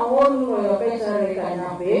 kalau orang loya pencari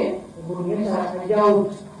kaya pe, Bunyisan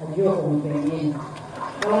jauh, kajo kami pengen.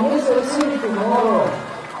 Kalau see tomorrow.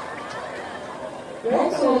 Your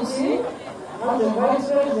Excellency, as the Vice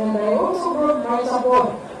President, I also brought my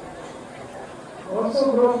support. I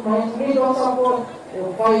also brought my legal support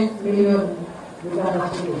of 5 million Uganda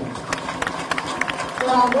shillings. So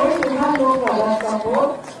I'm going to hand over that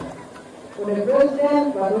support to the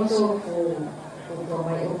President, but also for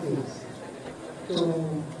my office, to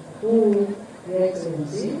who Your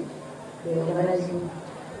Excellency, the organizing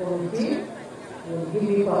committee, will give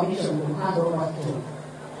me permission to hand over to.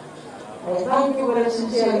 I thank you very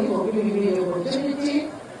sincerely for giving me the opportunity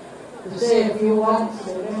to say a few words to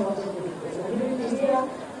the members of the community here,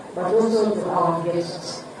 but also to our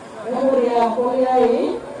guests.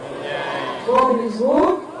 God is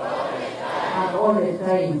good and all the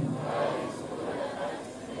time.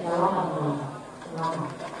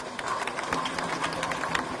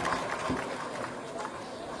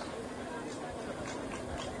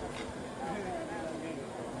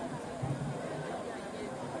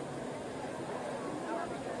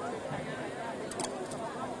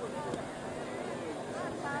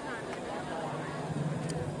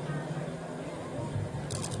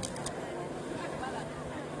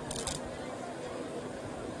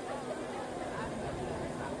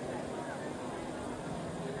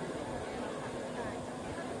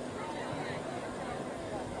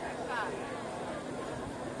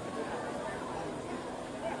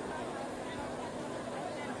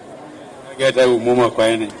 Get a muma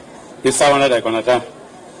coin. It's someone that I can attack.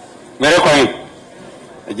 Very coin.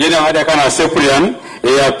 Jina hada kana Cyprian,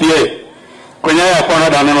 appear. Kunya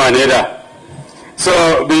upon Maneda. So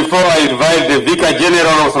before I invite the Vicar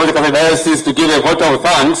General of Soroti Catholic Diocese to give a vote of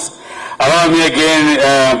thanks, allow me again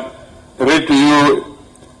read to you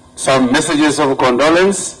some messages of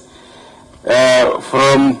condolence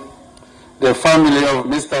from the family of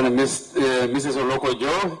Mr. and Mrs. Oloko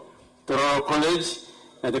Joe, Tororo College,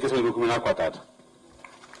 and the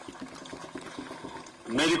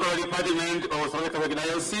Medical Department of Soroti Catholic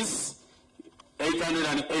Diocese,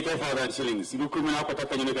 880,000 shillings.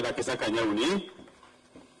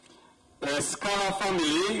 Scala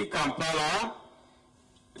family, Kampala,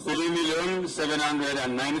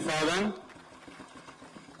 3,709,000.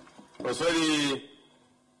 Osori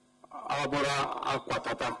Abora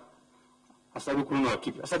Aquatata. Asadukunu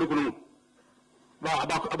Akip. Asadukunu.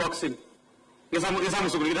 Aboxing. Yes, I'm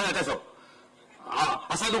Sugri.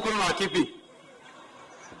 Asadukunu Akipi.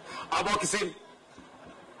 Aboxing.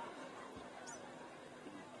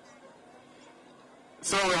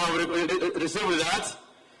 So we have received that.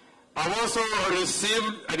 I've also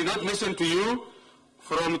received, I did not mention to you,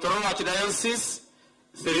 from Tororo Archdiocese,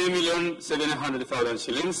 3,700,000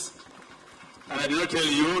 shillings. And I did not tell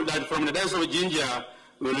you that from the Diocese of Jinja,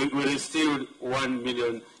 we received 1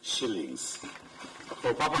 million shillings.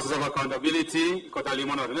 For purposes of accountability,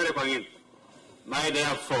 I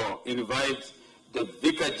therefore invite the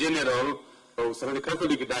Vicar General of Soroti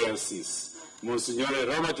Catholic Diocese, Monsignor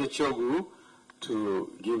Robert Chogu, to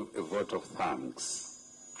give a vote of thanks.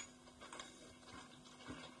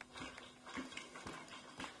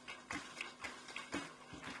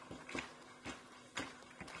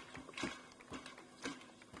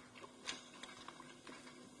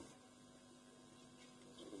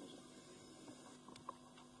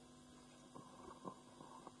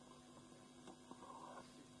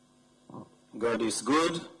 God is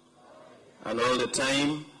good, and all the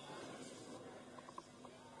time.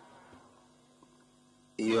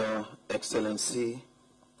 Your Excellency,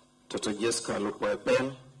 Dr. Jessica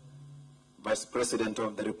Lukwepel, Vice President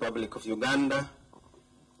of the Republic of Uganda,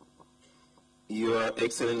 Your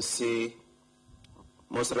Excellency,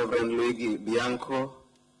 Most Reverend Luigi Bianco,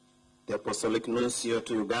 the Apostolic Nuncio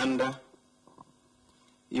to Uganda,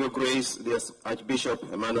 Your Grace, the Archbishop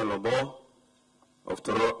Emmanuel Obbo of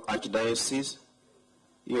Tororo Archdiocese,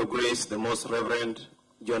 Your Grace, the Most Reverend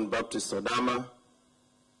John Baptist Odama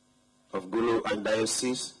of Gulu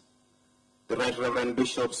Archdiocese, the Right Reverend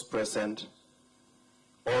Bishops present,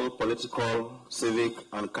 all political, civic,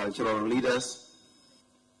 and cultural leaders,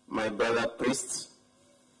 my brother priests,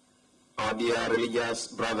 our dear religious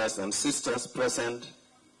brothers and sisters present,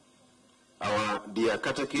 our dear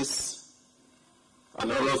catechists,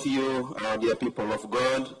 and all of you, our dear people of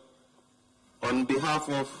God, on behalf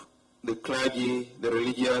of the clergy, the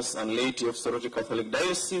religious, and laity of Soroti Catholic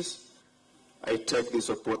Diocese, I take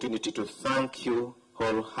this opportunity to thank you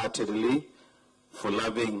wholeheartedly for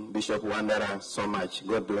loving Bishop Wandera so much.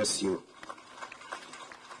 God bless you.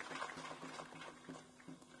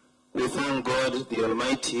 We thank God, the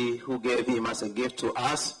Almighty, who gave him as a gift to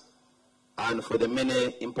us, and for the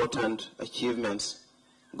many important achievements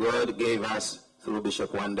God gave us through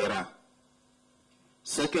Bishop Wandera.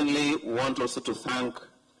 Secondly, we want also to thank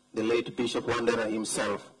the late Bishop Wandera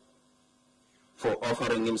himself for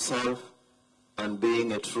offering himself and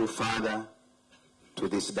being a true father to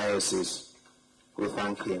this diocese. We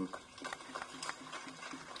thank him.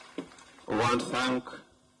 We want to thank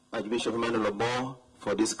Archbishop Emmanuel Obbo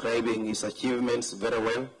for describing his achievements very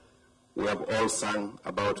well. We have all sung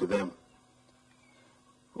about them.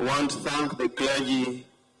 We want to thank the clergy,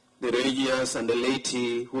 the religious, and the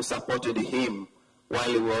laity who supported him while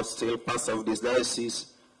he was still pastor of this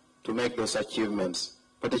diocese to make those achievements.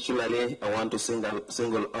 Particularly, I want to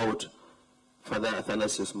single out Father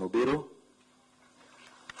Athanasius Mubiru,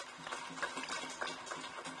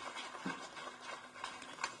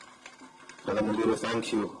 Father Mubiru,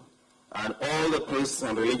 thank you. And all the priests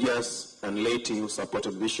and religious and laity who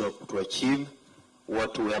supported Bishop to achieve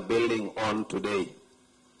what we are building on today.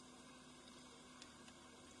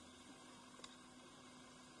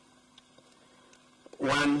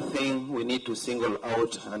 One thing we need to single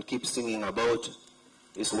out and keep singing about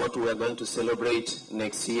is what we are going to celebrate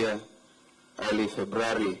next year, early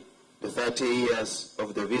February, the 30 years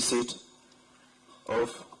of the visit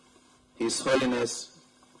of His Holiness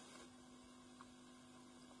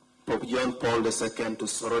Pope John Paul II to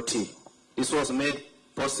Soroti. This was made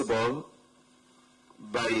possible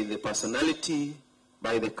by the personality,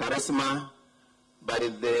 by the charisma, by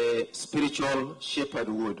the spiritual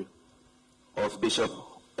shepherdhood of Bishop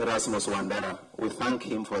Erasmus Wandera. We thank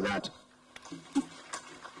him for that.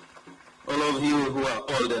 All of you who are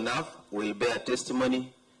old enough will bear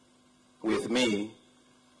testimony with me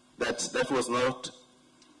that that was not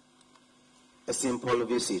a simple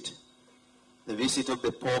visit. The visit of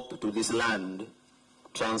the Pope to this land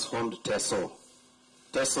transformed Teso.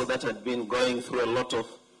 Teso that had been going through a lot of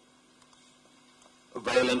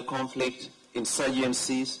violent conflict,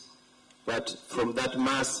 insurgencies, but from that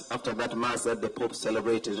mass, after that mass that the Pope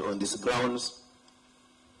celebrated on these grounds,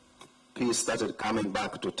 peace started coming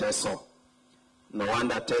back to Teso. No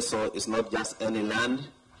wonder Teso is not just any land.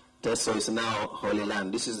 Teso is now Holy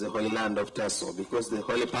Land. This is the Holy Land of Teso because the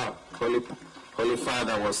Holy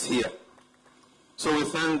Father was here. So we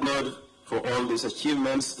thank God for all these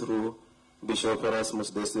achievements through Bishop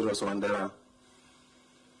Erasmus Desiros Wandera.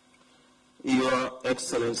 Your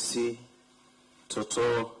Excellency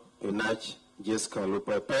Tororo Archdiocese Jessica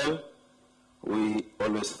Lupepel, we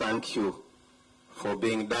always thank you for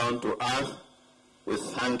being down to earth. We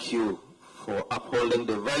thank you for upholding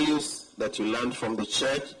the values that you learned from the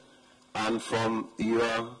church and from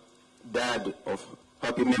your dad of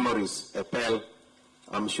happy memories, Epel.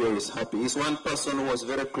 I'm sure he's happy. He's one person who was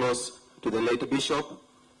very close to the late bishop,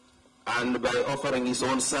 and by offering his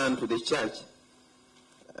own son to the church,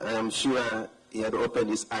 I'm sure he had opened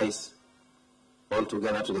his eyes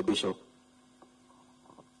altogether to the bishop.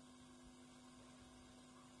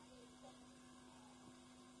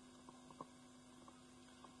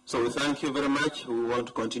 So we thank you very much. We want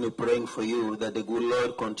to continue praying for you that the good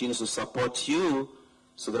Lord continues to support you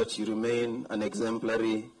so that you remain an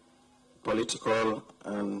exemplary political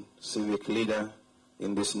and civic leader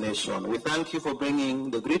in this nation. We thank you for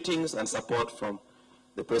bringing the greetings and support from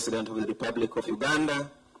the President of the Republic of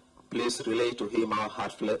Uganda. Please relay to him our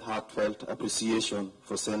heartfelt appreciation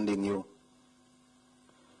for sending you.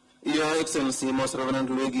 Your Excellency, Most Reverend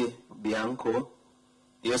Luigi Bianco,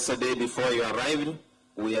 yesterday before you arrived,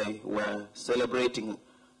 we were celebrating,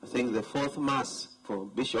 I think, the 4th Mass for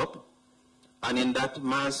Bishop. And in that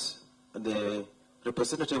Mass, the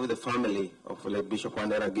representative of the family of late Bishop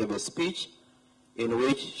Wandera gave a speech in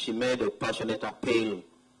which she made a passionate appeal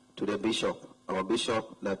to the Bishop, our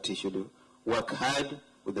Bishop, that he should work hard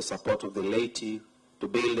with the support of the laity to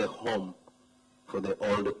build a home for the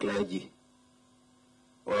old clergy.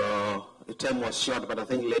 The term was short, but I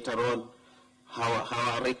think later on,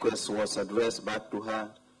 her request was addressed back to her.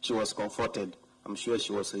 She was comforted. I'm sure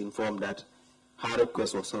she was informed that her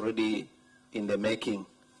request was already in the making.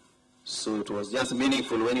 So it was just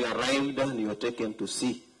meaningful when you arrived and you were taken to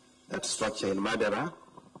see that structure in Madera.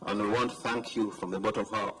 And we want to thank you from the bottom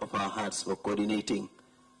of our hearts for coordinating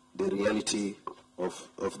the reality of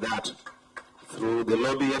that through the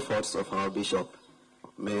lobby efforts of our Bishop.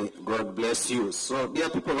 May God bless you. So, dear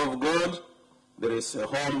people of God, there is a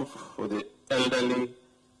home for the elderly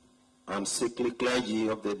and sickly clergy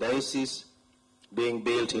of the diocese being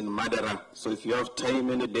built in Madera. So if you have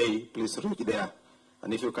time any day, please reach there.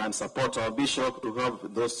 And if you can support our bishop to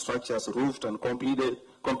have those structures roofed and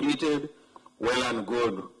completed, well and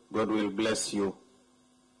good. God will bless you.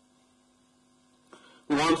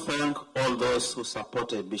 We want to thank all those who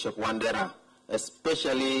supported Bishop Wandera,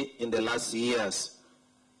 especially in the last years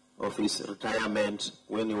of his retirement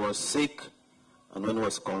when he was sick and when he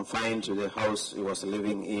was confined to the house he was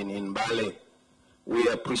living in Mbale. We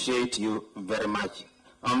appreciate you very much.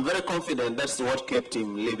 I'm very confident that's what kept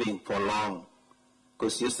him living for long.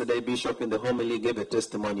 Because yesterday Bishop in the homily gave a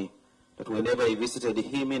testimony that whenever he visited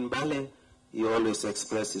him in Mbale, he always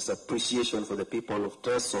expressed his appreciation for the people of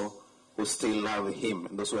Teso who still love him.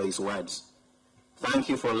 And those were his words. Thank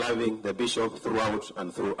you for loving the Bishop throughout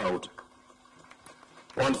and throughout.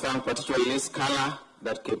 I want to thank particularly Scala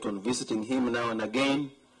that kept on visiting him now and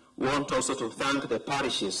again. We want also to thank the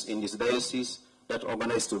parishes in this diocese that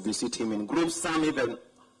organized to visit him in groups. Some even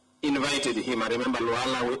invited him. I remember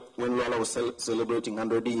Luala, when Luala was celebrating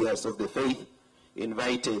 100 years of the faith,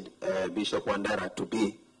 invited Bishop Wandera to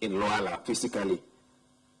be in Luala physically.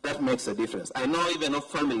 That makes a difference. I know even of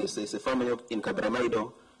families, there's a family in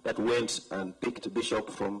Cabramaido that went and picked Bishop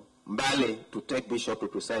from Mbale to take Bishop to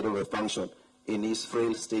preside over a function in his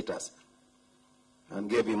frail status and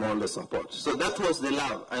gave him all the support. So that was the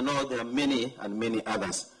love. I know there are many and many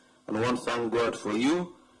others. And I want to thank God for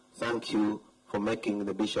you. Thank you for making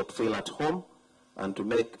the Bishop feel at home and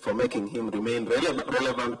for making him remain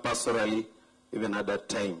relevant pastorally even at that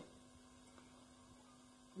time.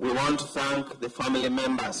 We want to thank the family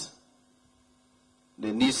members,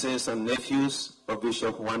 the nieces and nephews of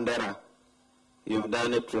Bishop Wandera. You've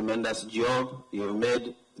done a tremendous job. You've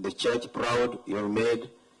made the church proud. You've made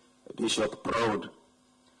Bishop proud.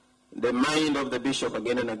 The mind of the bishop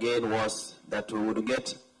again and again was that we would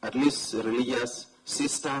get at least a religious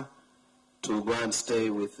sister to go and stay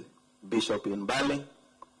with Bishop in Mbale.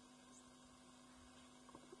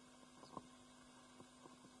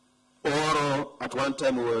 Or at one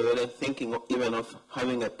time we were really thinking even of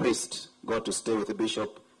having a priest go to stay with the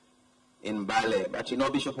bishop in Mbale. But you know,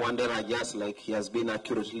 Bishop Wandera, just like he has been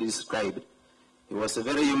accurately described, he was a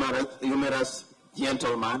very humorous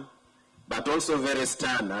gentleman, but also very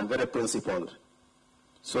stern and very principled.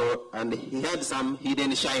 So, and he had some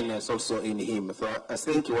hidden shyness also in him. So I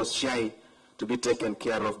think he was shy to be taken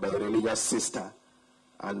care of by a religious sister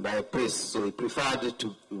and by a priest. So he preferred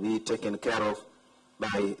to be taken care of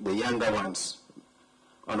by the younger ones.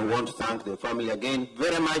 And we want to thank the family again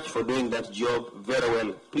very much for doing that job very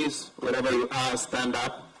well. Please, wherever you are, stand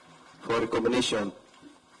up for recognition.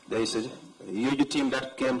 There is a huge team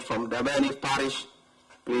that came from Dabani Parish.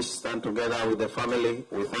 Please stand together with the family.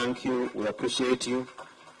 We thank you. We appreciate you.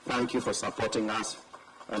 Thank you for supporting us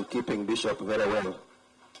and keeping Bishop very well.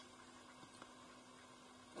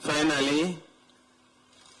 Finally,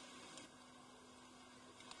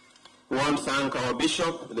 we want to thank our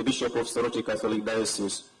bishop, the Bishop of Soroti Catholic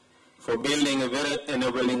Diocese, for building a very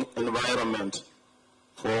enabling environment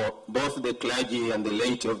for both the clergy and the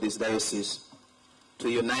laity of this diocese to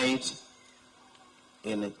unite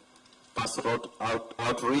in pastoral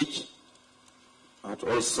outreach, and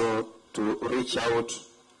also to reach out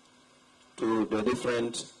to the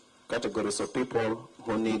different categories of people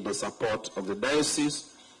who need the support of the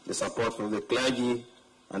diocese, the support from the clergy,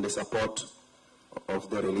 and the support of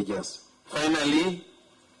the religious. Finally,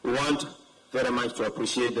 we want very much to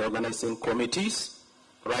appreciate the organizing committees,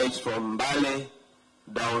 right from Mbale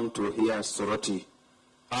down to here, Soroti.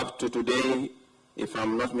 Up to today, if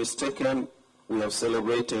I'm not mistaken, we have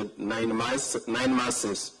celebrated 9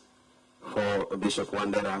 masses for Bishop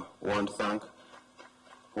Wandera. We want to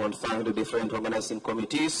thank the different organizing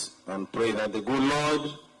committees and pray that the good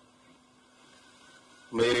Lord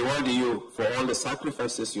may reward you for all the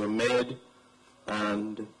sacrifices you made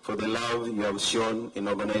and for the love you have shown in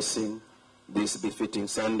organizing this befitting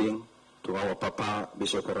sending to our Papa,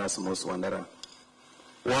 Bishop Erasmus Wandera.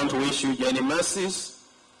 We want to wish you many mercies,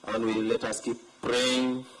 and we let us keep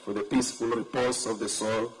praying for the peaceful repose of the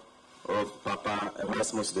soul of Papa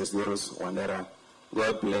Erasmus Desiderius Wandera.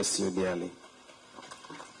 God bless you dearly.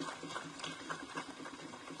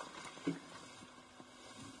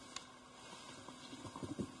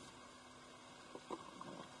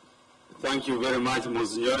 Thank you very much,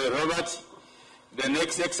 Monsignor Robert. The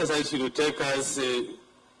next exercise will take us a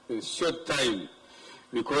short time,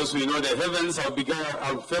 because we know the heavens have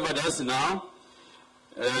favored us now,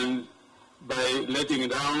 and by letting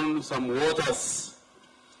down some waters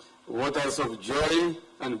of joy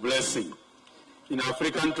and blessing. In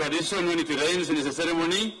African tradition, when it rains in a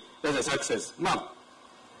ceremony, that's a success. Now,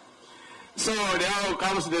 so now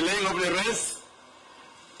comes the laying of the wreath.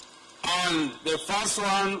 And the first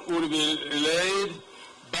one will be laid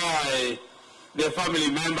by the family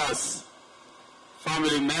members.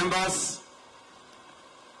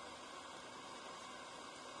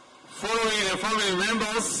 Following the family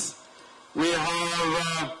members, we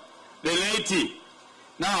have the laity.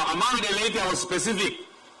 Now, among the laity, I was specific.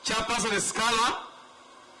 Chairperson Scala,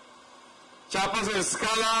 chairman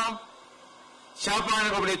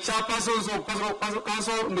of the chairpersons of Pastoral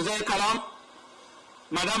Council, Mzee Kalam,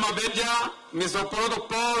 Madame Abedja, Mr. Proto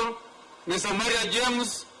Paul, Mr. Maria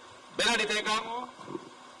James, Benedict Egamo,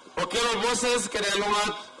 Okelo Bosses,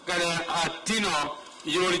 Kedelonga, Tino,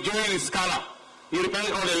 you will join Scala. You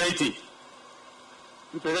represent all the laity.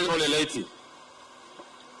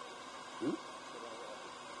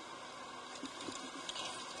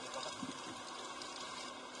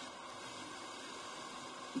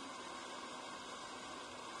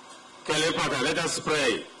 Let us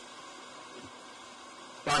pray.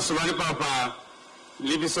 Pasumani Papa,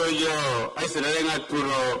 Libisoyo, I said,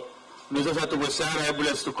 Turo, Nusa to Bushara,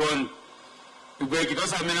 blessed to con. You break it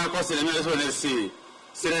also, I mean, I cost in the middle of the sea.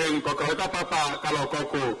 Sitting Cococa Papa,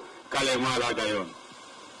 Kalokoko, Kalemala Gayon.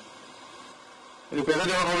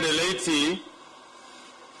 Representative of the laity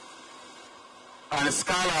and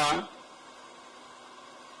Scala,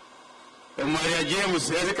 Maria James,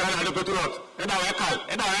 Ezekiel, and Petrot, and our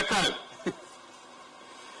Ekal.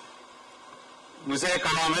 Muse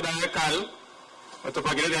Kalame da Ekal, to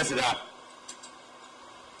Pagre Sida.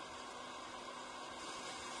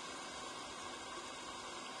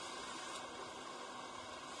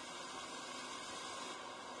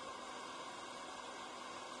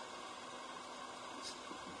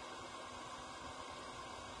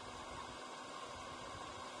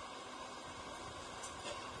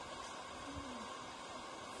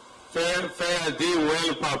 Fare thee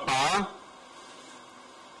well, Papa.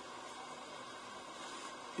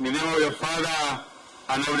 In the name of the Father,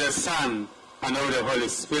 and of the Son, and of the Holy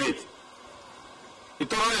Spirit. We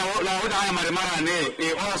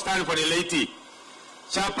all stand for the laity.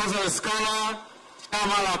 Chairperson of the Scholar,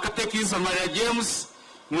 Chairman of Catechist of Maria James,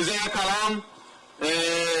 Musea Kalam,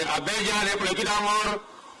 Abeja, Repolokid Amor,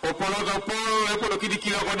 Opolotopol, Repolokid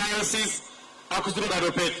Kiloko Diocese, Akusturu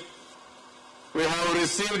Gadopet. We have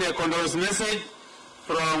received a condolence message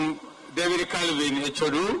from David Calvin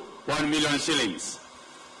Echodu, 1 million shillings.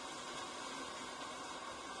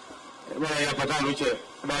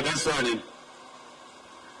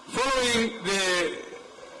 Following the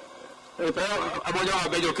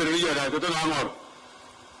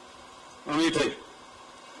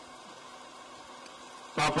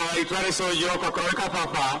Papa, itware so yo kokoreka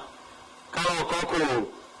Papa, kalo koku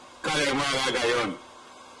kale mara gayon.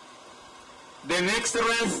 The next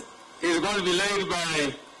rest is going to be led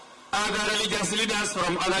by other religious leaders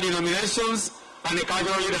from other denominations and the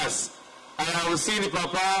cultural leaders. I have seen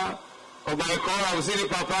Papa Obaiko, I have seen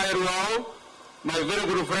Papa Eruao, my very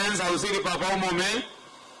good friends, I have seen Papa Omome,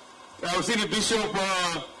 I have seen Bishop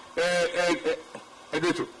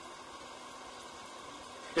Edetu.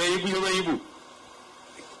 Ibu.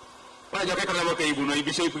 Why you can't Ibu? No,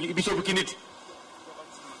 Bishop Kinit.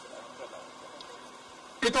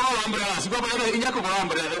 Ito all umbrellas.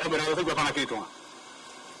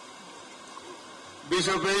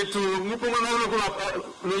 Bishop Edetu,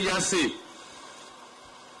 Nuyasi.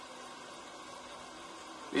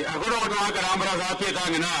 I go to umbrellas. I pay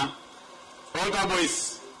now. All the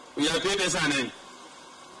boys, we are paid as an.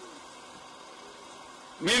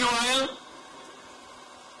 Meanwhile,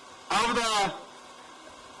 after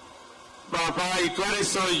Papa itware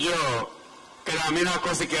soyo keramina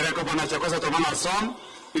kosi kereko pana chakosa tomana som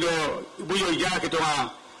ilo buyo yake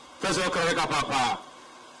toma feso kereka Papa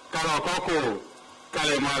kala koko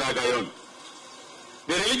kale mara gayon.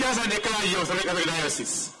 The religious and the clergy of Soroti Catholic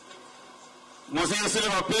Diocese. Monsignor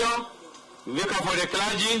Silva Pio, Vicar for the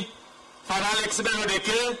clergy, Father Alex Beno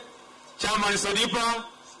Deke, Chairman Sodipa,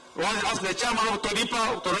 ask the Chairman of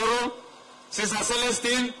Tororo, Tororo, Sister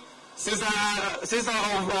Celestine, Sister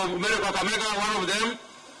of Miracle Kamega, one of them,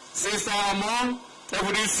 Sister Amon,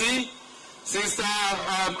 FDC, Sister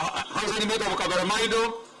House Animator of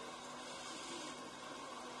Cabaramaido,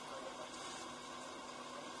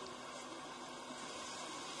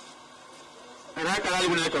 and I can't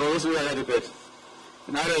even like a rose we are at the pet.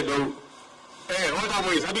 And I don't know. Hey, what are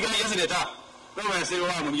we? I began yesterday. No one said, oh,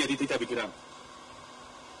 I'm going to get it.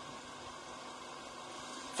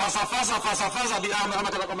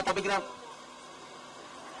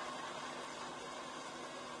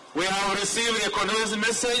 We have received a condolence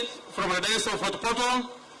message from the Diocese of Fort Portal,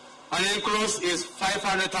 and enclosed is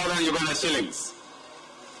 500,000 Uganda shillings.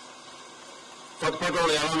 Fort Portal,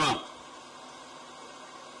 Yalama.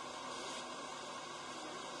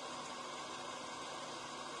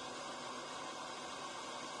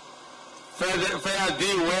 Fare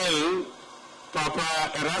thee well,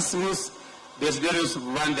 Papa Erasmus Desiderius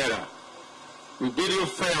Wandera. We bid you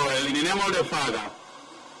farewell in the name of the Father,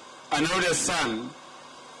 and of the Son,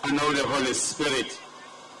 and of the Holy Spirit.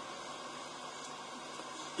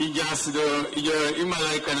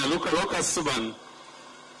 Imalaika na Luka Suban,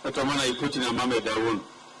 Atomana Iputina Mame Dawun.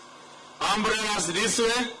 Umbrellas this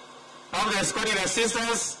way, after escorting the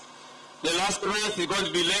sisters, the last breath is going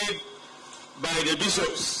to be led by the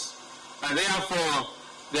bishops, and therefore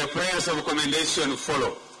the prayers of commendation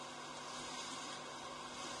follow.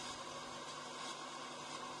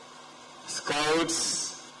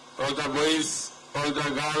 Scouts, older boys, older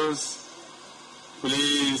girls,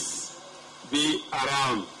 please be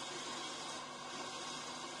around.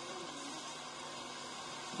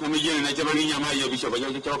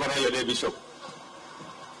 Bishop.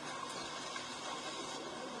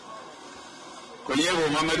 Konyego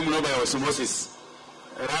Mamadu Munoba osmosis.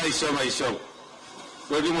 Rai Shoma Ishom.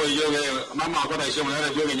 Rodi mo yoga mama akota Ishom na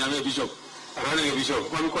yoga nyame bishop. Arana bishop.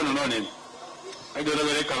 Kwa mikono none. I don't know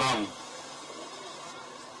where kalam.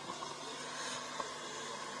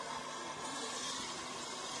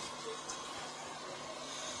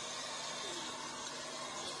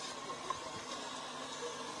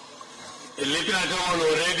 Ilipina tomo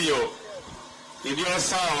radio. Idio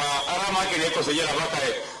sawa arama kineko sejera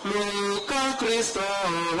bakare. Luka Kristo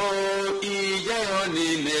ijayo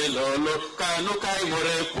nine lolo kanuka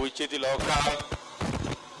imore puchiti loka.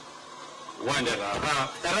 Wandera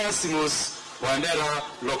Erasmus Wandera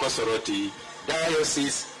Local Soroti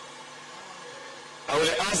Diocese. I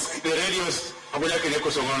will ask the radios Abuja Kineko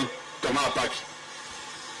Songon to Mapaki.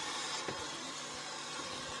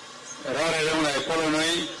 Rore le una polo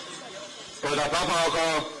noi. Pada papa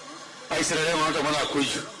ko Israel mo to mala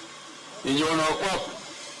kuju. Inyo no ko.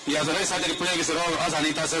 Ya zare sa de punya gisero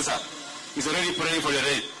asanita sesa. He's already praying for the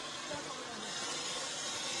rain.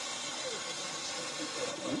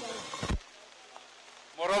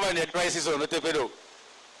 Moroba ni advice so no te pedo.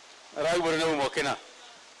 Rai bore no mo kena.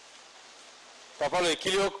 Papa le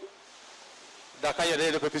kilio da kaya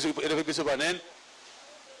de pepisu banen.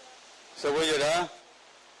 So voy a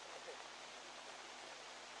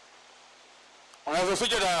unaweza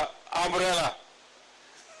suja da umbrella.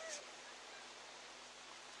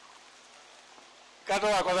 Kato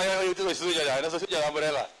wa kwa ya YouTube suja da, unaweza suja da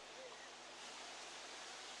umbrella.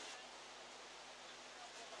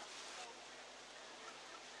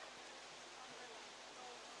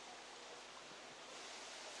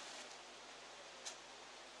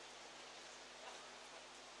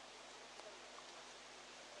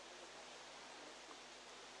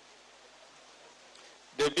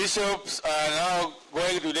 The bishops are now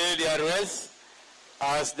going to lay their rest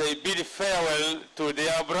as they bid farewell to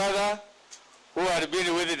their brother who had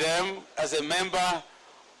been with them as a member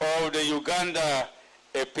of the Uganda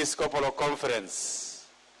Episcopal Conference.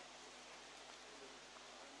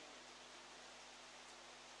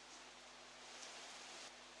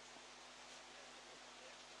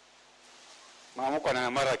 Mama kwa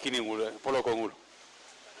na mara kini ngulu polo ko ngulu.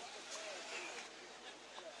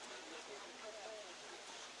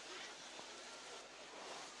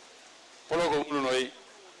 Polo ko ngulu noi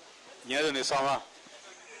nyado ni sama.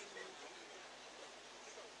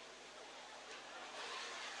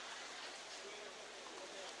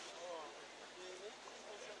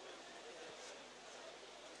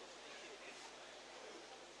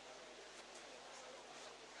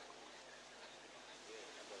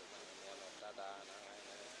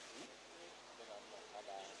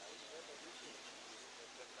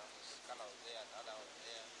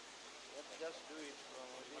 Just do it from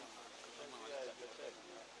within.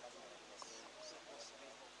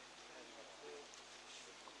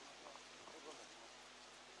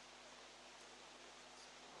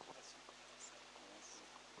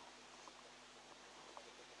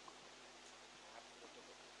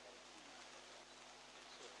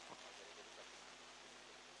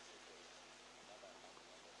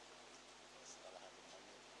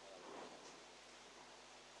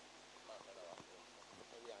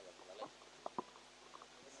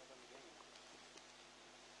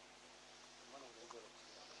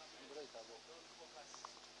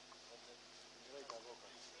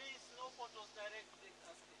 Please, no photos directly.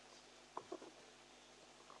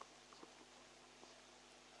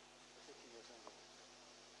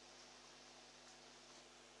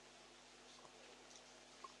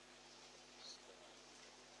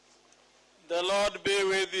 The Lord be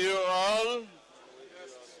with you all.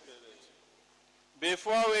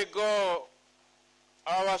 Before we go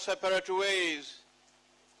our separate ways,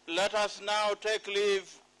 let us now take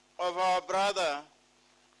leave of our brother.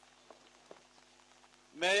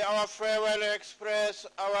 May our farewell express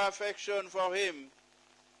our affection for him.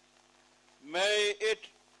 May it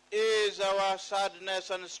ease our sadness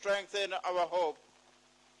and strengthen our hope.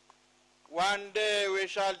 One day we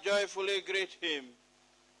shall joyfully greet him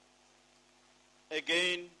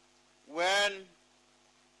again when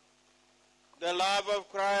the love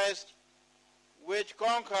of Christ, which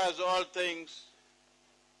conquers all things,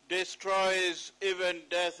 destroys even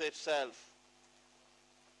death itself.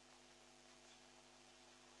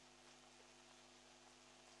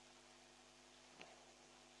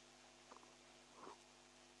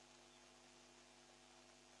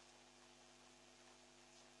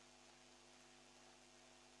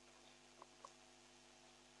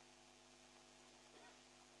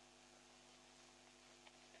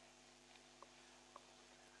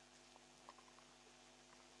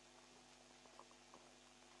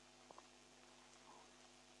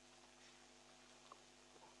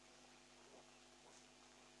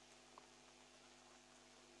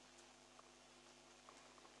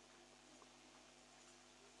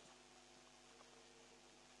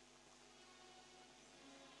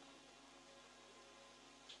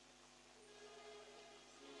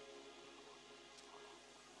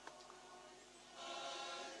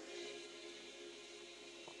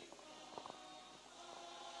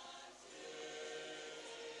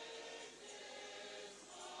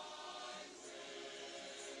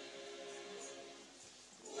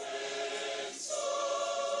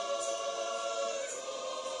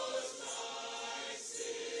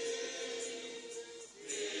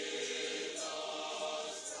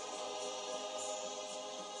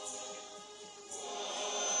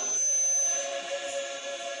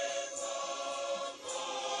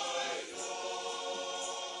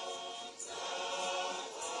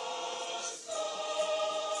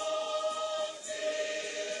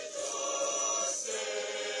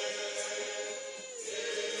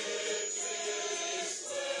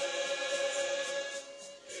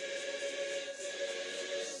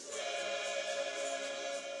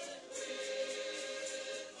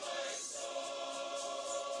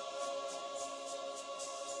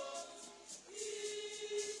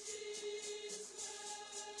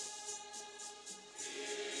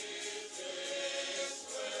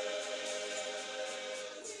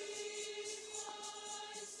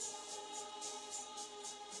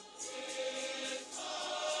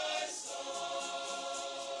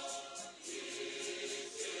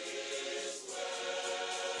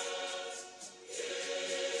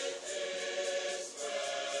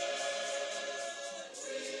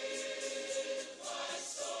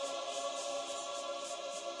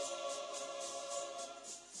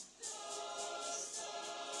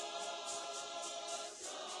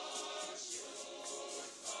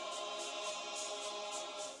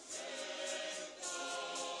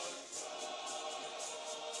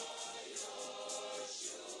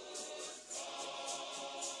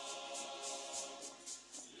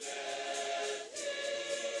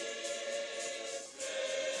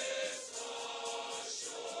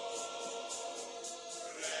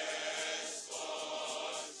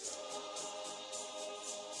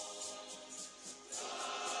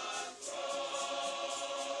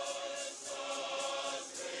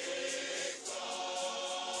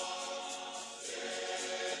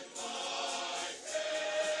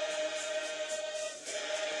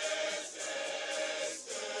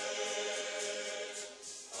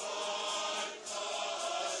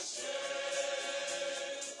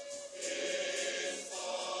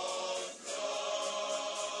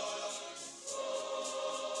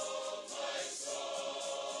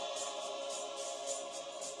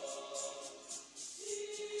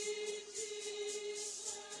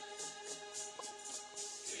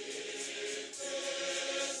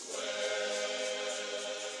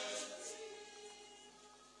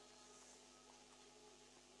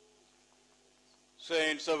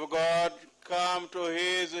 Saints of God, come to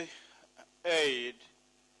his aid.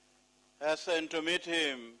 Hasten to meet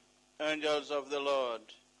him, angels of the Lord.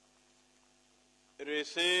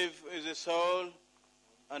 Receive his soul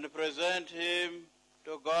and present him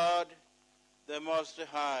to God the Most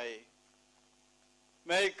High.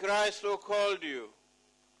 May Christ who called you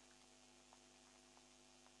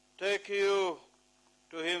take you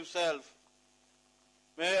to himself.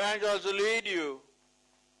 May angels lead you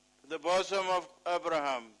to the bosom of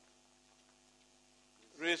Abraham.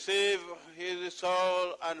 Receive his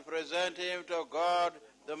soul and present him to God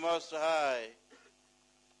the Most High.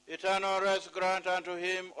 Eternal rest grant unto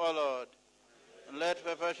him, O Lord, and let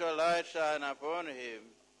perpetual light shine upon him.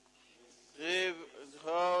 Receive his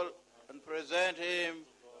soul and present him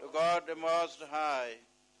to God the Most High.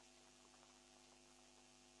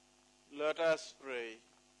 Let us pray.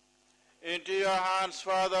 Into your hands,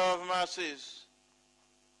 Father of mercies,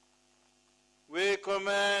 we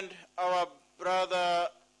commend our brother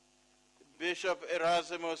Bishop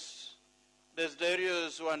Erasmus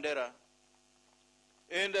Desiderius Wandera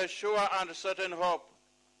in the sure and certain hope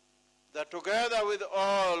that together with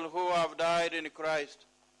all who have died in Christ,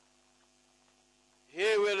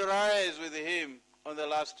 he will rise with him on the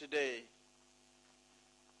last day.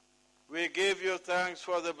 We give you thanks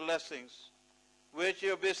for the blessings which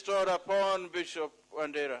you bestowed upon Bishop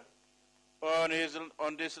Wandera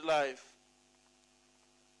on this life.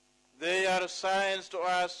 They are signs to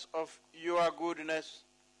us of your goodness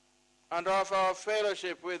and of our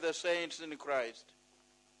fellowship with the saints in Christ.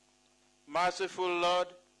 Merciful Lord,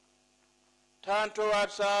 turn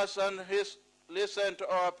towards us and listen to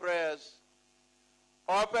our prayers.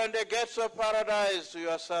 Open the gates of paradise to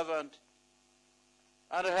your servant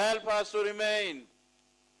and help us to remain,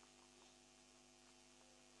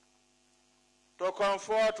 to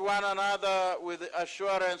comfort one another with the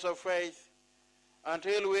assurance of faith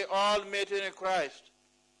until we all meet in Christ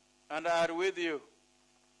and are with you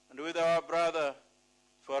and with our brother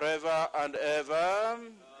forever and ever.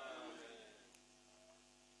 Amen.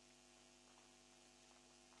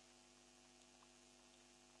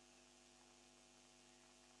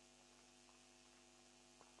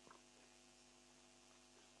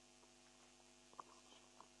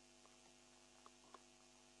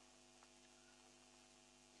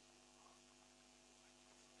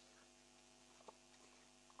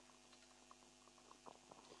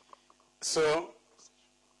 So,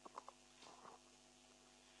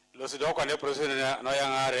 los do kwa ne procedure no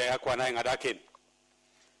yangare akwa na ngadakin.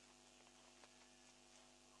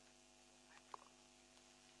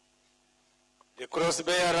 The cross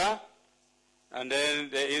bearer, and then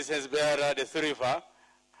the incense bearer, the thurifer,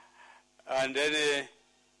 and then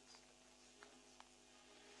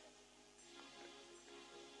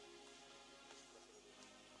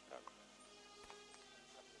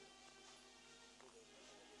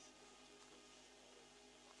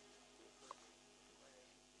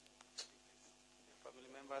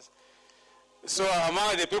so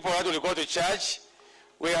among the people that will go to church,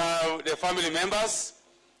 we have the family members,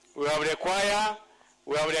 we have the choir,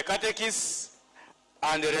 we have the catechists,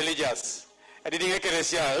 and the religious. I didn't get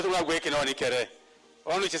this year. That's what we're working on.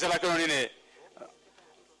 Only just like on in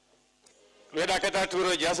we had a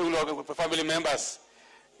tour just family members.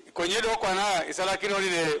 Konyedo kwana isalaki no ni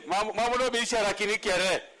mamulo bisha lakini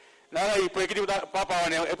kere na ipekiti papa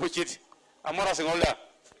wane epuchiti amora singolda.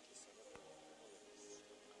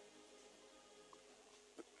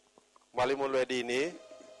 Mwalimu Lwedini,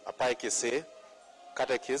 Apaikisi,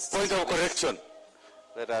 catechist. Point of correction.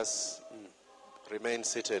 Let us remain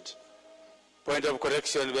seated. Point of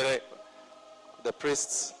correction. The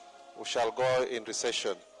priests who shall go in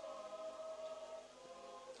recession,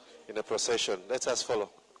 in a procession. Let us follow.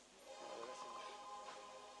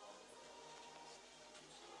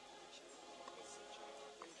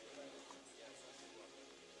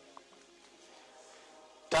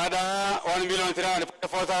 Tada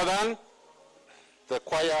 1,304,000. The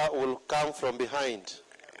choir will come from behind.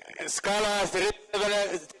 Scala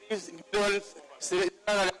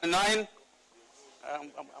 3,900,000.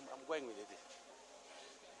 I'm going with it.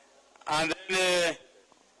 And then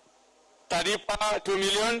Taripa 2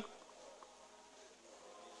 million.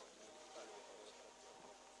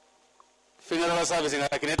 Funeral service in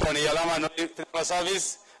Akineta ni Yalama no funeral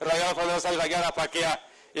service. Royal funeral service agara pakia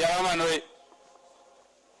Yalama no.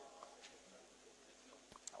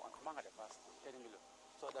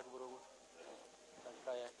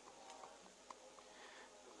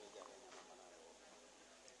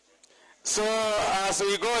 So as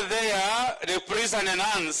we go there, the priests and the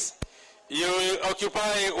nuns, you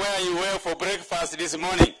occupy where you were for breakfast this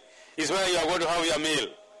morning, is where you are going to have your meal.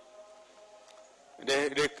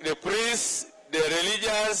 the priests, the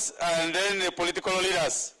religious, and then the political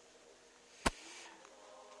leaders.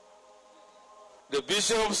 The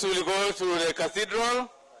bishops will go to the cathedral,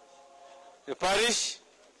 the parish.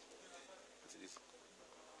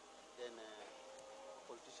 Then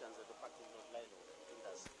politicians at the parking lot Lilo,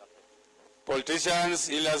 Leaders Cafe. Politicians,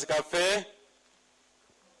 Leaders Cafe,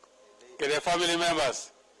 the family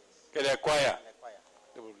members, the choir.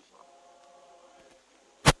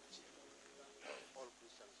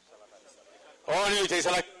 All you take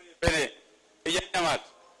like Penny, Yamat.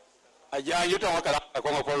 Aja, you don't want to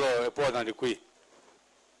come follow a port and the queen.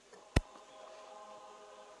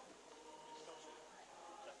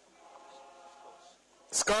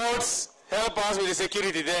 Scouts, help us with the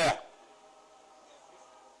security there.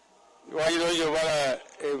 Why you know you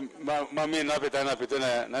want Mammy Napetana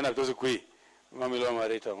Petana, none of those qui, Mammy Loma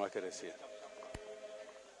Rita Macaresia.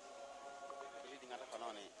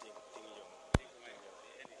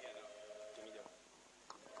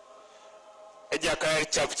 Ejakar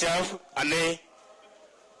Chap Ane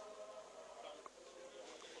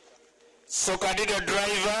Sokadido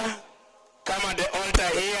driver, come at the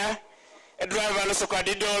altar here. A driver no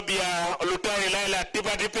Sokadido Bia Olutari Laila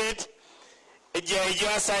Tipa Tipit.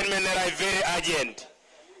 Your assignment are very urgent.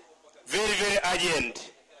 Very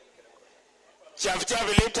urgent. Chap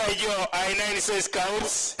later your I9 so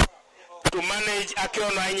scouts to manage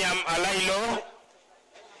Akiono Anyam Alailo.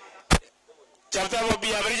 Chapter will be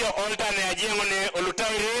a very alternate Ajengone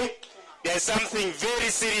Olutaire. There's something very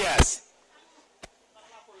serious.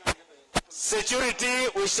 Security,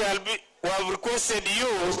 we have requested you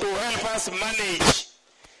to help us manage.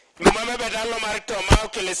 Mama Bedalo Marito Mao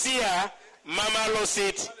Kelesia, Mama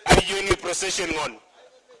Losit, Ayuni procession on.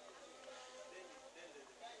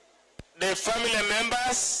 The family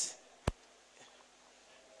members,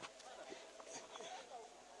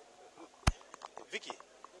 Vicky,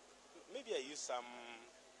 maybe I use some.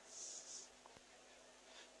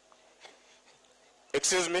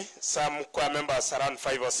 Excuse me, some choir members around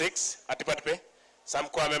 5 or 6. Atipatpe, some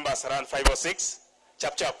choir members around 5 or 6.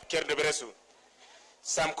 Chap, Ker de Beresu.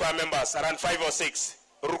 Some choir members around 5 or 6.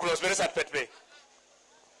 Ruklos Beresat Petpe.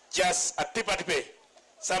 Just Atipatpe.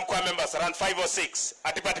 Some choir members around 5 or 6.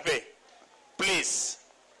 Atipatpe. Please.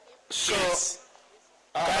 So,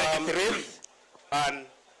 carry the wreath and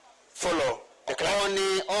follow the clock.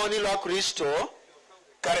 Only Lord Christo.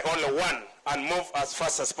 Carry only one and move as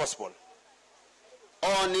fast as possible.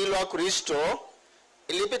 Only Lord Christo.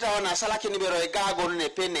 Ilipita wana sala kinibero egago ne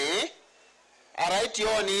pene. Alright,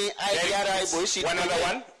 yoni I boishi. One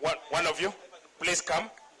other one of you, please come.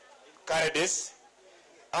 Carry this.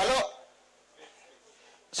 Hello.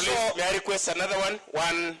 Please, may I request another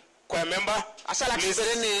one choir member? Please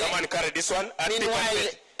come and carry this one. And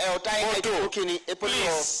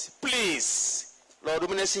please. Lord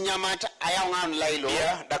Sinyamata, Ayawan Lailo.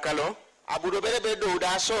 Yeah, Dakalo. Abudo Berebe do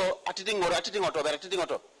da so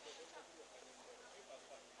atitingoto.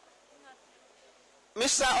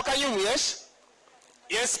 Mr. Okayum, yes?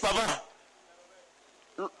 Yes, Papa.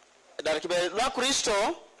 Darkibe Lord Christo,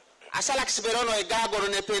 Asalak Siberono e Gago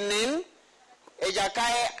ne Penin,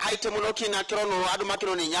 Ejakae Aitemunoki na Krono,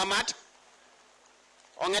 Adumakironi Yamat.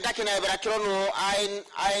 Ongetaki na Ebra Krono,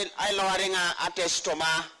 I lowaringa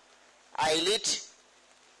atestoma, I lit.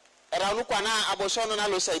 Eranukwana abosono na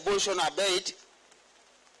losa ibosho na bait.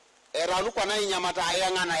 Eranukwana inyamata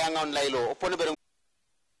ayanga na yanga on lailo. Opone bere.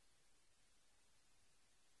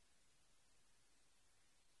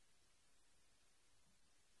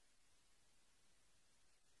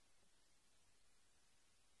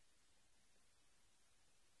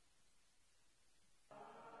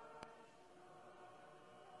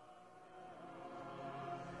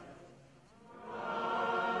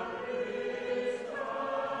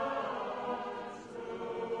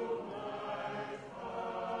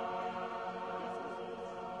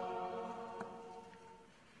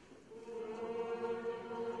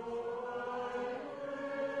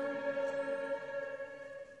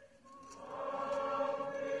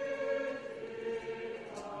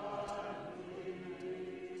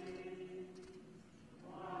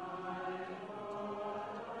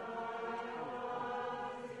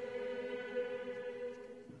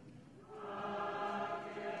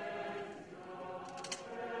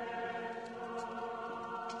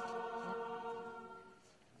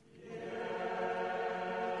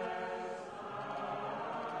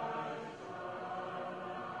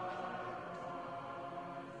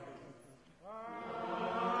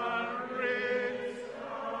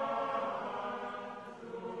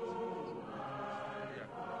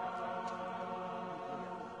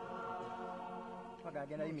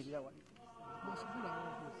 Agenda immediately.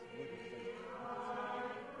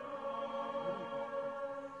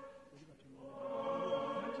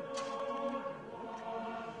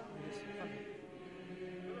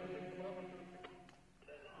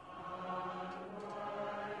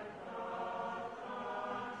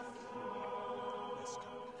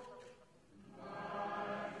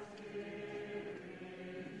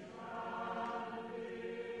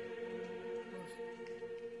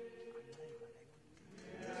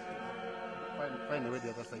 Find the way the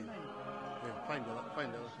other side. Yeah, find the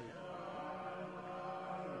other side.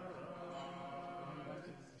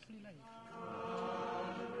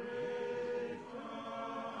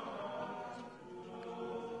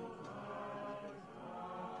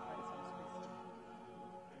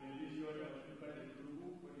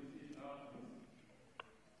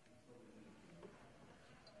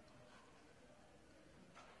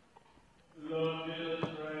 Lord Jesus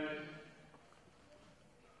Christ,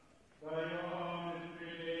 by your own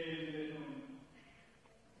spirit,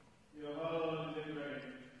 your whole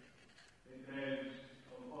liberate the grace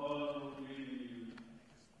of all who believe in you.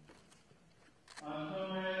 And so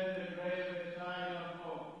make the grace a sign of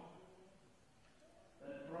hope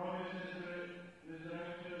that promises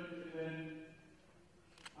resurrection even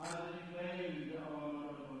as it claims our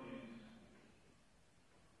mortal bodies.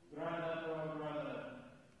 Grant us, our brother,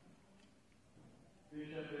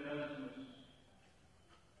 Bishop Erasmus,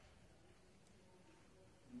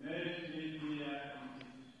 mercy be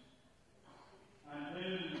activities,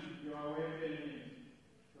 until you awaken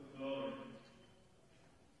to glory.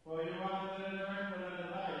 For you are the resurrection and the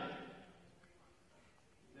life.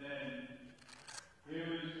 Then he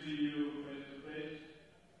will see you face to face,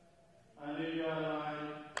 and in your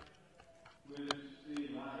life will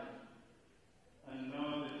see life, and know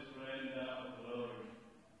the splendor of glory.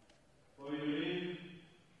 For you live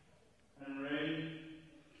and reign,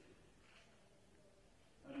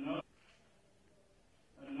 and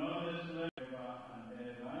know the splendor ever and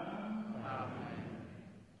ever. Amen.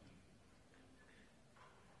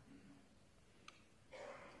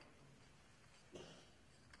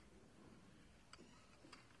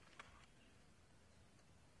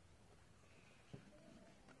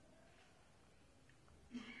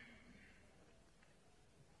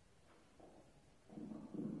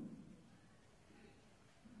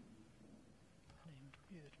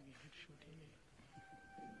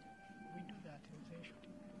 We do that in the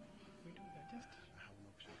shooting. We do that just. I have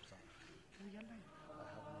no shots. We are live. I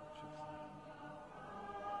have no shots.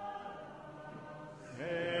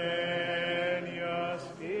 When your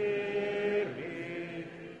spirit,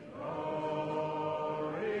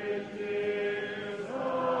 Lord Jesus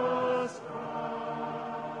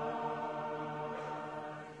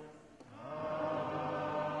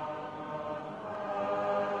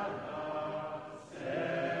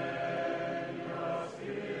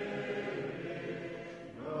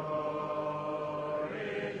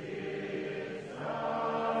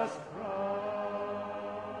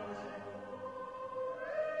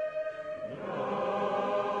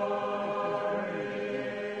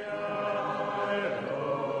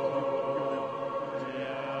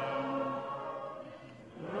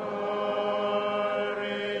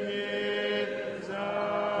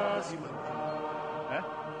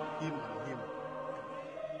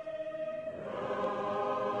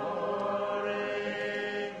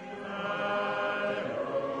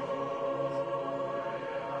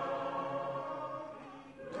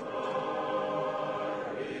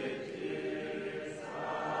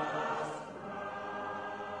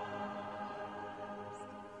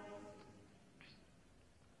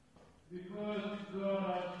Because God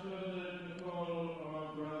has chosen to call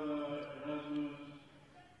our brother Erasmus,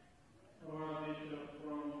 our bishop,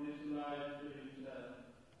 from this life to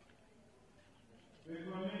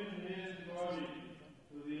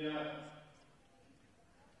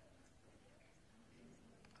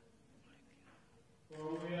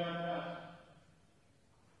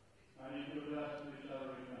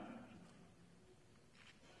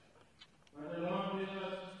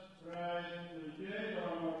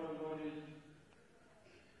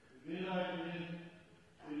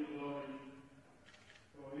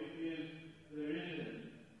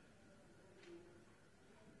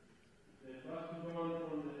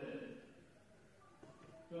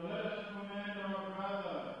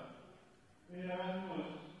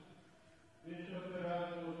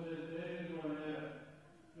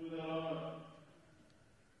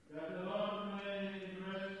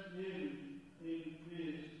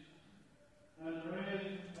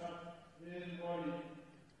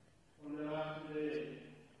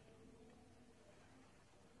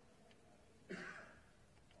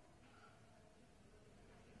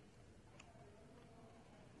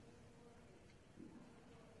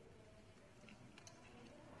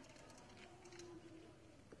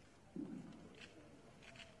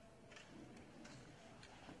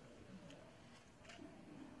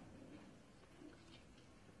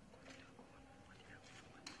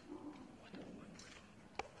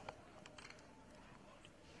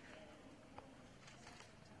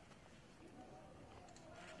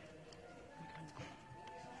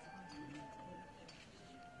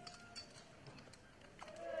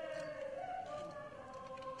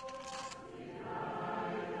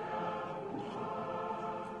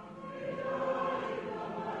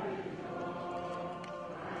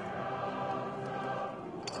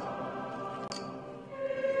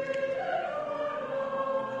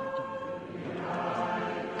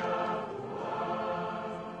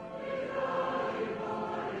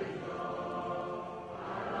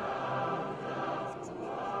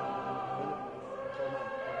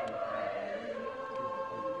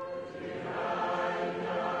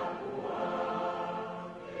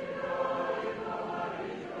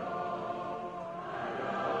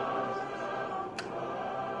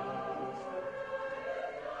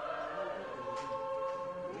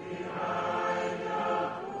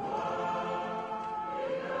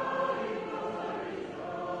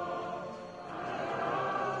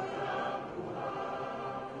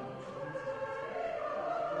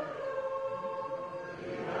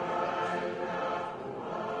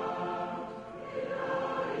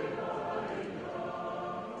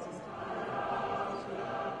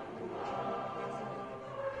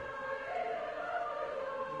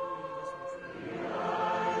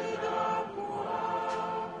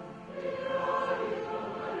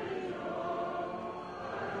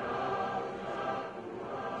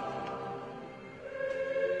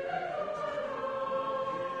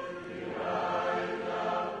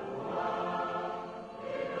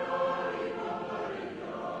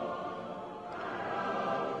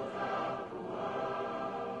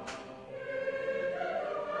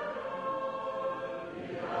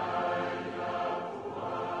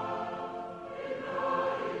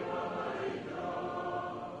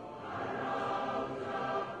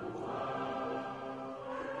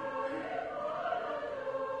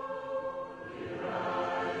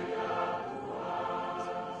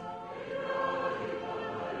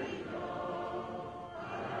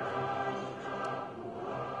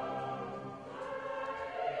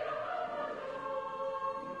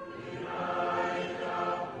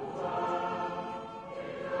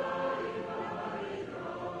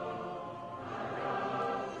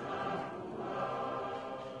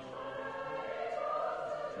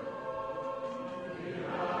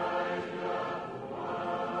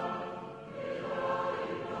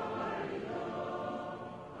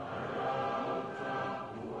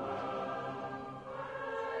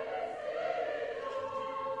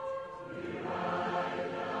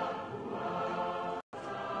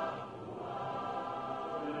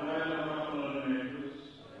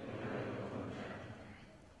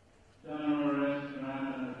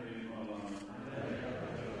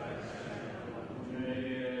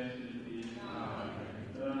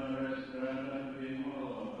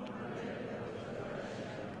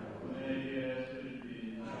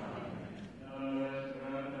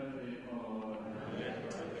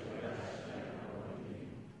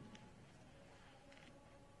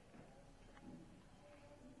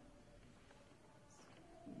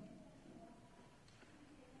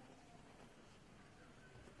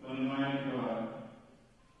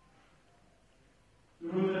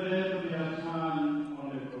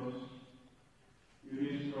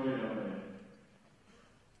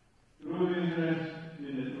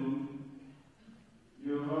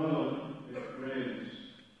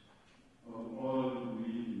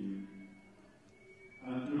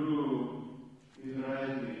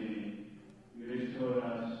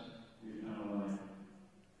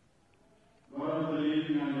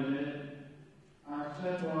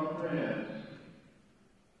answer to our prayers.